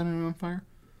 Have you ever set anyone on fire?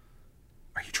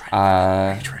 Are you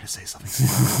trying to say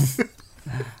something?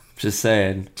 Just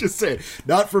saying. Just saying.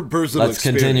 Not from personal Let's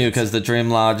experience. continue, because the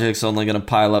dream logic's only going to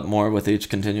pile up more with each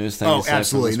continuous thing. Oh,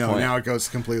 absolutely. No, now it goes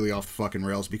completely off the fucking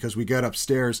rails, because we get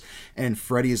upstairs and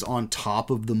Freddy is on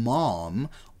top of the mom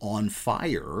on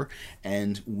fire,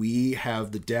 and we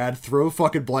have the dad throw a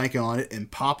fucking blanket on it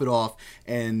and pop it off,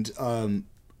 and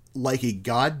like a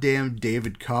goddamn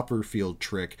David Copperfield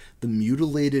trick, the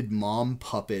mutilated mom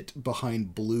puppet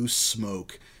behind blue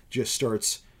smoke just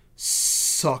starts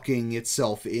sucking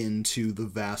itself into the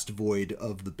vast void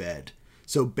of the bed.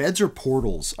 So beds are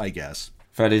portals, I guess.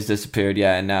 Freddy's disappeared,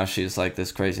 yeah, and now she's like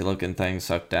this crazy looking thing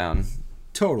sucked down.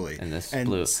 Totally. In this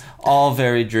blue. All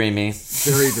very dreamy.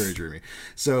 Very, very dreamy.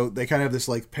 So they kind of have this,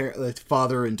 like,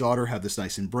 father and daughter have this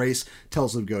nice embrace,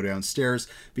 tells them to go downstairs,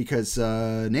 because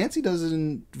Nancy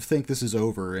doesn't think this is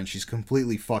over, and she's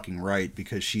completely fucking right,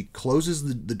 because she closes,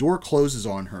 the door closes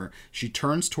on her, she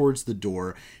turns towards the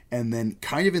door, and then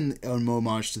kind of in an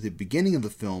homage to the beginning of the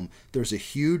film, there's a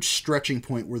huge stretching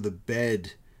point where the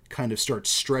bed kind of starts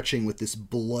stretching with this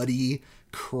bloody,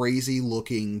 crazy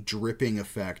looking dripping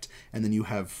effect, and then you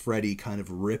have Freddy kind of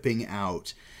ripping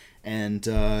out, and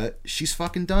she's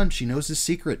fucking done. She knows his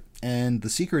secret, and the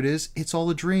secret is it's all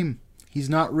a dream. He's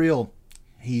not real.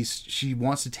 She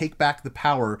wants to take back the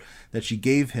power that she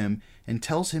gave him, and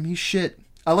tells him he's shit.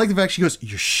 I like the fact she goes,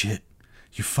 "You're shit.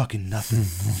 You're fucking nothing.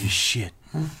 You're shit.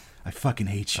 I fucking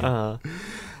hate you."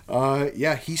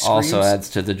 Yeah, he screams. Also adds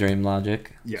to the dream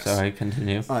logic. Yes. Sorry,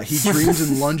 continue. He screams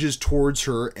and lunges towards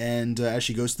her, and as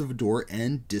she goes to the door,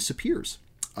 and disappears.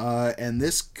 And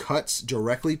this cuts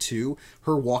directly to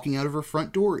her walking out of her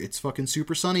front door. It's fucking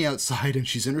super sunny outside, and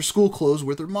she's in her school clothes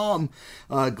with her mom.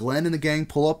 Glenn and the gang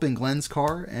pull up in Glenn's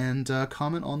car and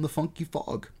comment on the funky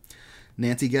fog.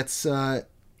 Nancy gets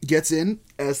in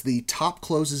as the top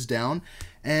closes down,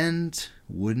 and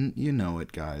wouldn't you know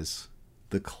it, guys,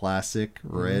 the classic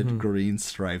red-green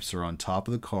stripes are on top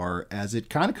of the car as it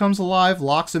kind of comes alive,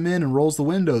 locks them in, and rolls the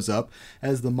windows up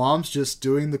as the mom's just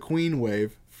doing the queen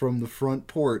wave from the front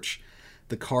porch.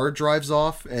 The car drives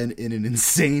off, and in an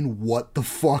insane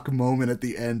what-the-fuck moment at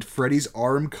the end, Freddy's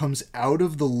arm comes out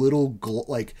of the little,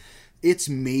 it's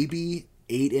maybe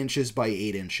 8 inches by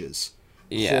 8 inches.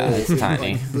 Yeah, it's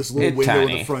tiny. This little window in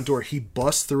the front door. He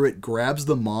busts through it, grabs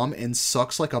the mom, and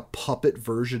sucks like a puppet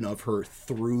version of her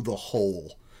through the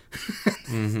hole.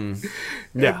 Mm-hmm.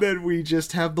 Yeah. And then we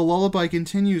just have the lullaby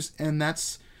continues, and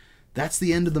that's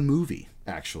the end of the movie,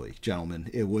 actually, gentlemen.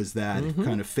 It was that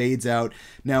kind of fades out.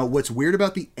 Now, what's weird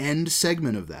about the end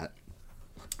segment of that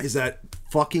is that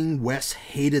fucking Wes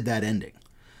hated that ending.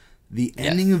 The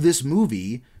ending of this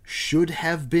movie should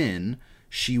have been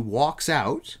she walks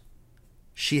out,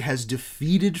 she has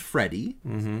defeated Freddy,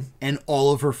 and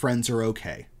all of her friends are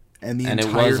okay. And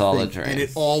it was all a dream. And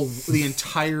the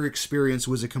entire experience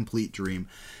was a complete dream,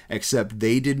 except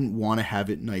they didn't want to have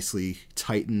it nicely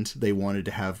tightened. They wanted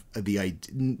to have the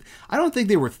idea. I don't think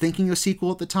they were thinking a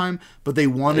sequel at the time, but they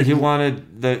wanted. He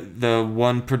wanted the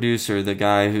one producer, the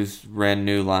guy who's ran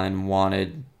New Line,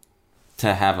 wanted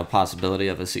to have a possibility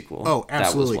of a sequel. Oh,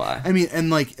 absolutely. That was why. I mean,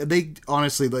 and they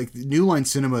honestly, New Line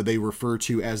Cinema, they refer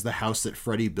to as the house that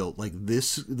Freddy built.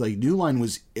 New Line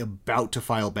was about to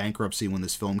file bankruptcy when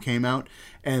this film came out,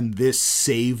 and this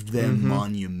saved them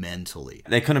monumentally.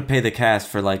 They couldn't pay the cast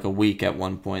for a week at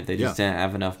one point. They just didn't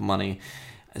have enough money.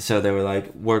 So they were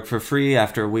like, work for free.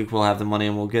 After a week, we'll have the money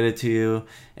and we'll get it to you.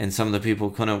 And some of the people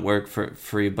couldn't work for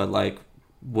free, but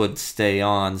would stay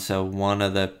on. So one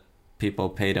of the people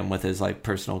paid him with his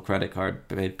personal credit card,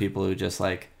 paid people who just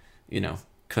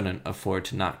couldn't afford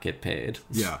to not get paid.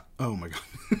 Yeah. Oh my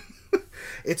god.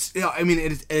 It's, I mean,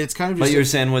 it's kind of just... But you're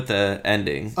saying with the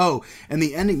ending. Oh, and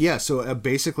the ending, yeah. So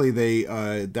basically,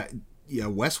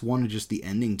 Wes wanted just the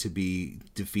ending to be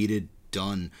defeated,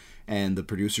 done, and the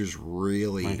producers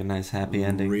really like a nice happy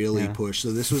ending. Really pushed.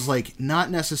 So this was like not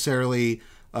necessarily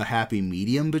a happy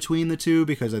medium between the two,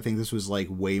 because I think this was like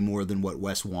way more than what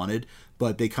Wes wanted,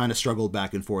 but they kind of struggled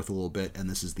back and forth a little bit, and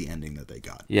this is the ending that they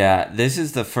got. Yeah, this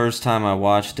is the first time I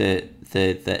watched it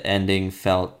that the ending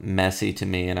felt messy to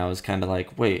me, and I was kind of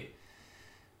like, wait,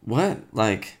 what?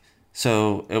 Like,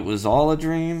 so it was all a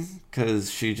dream?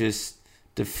 Because she just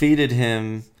defeated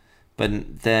him,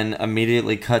 but then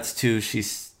immediately cuts to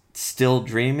she's still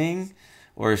dreaming?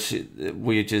 Or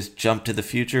we just jumped to the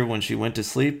future when she went to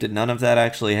sleep? Did none of that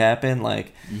actually happen?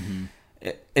 Like,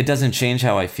 it doesn't change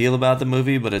how I feel about the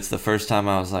movie, but it's the first time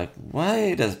I was like,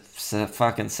 wait a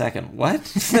fucking second, what?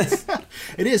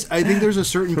 It is. I think there's a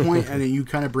certain point, and you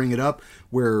kind of bring it up,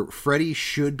 where Freddy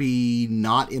should be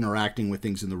not interacting with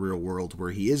things in the real world,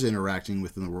 where he is interacting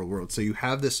within the real world. So you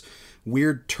have this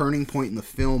weird turning point in the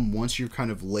film once you're kind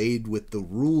of laid with the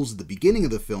rules at the beginning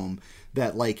of the film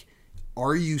that, like,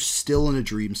 are you still in a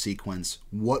dream sequence?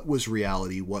 What was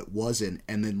reality? What wasn't?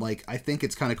 And then, like, I think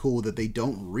it's kind of cool that they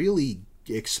don't really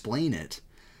explain it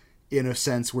in a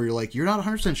sense where you're like, you're not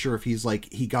 100% sure if he's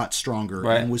like, he got stronger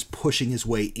and was pushing his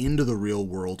way into the real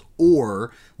world,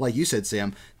 or, like you said,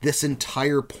 Sam, this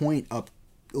entire point up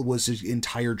was his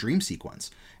entire dream sequence.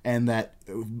 And that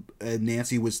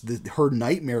Nancy was her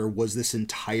nightmare was this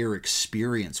entire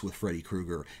experience with Freddy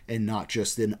Krueger, and not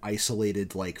just an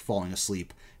isolated, like, falling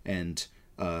asleep and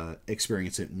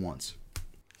experience it once.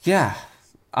 Yeah,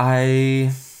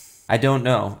 I don't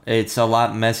know. It's a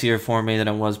lot messier for me than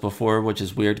it was before, which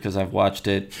is weird because I've watched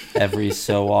it every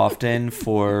so often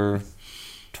for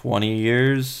 20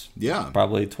 years. Yeah.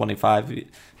 Probably 25,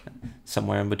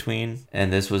 somewhere in between.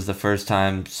 And this was the first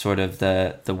time sort of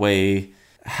the way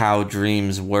how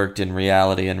dreams worked in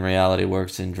reality and reality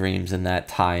works in dreams, and that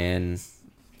tie-in.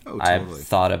 Oh, totally. I've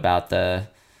thought about the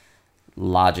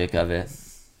logic of it.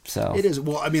 So it is.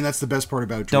 Well, I mean, that's the best part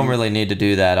about dreams. Don't really need to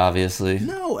do that, obviously.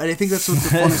 No, and I think that's what the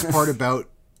funnest part about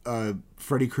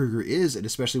Freddy Krueger is, and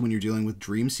especially when you're dealing with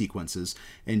dream sequences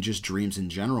and just dreams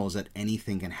in general, is that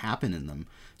anything can happen in them.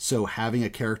 So having a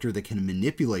character that can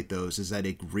manipulate those is that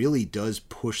it really does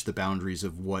push the boundaries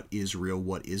of what is real,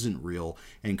 what isn't real,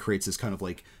 and creates this kind of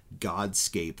like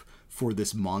godscape for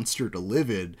this monster to live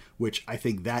in, which I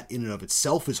think that in and of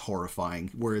itself is horrifying,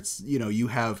 where it's, you know, you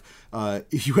have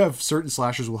certain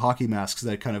slashers with hockey masks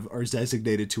that kind of are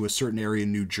designated to a certain area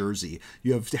in New Jersey.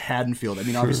 You have Haddonfield. I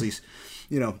mean, obviously,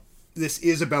 you know, this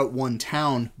is about one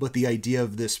town, but the idea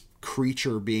of this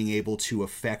creature being able to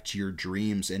affect your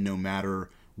dreams, and no matter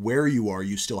where you are,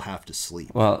 you still have to sleep.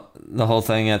 Well, the whole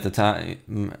thing at the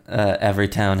time, every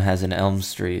town has an Elm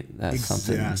Street. That's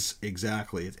something. Yes,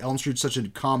 exactly. Elm Street's such a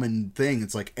common thing.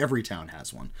 It's like every town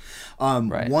has one.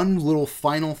 Right. One little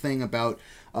final thing about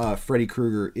Freddy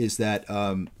Krueger is that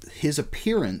his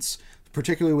appearance,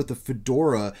 particularly with the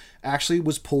fedora, actually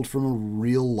was pulled from a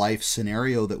real life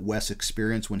scenario that Wes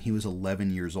experienced when he was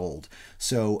 11 years old.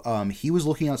 So he was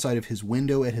looking outside of his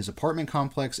window at his apartment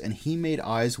complex, and he made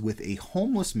eyes with a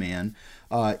homeless man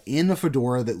in a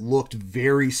fedora that looked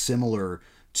very similar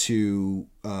to...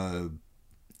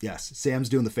 yes, Sam's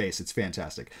doing the face. It's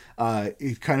fantastic.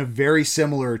 It's kind of very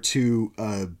similar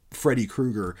to Freddy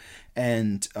Krueger,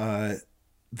 and...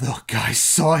 the guy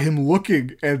saw him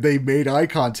looking, and they made eye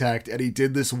contact, and he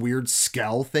did this weird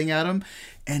scowl thing at him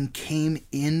and came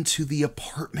into the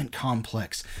apartment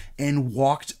complex and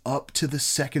walked up to the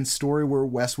second story where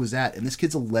Wes was at. And this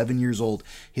kid's 11 years old.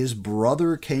 His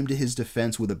brother came to his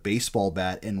defense with a baseball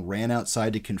bat and ran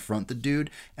outside to confront the dude,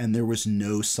 and there was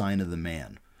no sign of the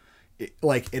man. It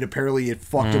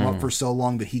fucked him up for so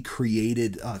long that he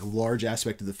created a large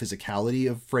aspect of the physicality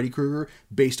of Freddy Krueger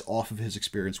based off of his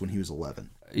experience when he was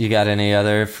 11. You got any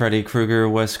other Freddy Krueger,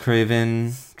 Wes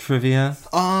Craven trivia?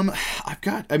 Do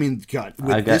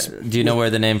you know where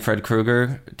the name Fred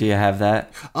Krueger? Do you have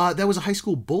that? That was a high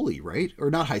school bully, right? Or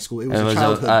not high school. It was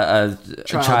a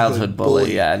childhood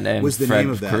bully. Yeah, named was the Fred name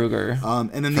of that. Krueger.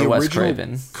 And then the Wes original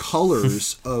Craven.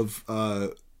 colors of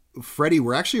Freddy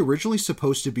were actually originally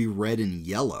supposed to be red and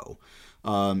yellow,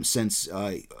 since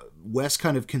Wes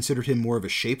kind of considered him more of a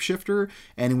shapeshifter,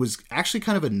 and it was actually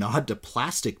kind of a nod to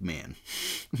Plastic Man,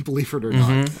 believe it or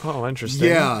not. Oh, interesting.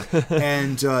 Yeah,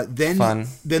 and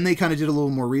then they kind of did a little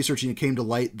more research, and it came to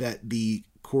light that the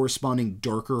corresponding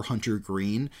darker hunter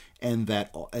green and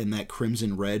that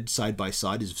crimson red side by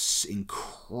side is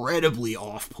incredibly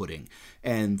off-putting,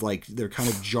 and like they're kind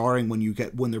of jarring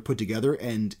when they're put together.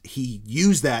 And he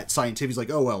used that scientifically. He's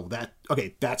like, oh well,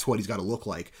 that's what he's got to look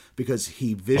like, because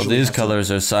he visually. Well, these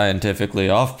colors are scientifically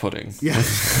off-putting. Yeah,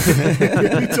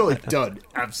 totally done.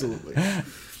 Absolutely.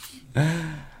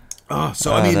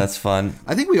 I mean, that's fun.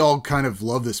 I think we all kind of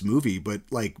love this movie, but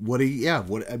like, how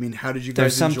did you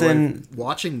guys enjoy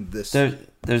watching this?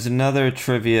 There's another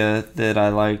trivia that I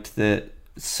liked that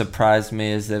surprised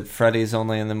me, is that Freddy's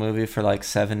only in the movie for like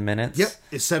 7 minutes. Yep,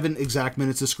 it's 7 exact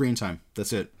minutes of screen time.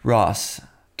 That's it. Ross,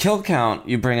 kill count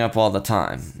you bring up all the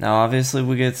time. Now, obviously,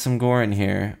 we get some gore in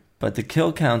here, but the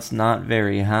kill count's not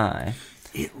very high.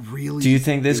 It really. Do you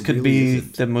think this could be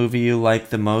isn't. the movie you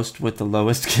like the most with the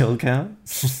lowest kill count?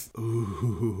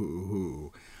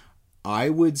 Ooh, I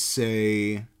would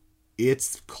say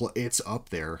it's up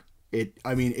there.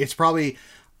 It's probably.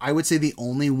 I would say the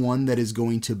only one that is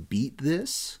going to beat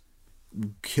this,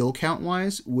 kill count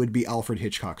wise, would be Alfred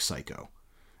Hitchcock's Psycho.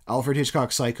 Alfred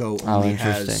Hitchcock's Psycho only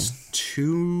has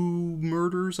 2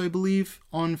 murders, I believe,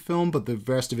 on film, but the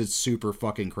rest of it's super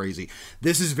fucking crazy.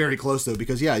 This is very close, though,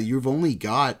 because, yeah, you've only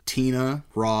got Tina,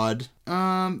 Rod,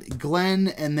 Glenn,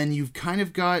 and then you've kind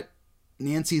of got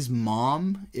Nancy's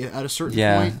mom at a certain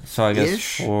point. Yeah, so I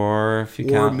guess 4 if you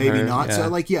count or maybe her. not. Yeah.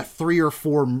 So, 3 or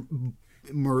 4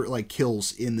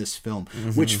 kills in this film,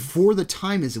 which for the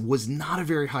time was not a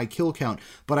very high kill count,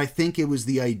 but I think it was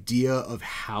the idea of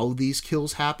how these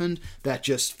kills happened that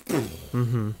just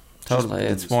Totally,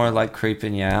 it's more like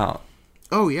creeping you out.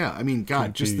 Oh yeah, I mean,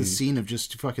 God, just the scene of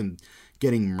just fucking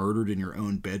getting murdered in your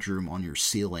own bedroom on your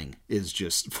ceiling is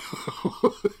just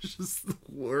just the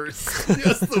worst.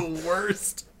 Just the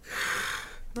worst.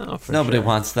 No, Nobody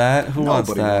wants that. Who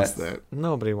wants that?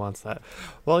 Nobody wants that.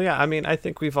 Well, yeah, I mean, I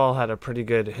think we've all had a pretty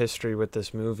good history with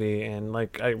this movie, and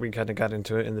we kind of got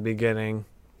into it in the beginning.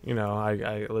 You know,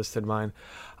 I listed mine.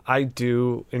 I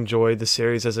do enjoy the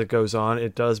series as it goes on.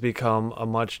 It does become a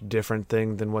much different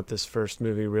thing than what this first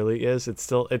movie really is.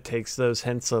 It takes those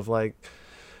hints of like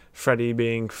Freddy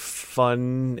being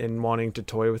fun and wanting to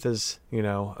toy with his,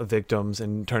 victims,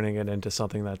 and turning it into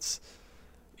something that's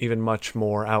even much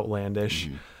more outlandish.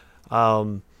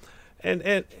 And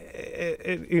it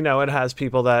has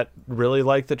people that really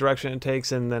like the direction it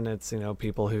takes, and then it's,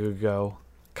 people who go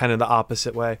kind of the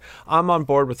opposite way. I'm on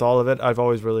board with all of it. I've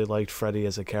always really liked Freddy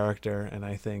as a character, and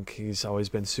I think he's always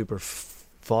been super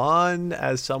fun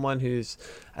as someone who's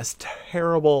as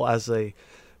terrible as a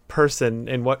person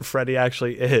in what Freddy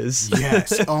actually is.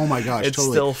 Yes. Oh my gosh, it's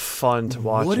totally. Still fun to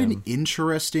watch. What him. An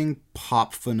interesting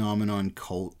pop phenomenon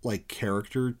cult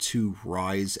character to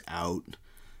rise out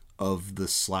of the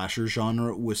slasher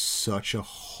genre with such a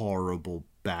horrible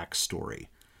backstory.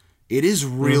 It is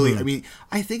really, I mean,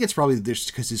 I think it's probably just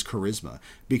because his charisma,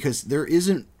 because there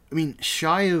isn't, I mean,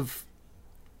 shy of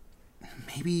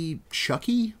maybe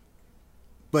Chucky,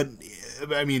 but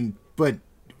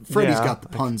Freddy's got the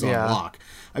puns on lock.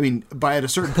 I mean, at a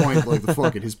certain point,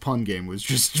 his pun game was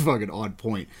just fucking on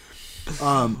point.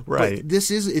 Right. But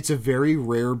it's a very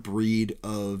rare breed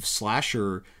of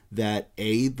slasher that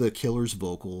the killer's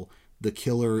vocal, the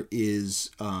killer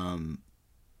is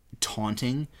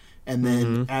taunting, and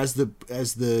then as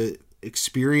the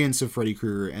experience of Freddy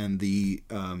Krueger and the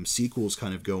sequels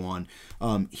kind of go on,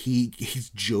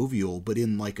 he's jovial, but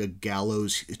in like a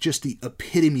gallows, just the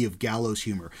epitome of gallows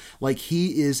humor. Like,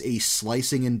 he is a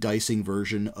slicing and dicing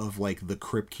version of like the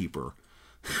Crypt Keeper.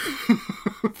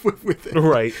 with it.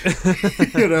 Right.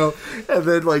 And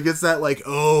then it's that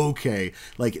okay,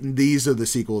 these are the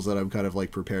sequels that I'm kind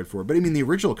of prepared for. But I mean, the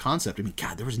original concept, I mean,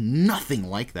 God, there was nothing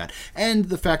like that. And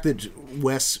the fact that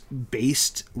Wes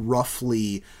based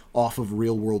roughly off of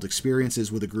real world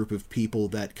experiences with a group of people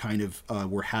that kind of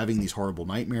were having these horrible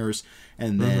nightmares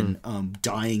and then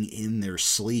dying in their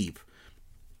sleep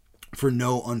for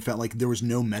no unfound, there was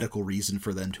no medical reason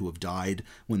for them to have died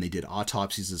when they did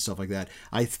autopsies and stuff like that.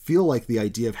 I feel like the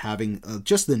idea of having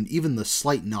even the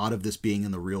slight nod of this being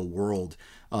in the real world,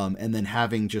 and then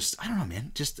having I don't know,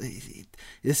 man,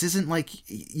 this isn't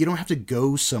you don't have to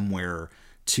go somewhere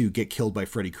to get killed by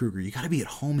Freddy Krueger. You got to be at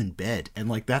home in bed, and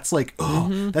that's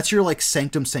that's your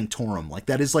sanctum sanctorum.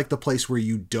 That is the place where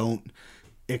you don't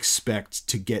expect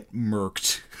to get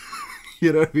murked.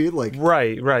 You know what I mean?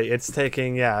 Right. It's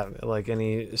taking,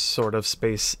 any sort of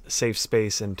safe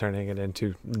space and turning it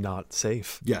into not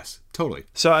safe. Yes, totally.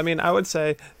 So, I mean, I would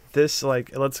say this,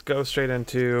 let's go straight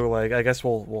into, I guess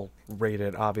we'll rate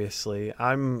it, obviously.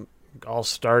 I'll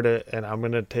start it, and I'm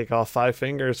going to take off 5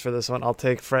 fingers for this one. I'll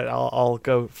take I'll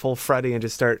go full Freddy and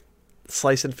just start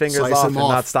slicing fingers Slice off them and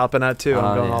off. not stopping at 2.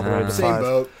 I'm going all the way to Same 5.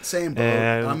 boat. Same boat.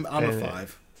 And- I'm a and-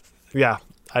 5. Yeah,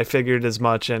 I figured as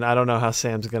much, and I don't know how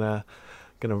Sam's gonna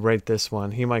rate this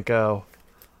one. He might go.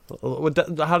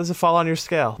 How does it fall on your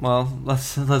scale? Well,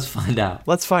 let's find out.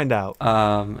 Let's find out.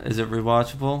 Is it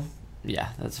rewatchable? Yeah,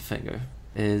 that's a finger.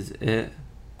 Is it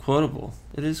quotable?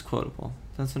 It is quotable.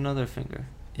 That's another finger.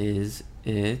 Is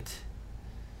it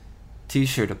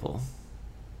t-shirtable?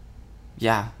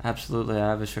 Yeah, absolutely. I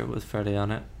have a shirt with Freddy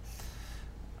on it.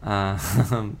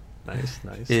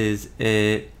 Nice. Is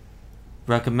it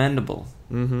recommendable?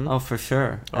 Mm-hmm. Oh, for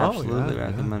sure. Absolutely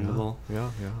recommendable. Yeah.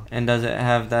 And does it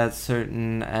have that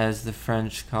certain, as the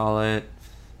French call it,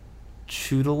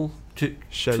 choodle?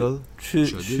 Shuttle.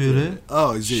 Choodle?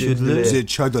 Oh, is it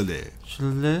Chudele?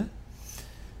 Choodle?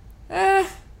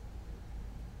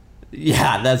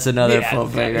 Yeah, that's another full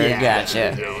finger.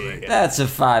 Gotcha. That's a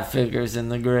 5 fingers in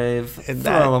the grave. And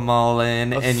Throw them all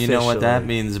in, and you know what that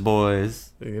officially- means,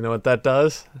 boys. You know what that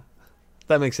does?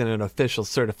 That makes it an official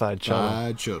certified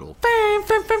chuttle. Chudel.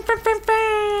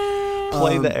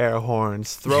 Play the air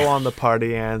horns. Throw on the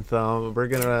party anthem. We're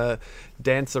gonna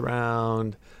dance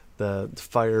around the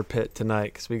fire pit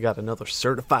tonight because we got another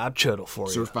certified chuttle for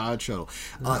you. Certified shuttle.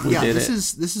 We did this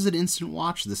it. is an instant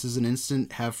watch. This is an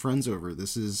instant have friends over.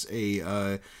 This is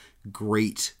a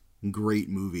great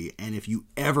movie. And if you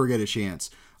ever get a chance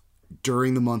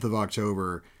during the month of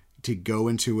October to go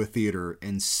into a theater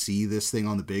and see this thing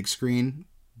on the big screen,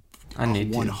 I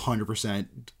need to. 100%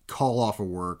 call off of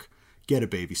work, get a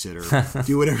babysitter,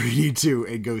 do whatever you need to,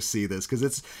 and go see this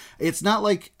because it's not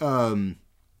like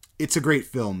it's a great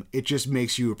film. It just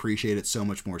makes you appreciate it so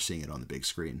much more seeing it on the big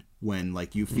screen when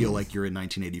like you feel like you're in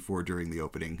 1984 during the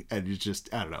opening, and it's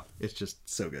just I don't know, it's just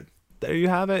so good. There you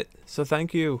have it. So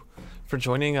thank you for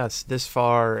joining us this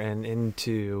far and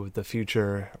into the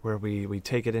future where we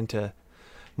take it into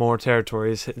more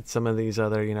territories, hit some of these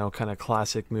other, kind of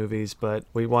classic movies, but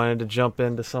we wanted to jump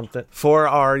into something for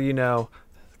our, kind of,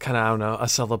 I don't know, a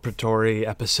celebratory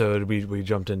episode. We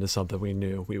jumped into something we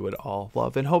knew we would all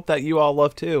love and hope that you all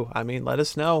love too. I mean, let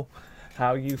us know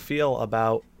how you feel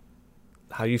about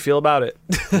it.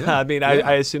 I mean,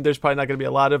 I assume there's probably not going to be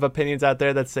a lot of opinions out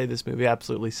there that say this movie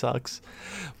absolutely sucks,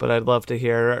 but I'd love to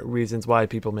hear reasons why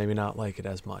people maybe not like it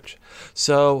as much.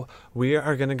 So we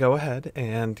are going to go ahead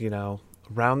and,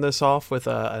 round this off with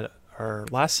our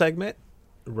last segment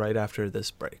right after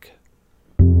this break.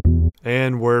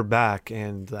 And we're back,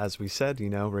 and as we said,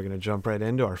 we're going to jump right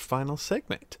into our final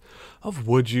segment of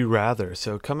Would You Rather.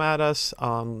 So come at us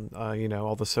on,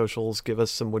 all the socials, give us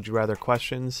some Would You Rather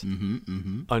questions.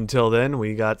 Until then,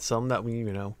 we got some that we,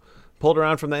 pulled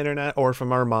around from the internet or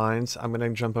from our minds. I'm going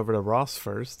to jump over to Ross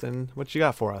first, and what you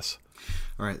got for us?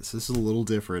 All right, so this is a little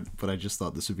different, but I just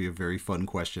thought this would be a very fun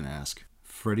question to ask.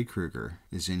 Freddy Krueger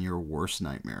is in your worst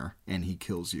nightmare and he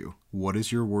kills you. What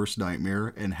is your worst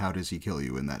nightmare and how does he kill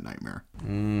you in that nightmare?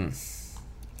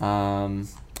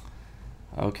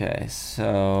 Okay,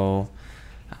 so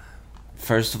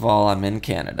first of all, I'm in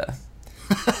Canada.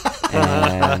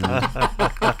 And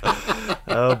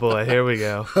Oh boy, here we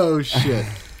go. Oh shit.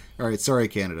 All right, sorry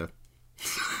Canada.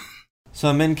 so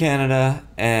I'm in Canada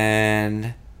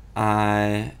and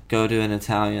I go to an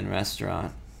Italian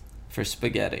restaurant for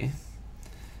spaghetti.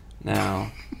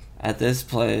 Now, at this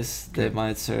place, they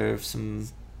might serve some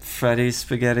Freddy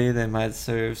spaghetti. They might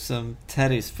serve some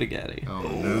Teddy spaghetti. Oh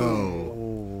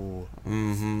no.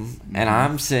 And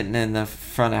I'm sitting in the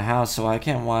front of house, so I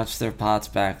can't watch their pots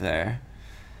back there.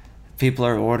 People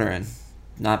are ordering,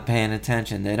 not paying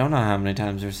attention. They don't know how many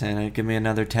times they're saying, "Give me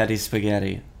another Teddy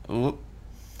spaghetti." Oop.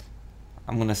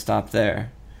 I'm gonna stop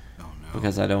there Oh no.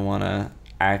 because I don't want to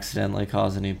accidentally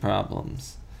cause any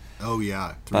problems. Oh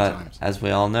yeah, 3 But times. as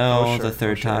we all know, Oh, sure, the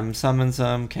third oh, sure. time summons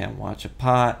them. Can't watch a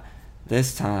pot.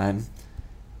 This time,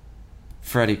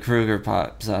 Freddy Krueger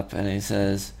pops up and he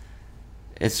says,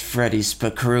 "It's Freddy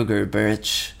Krueger,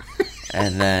 bitch,"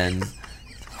 and then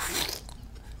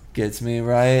gets me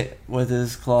right with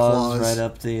his claws. Right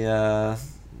up the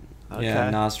Okay.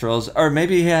 nostrils. Or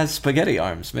maybe he has spaghetti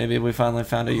arms. Maybe we finally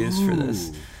found a use for this.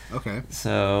 Ooh, okay.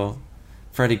 So,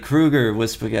 Freddy Krueger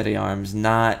with spaghetti arms,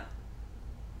 not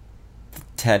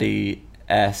Teddy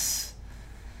S.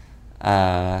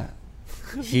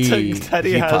 He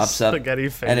Teddy has pops up spaghetti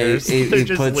and fingers. he They're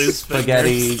just puts loose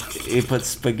spaghetti. fingers. He puts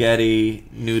spaghetti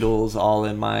noodles all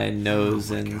in my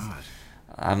nose, Oh my and God.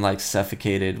 I'm like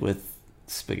suffocated with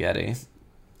spaghetti.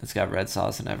 It's got red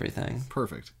sauce and everything.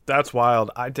 Perfect. That's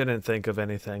wild. I didn't think of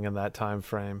anything in that time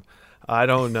frame. I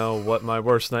don't know what my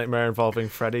worst nightmare involving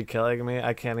Freddy killing me.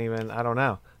 I don't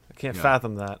know. I can't Yeah.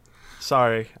 fathom that.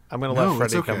 Sorry, I'm gonna No, let Freddie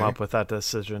it's okay. come up with that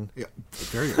decision. Yeah,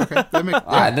 okay. That makes,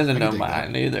 I yeah, didn't can know dig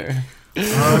that. mine either.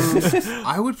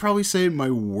 I would probably say my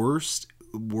worst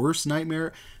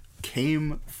nightmare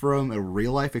came from a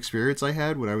real life experience I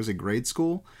had when I was in grade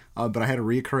school. But I had a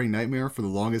reoccurring nightmare for the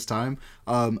longest time.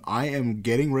 I am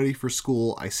getting ready for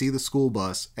school. I see the school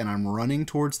bus, and I'm running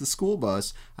towards the school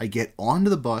bus. I get onto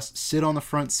the bus, sit on the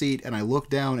front seat, and I look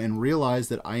down and realize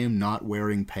that I am not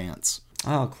wearing pants.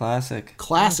 Oh, classic.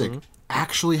 Classic.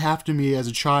 Actually happened to me as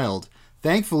a child.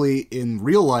 Thankfully, in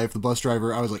real life, the bus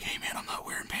driver, I was like, hey man, I'm not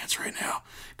wearing pants right now.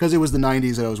 Because it was the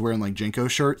 90s and I was wearing like Jinko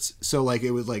shirts. So like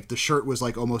it was like the shirt was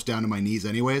like almost down to my knees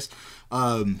anyways.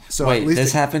 So Wait, at least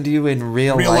this happened to you in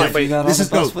real life? Wait, You got this on is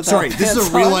the bus without this is pants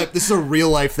a real on? life. This is a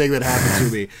real life thing that happened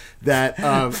to me. That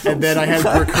and then I had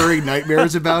recurring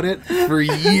nightmares about it for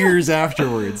years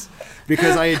afterwards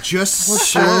because I had just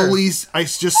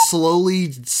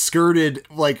slowly skirted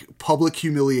like public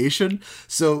humiliation.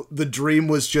 So the dream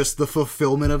was just the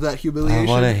fulfillment of that humiliation.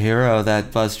 Oh, what a hero,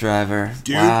 that bus driver.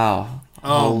 Dude. Wow.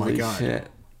 Oh Holy my god! shit.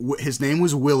 His name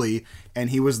was Willie,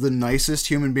 and he was the nicest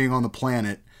human being on the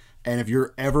planet. And if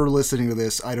you're ever listening to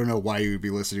this, I don't know why you would be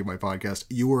listening to my podcast.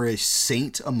 You are a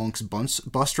saint amongst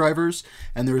bus drivers,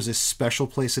 and there is a special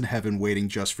place in heaven waiting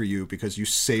just for you because you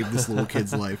saved this little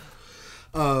kid's life.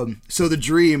 So the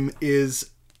dream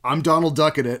is I'm Donald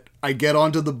Duck in it. I get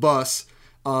onto the bus.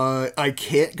 I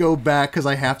can't go back because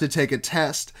I have to take a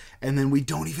test, and then we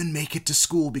don't even make it to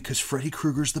school because Freddy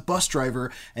Krueger's the bus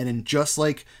driver, and in just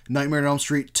like Nightmare on Elm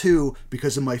Street 2,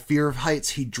 because of my fear of heights,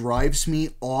 he drives me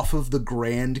off of the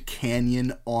Grand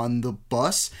Canyon on the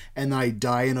bus, and I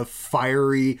die in a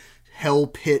fiery hell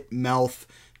pit mouth,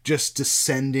 just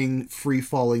descending,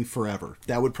 free-falling forever.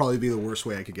 That would probably be the worst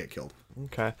way I could get killed.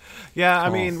 Okay. Yeah, I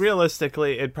mean,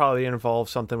 realistically, it'd probably involve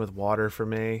something with water for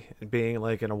me, being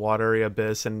like in a watery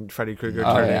abyss and Freddy Krueger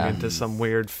turning into some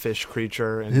weird fish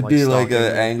creature. And It'd like be like stalking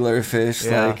an me. angler fish.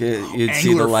 Yeah. Like you'd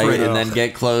see the Angler light Freddy. and then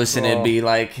get close, and it'd be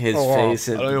like his face.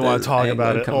 I And don't even want the to talk angler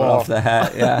about it. coming off the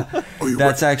hat. Yeah, you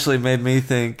that's actually made me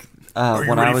think.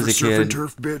 When I was a surf and kid,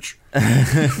 turf, bitch?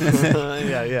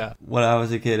 Yeah. when I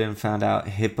was a kid and found out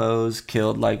hippos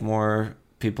killed like more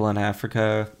people in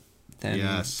Africa than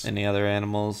Yes. any other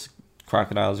animals,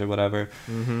 crocodiles or whatever.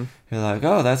 You're like,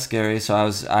 oh, that's scary.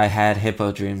 So I had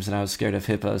hippo dreams, and I was scared of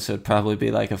hippos. So it'd probably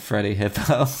be like a Freddy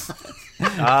hippo.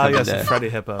 Yes, day. a Freddy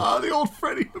Hippo. Ah, the old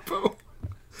Freddy Hippo.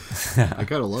 I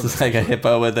gotta love It's it. like a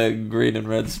hippo with a green and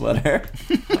red sweater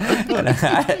and a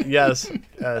hat. Yes.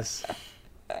 Oh,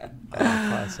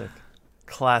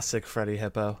 classic Freddy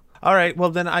Hippo. All right, well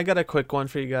then I got a quick one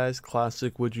for you guys.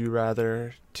 Classic would you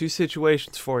rather. 2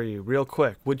 situations for you, real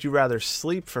quick. Would you rather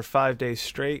sleep for 5 days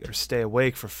straight or stay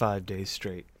awake for 5 days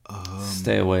straight?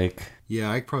 Stay awake.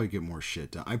 Yeah, I'd probably get more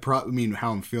shit done. I mean,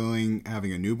 how I'm feeling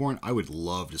having a newborn, I would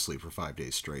love to sleep for 5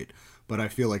 days straight. But I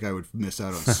feel like I would miss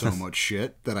out on so much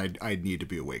shit that I'd need to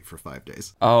be awake for 5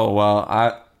 days. Oh, well,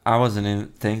 I wasn't even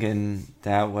thinking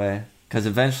that way. Because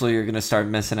eventually you're going to start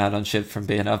missing out on shit from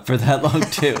being up for that long,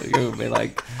 too. You're going to be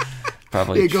like,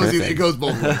 probably tripping. It goes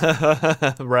both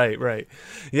ways. Right.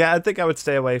 Yeah, I think I would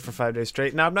stay awake for 5 days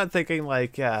straight. Now, I'm not thinking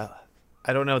like, I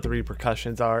don't know what the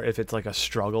repercussions are if it's like a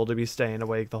struggle to be staying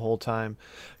awake the whole time.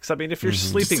 Because, I mean, if you're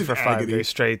sleeping Just for an 5 agony. days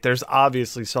straight, there's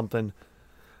obviously something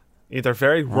either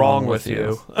very wrong with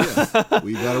you. Yeah,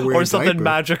 we gotta wear or a something diaper.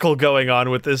 magical going on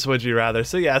with this would you rather.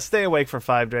 So yeah, stay awake for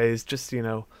 5 days, just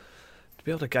to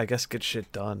be able to, I guess, get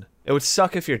shit done. It would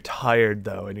suck if you're tired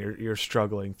though and you're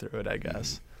struggling through it, I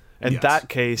guess. In Yes. that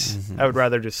case, I would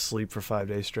rather just sleep for 5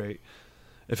 days straight.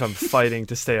 If I'm fighting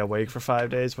to stay awake for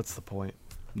 5 days, what's the point?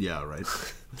 Yeah, right.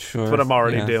 Sure. That's what I'm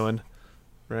already yeah. doing.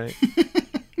 Right?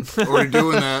 Already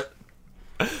doing that.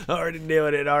 Already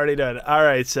doing it. All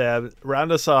right, Sam,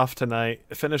 round us off tonight.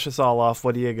 Finish us all off.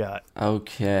 What do you got?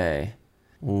 Okay.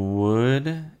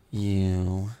 Would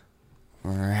you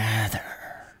rather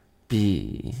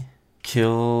be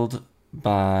killed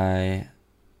by...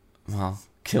 Well,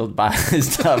 killed by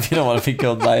stuff. You don't want to be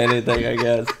killed by anything, I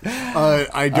guess.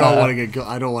 I don't want to get killed.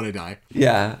 I don't want to die.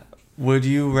 Yeah. Would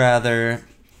you rather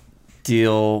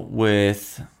deal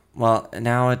with... Well,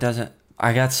 now it doesn't...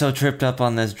 I got so tripped up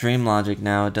on this dream logic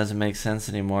now, it doesn't make sense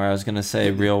anymore. I was going to say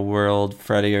real world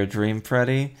Freddy or Dream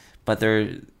Freddy, but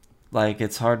they're... Like,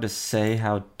 it's hard to say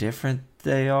how different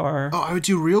they are. Oh, I would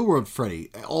do real world Freddy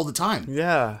all the time.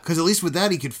 Yeah. Because at least with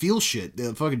that, he could feel shit.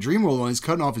 The fucking Dream World one, he's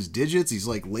cutting off his digits. He's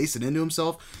like lacing into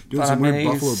himself, doing But I some mean, weird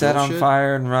he's Buffalo set bullshit. on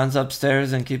fire and runs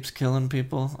upstairs and keeps killing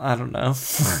people. I don't know.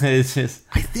 It's just...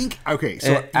 I think, okay,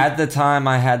 so at the time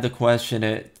I had the question,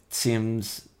 it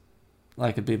seems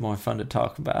like it'd be more fun to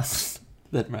talk about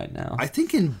than right now. I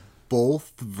think in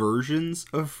both versions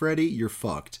of Freddy, you're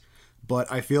fucked. But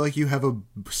I feel like you have a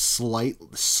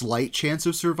slight chance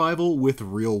of survival with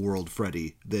Real World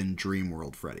Freddy than Dream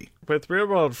World Freddy. With Real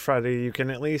World Freddy, you can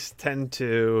at least tend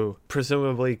to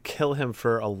presumably kill him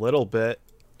for a little bit.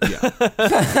 Yeah.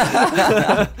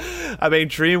 I mean,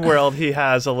 Dream World, he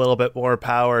has a little bit more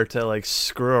power to like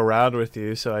screw around with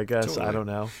you. So I guess Totally. I don't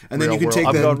know. And then Real you can World, take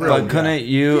I'm them- going Real But World. couldn't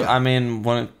you? Yeah. I mean,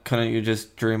 couldn't you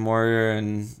just Dream Warrior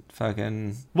and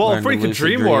fucking? Well, learn if to we could lucid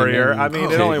Dream dream Warrior, and- I mean,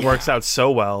 it Okay, only yeah. works out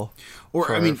so well. Or,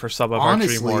 for some of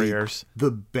honestly, our Dream Warriors.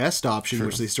 the best option,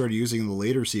 which they started using in the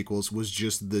later sequels, was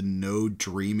just the no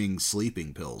dreaming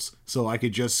sleeping pills. So I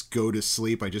could just go to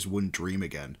sleep, I just wouldn't dream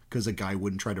again, because a guy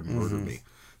wouldn't try to murder me.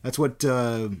 That's what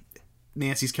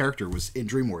Nancy's character was in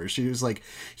Dream Warriors. She was like,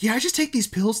 yeah, I just take these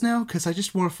pills now, because I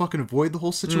just want to fucking avoid the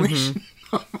whole situation.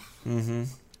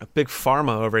 A big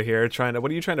pharma over here trying to...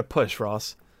 What are you trying to push,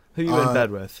 Ross? Who are you in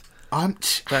bed with? I'm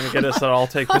Trying to get us to all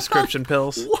take prescription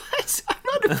pills? What? I'm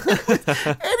not in bed with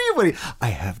anybody. I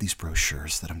have these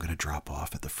brochures that I'm going to drop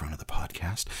off at the front of the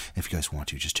podcast. If you guys want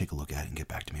to, just take a look at it and get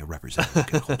back to me. A representative will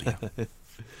get hold of you.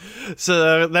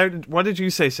 So, what did you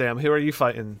say, Sam? Who are you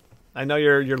fighting? I know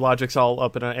your logic's all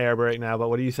up in the air right now, but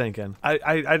what are you thinking?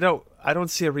 I don't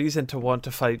see a reason to want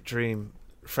to fight Dream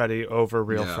Freddy over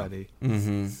Real Yeah. Freddy.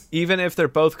 Mm-hmm. Even if they're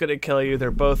both going to kill you,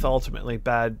 they're both ultimately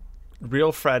bad.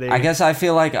 Real Freddy. I guess I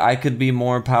feel like I could be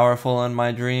more powerful in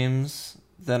my dreams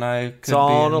than I could It's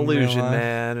all an be in real illusion, life.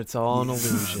 man. It's all an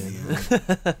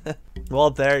illusion. Well,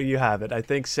 there you have it. I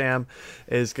think Sam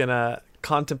is gonna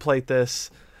contemplate this.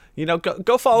 You know,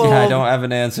 go follow Yeah, him. I don't have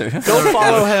an answer. Go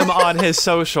follow him on his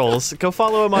socials. Go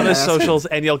follow him on his socials,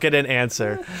 and you'll get an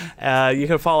answer. You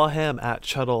can follow him at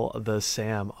Chuddle the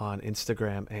Sam on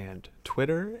Instagram and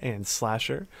Twitter and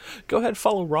Slasher. Go ahead,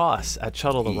 follow Ross at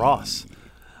Chuddle the Ross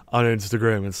on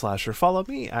Instagram and Slasher. Follow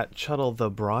me at Chuddle the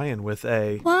Brian with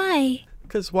a... Why?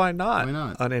 Because why not? Why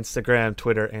not? On Instagram,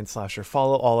 Twitter, and Slasher.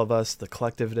 Follow all of us, the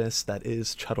collectiveness that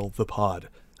is Chuddle the Pod.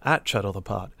 At Chuddle the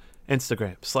Pod.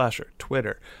 Instagram, Slasher,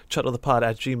 Twitter,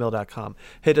 chuddlethepod@gmail.com.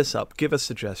 Hit us up. Give us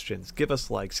suggestions. Give us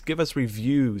likes. Give us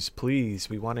reviews, please.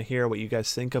 We want to hear what you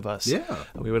guys think of us. Yeah.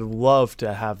 And we would love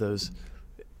to have those,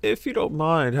 if you don't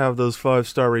mind, have those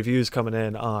 5-star reviews coming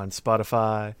in on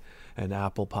Spotify and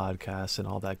Apple Podcasts and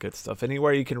all that good stuff.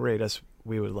 Anywhere you can rate us,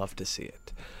 we would love to see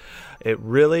it. It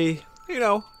really,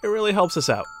 it really helps us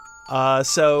out.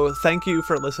 So thank you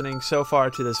for listening so far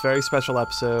to this very special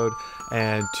episode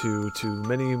and to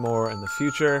many more in the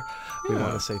future. We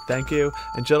want to say thank you.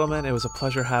 And gentlemen, it was a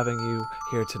pleasure having you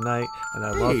here tonight. And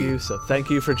I love Hey. you. So thank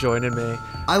you for joining me.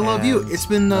 I love you. And It's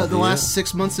been the you. last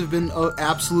 6 months have been an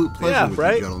absolute pleasure Yeah, with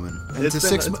right? you, gentlemen. And It's to been-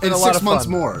 6 it's been a and lot 6 of months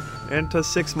fun. more. And to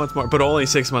 6 months more, but only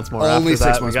 6 months more. Only After 6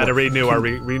 that, months we got to more. renew our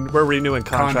we're renewing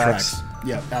contracts.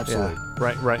 Yeah, absolutely.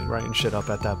 Yeah, writing shit up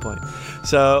at that point.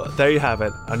 So there you have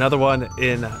it. Another one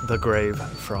in the grave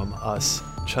from us,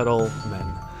 Chuddle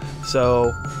Men.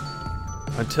 So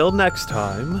until next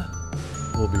time,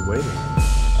 we'll be waiting.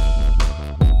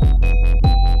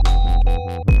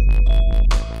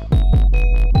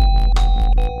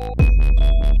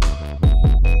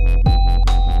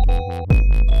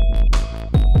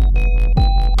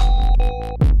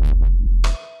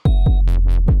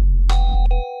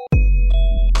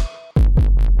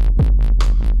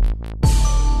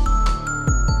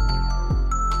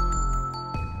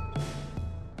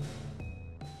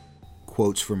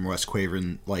 Quotes from Wes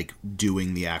Craven, like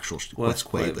doing the actual Wes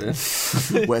Craven.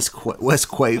 Wes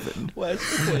Craven.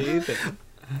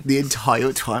 The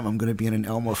entire time I'm gonna be in an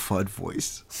Elmer Fudd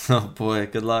voice. Oh boy,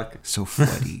 good luck. So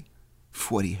Freddy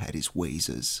had his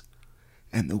wazers,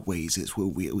 and the wazers were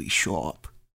really sharp.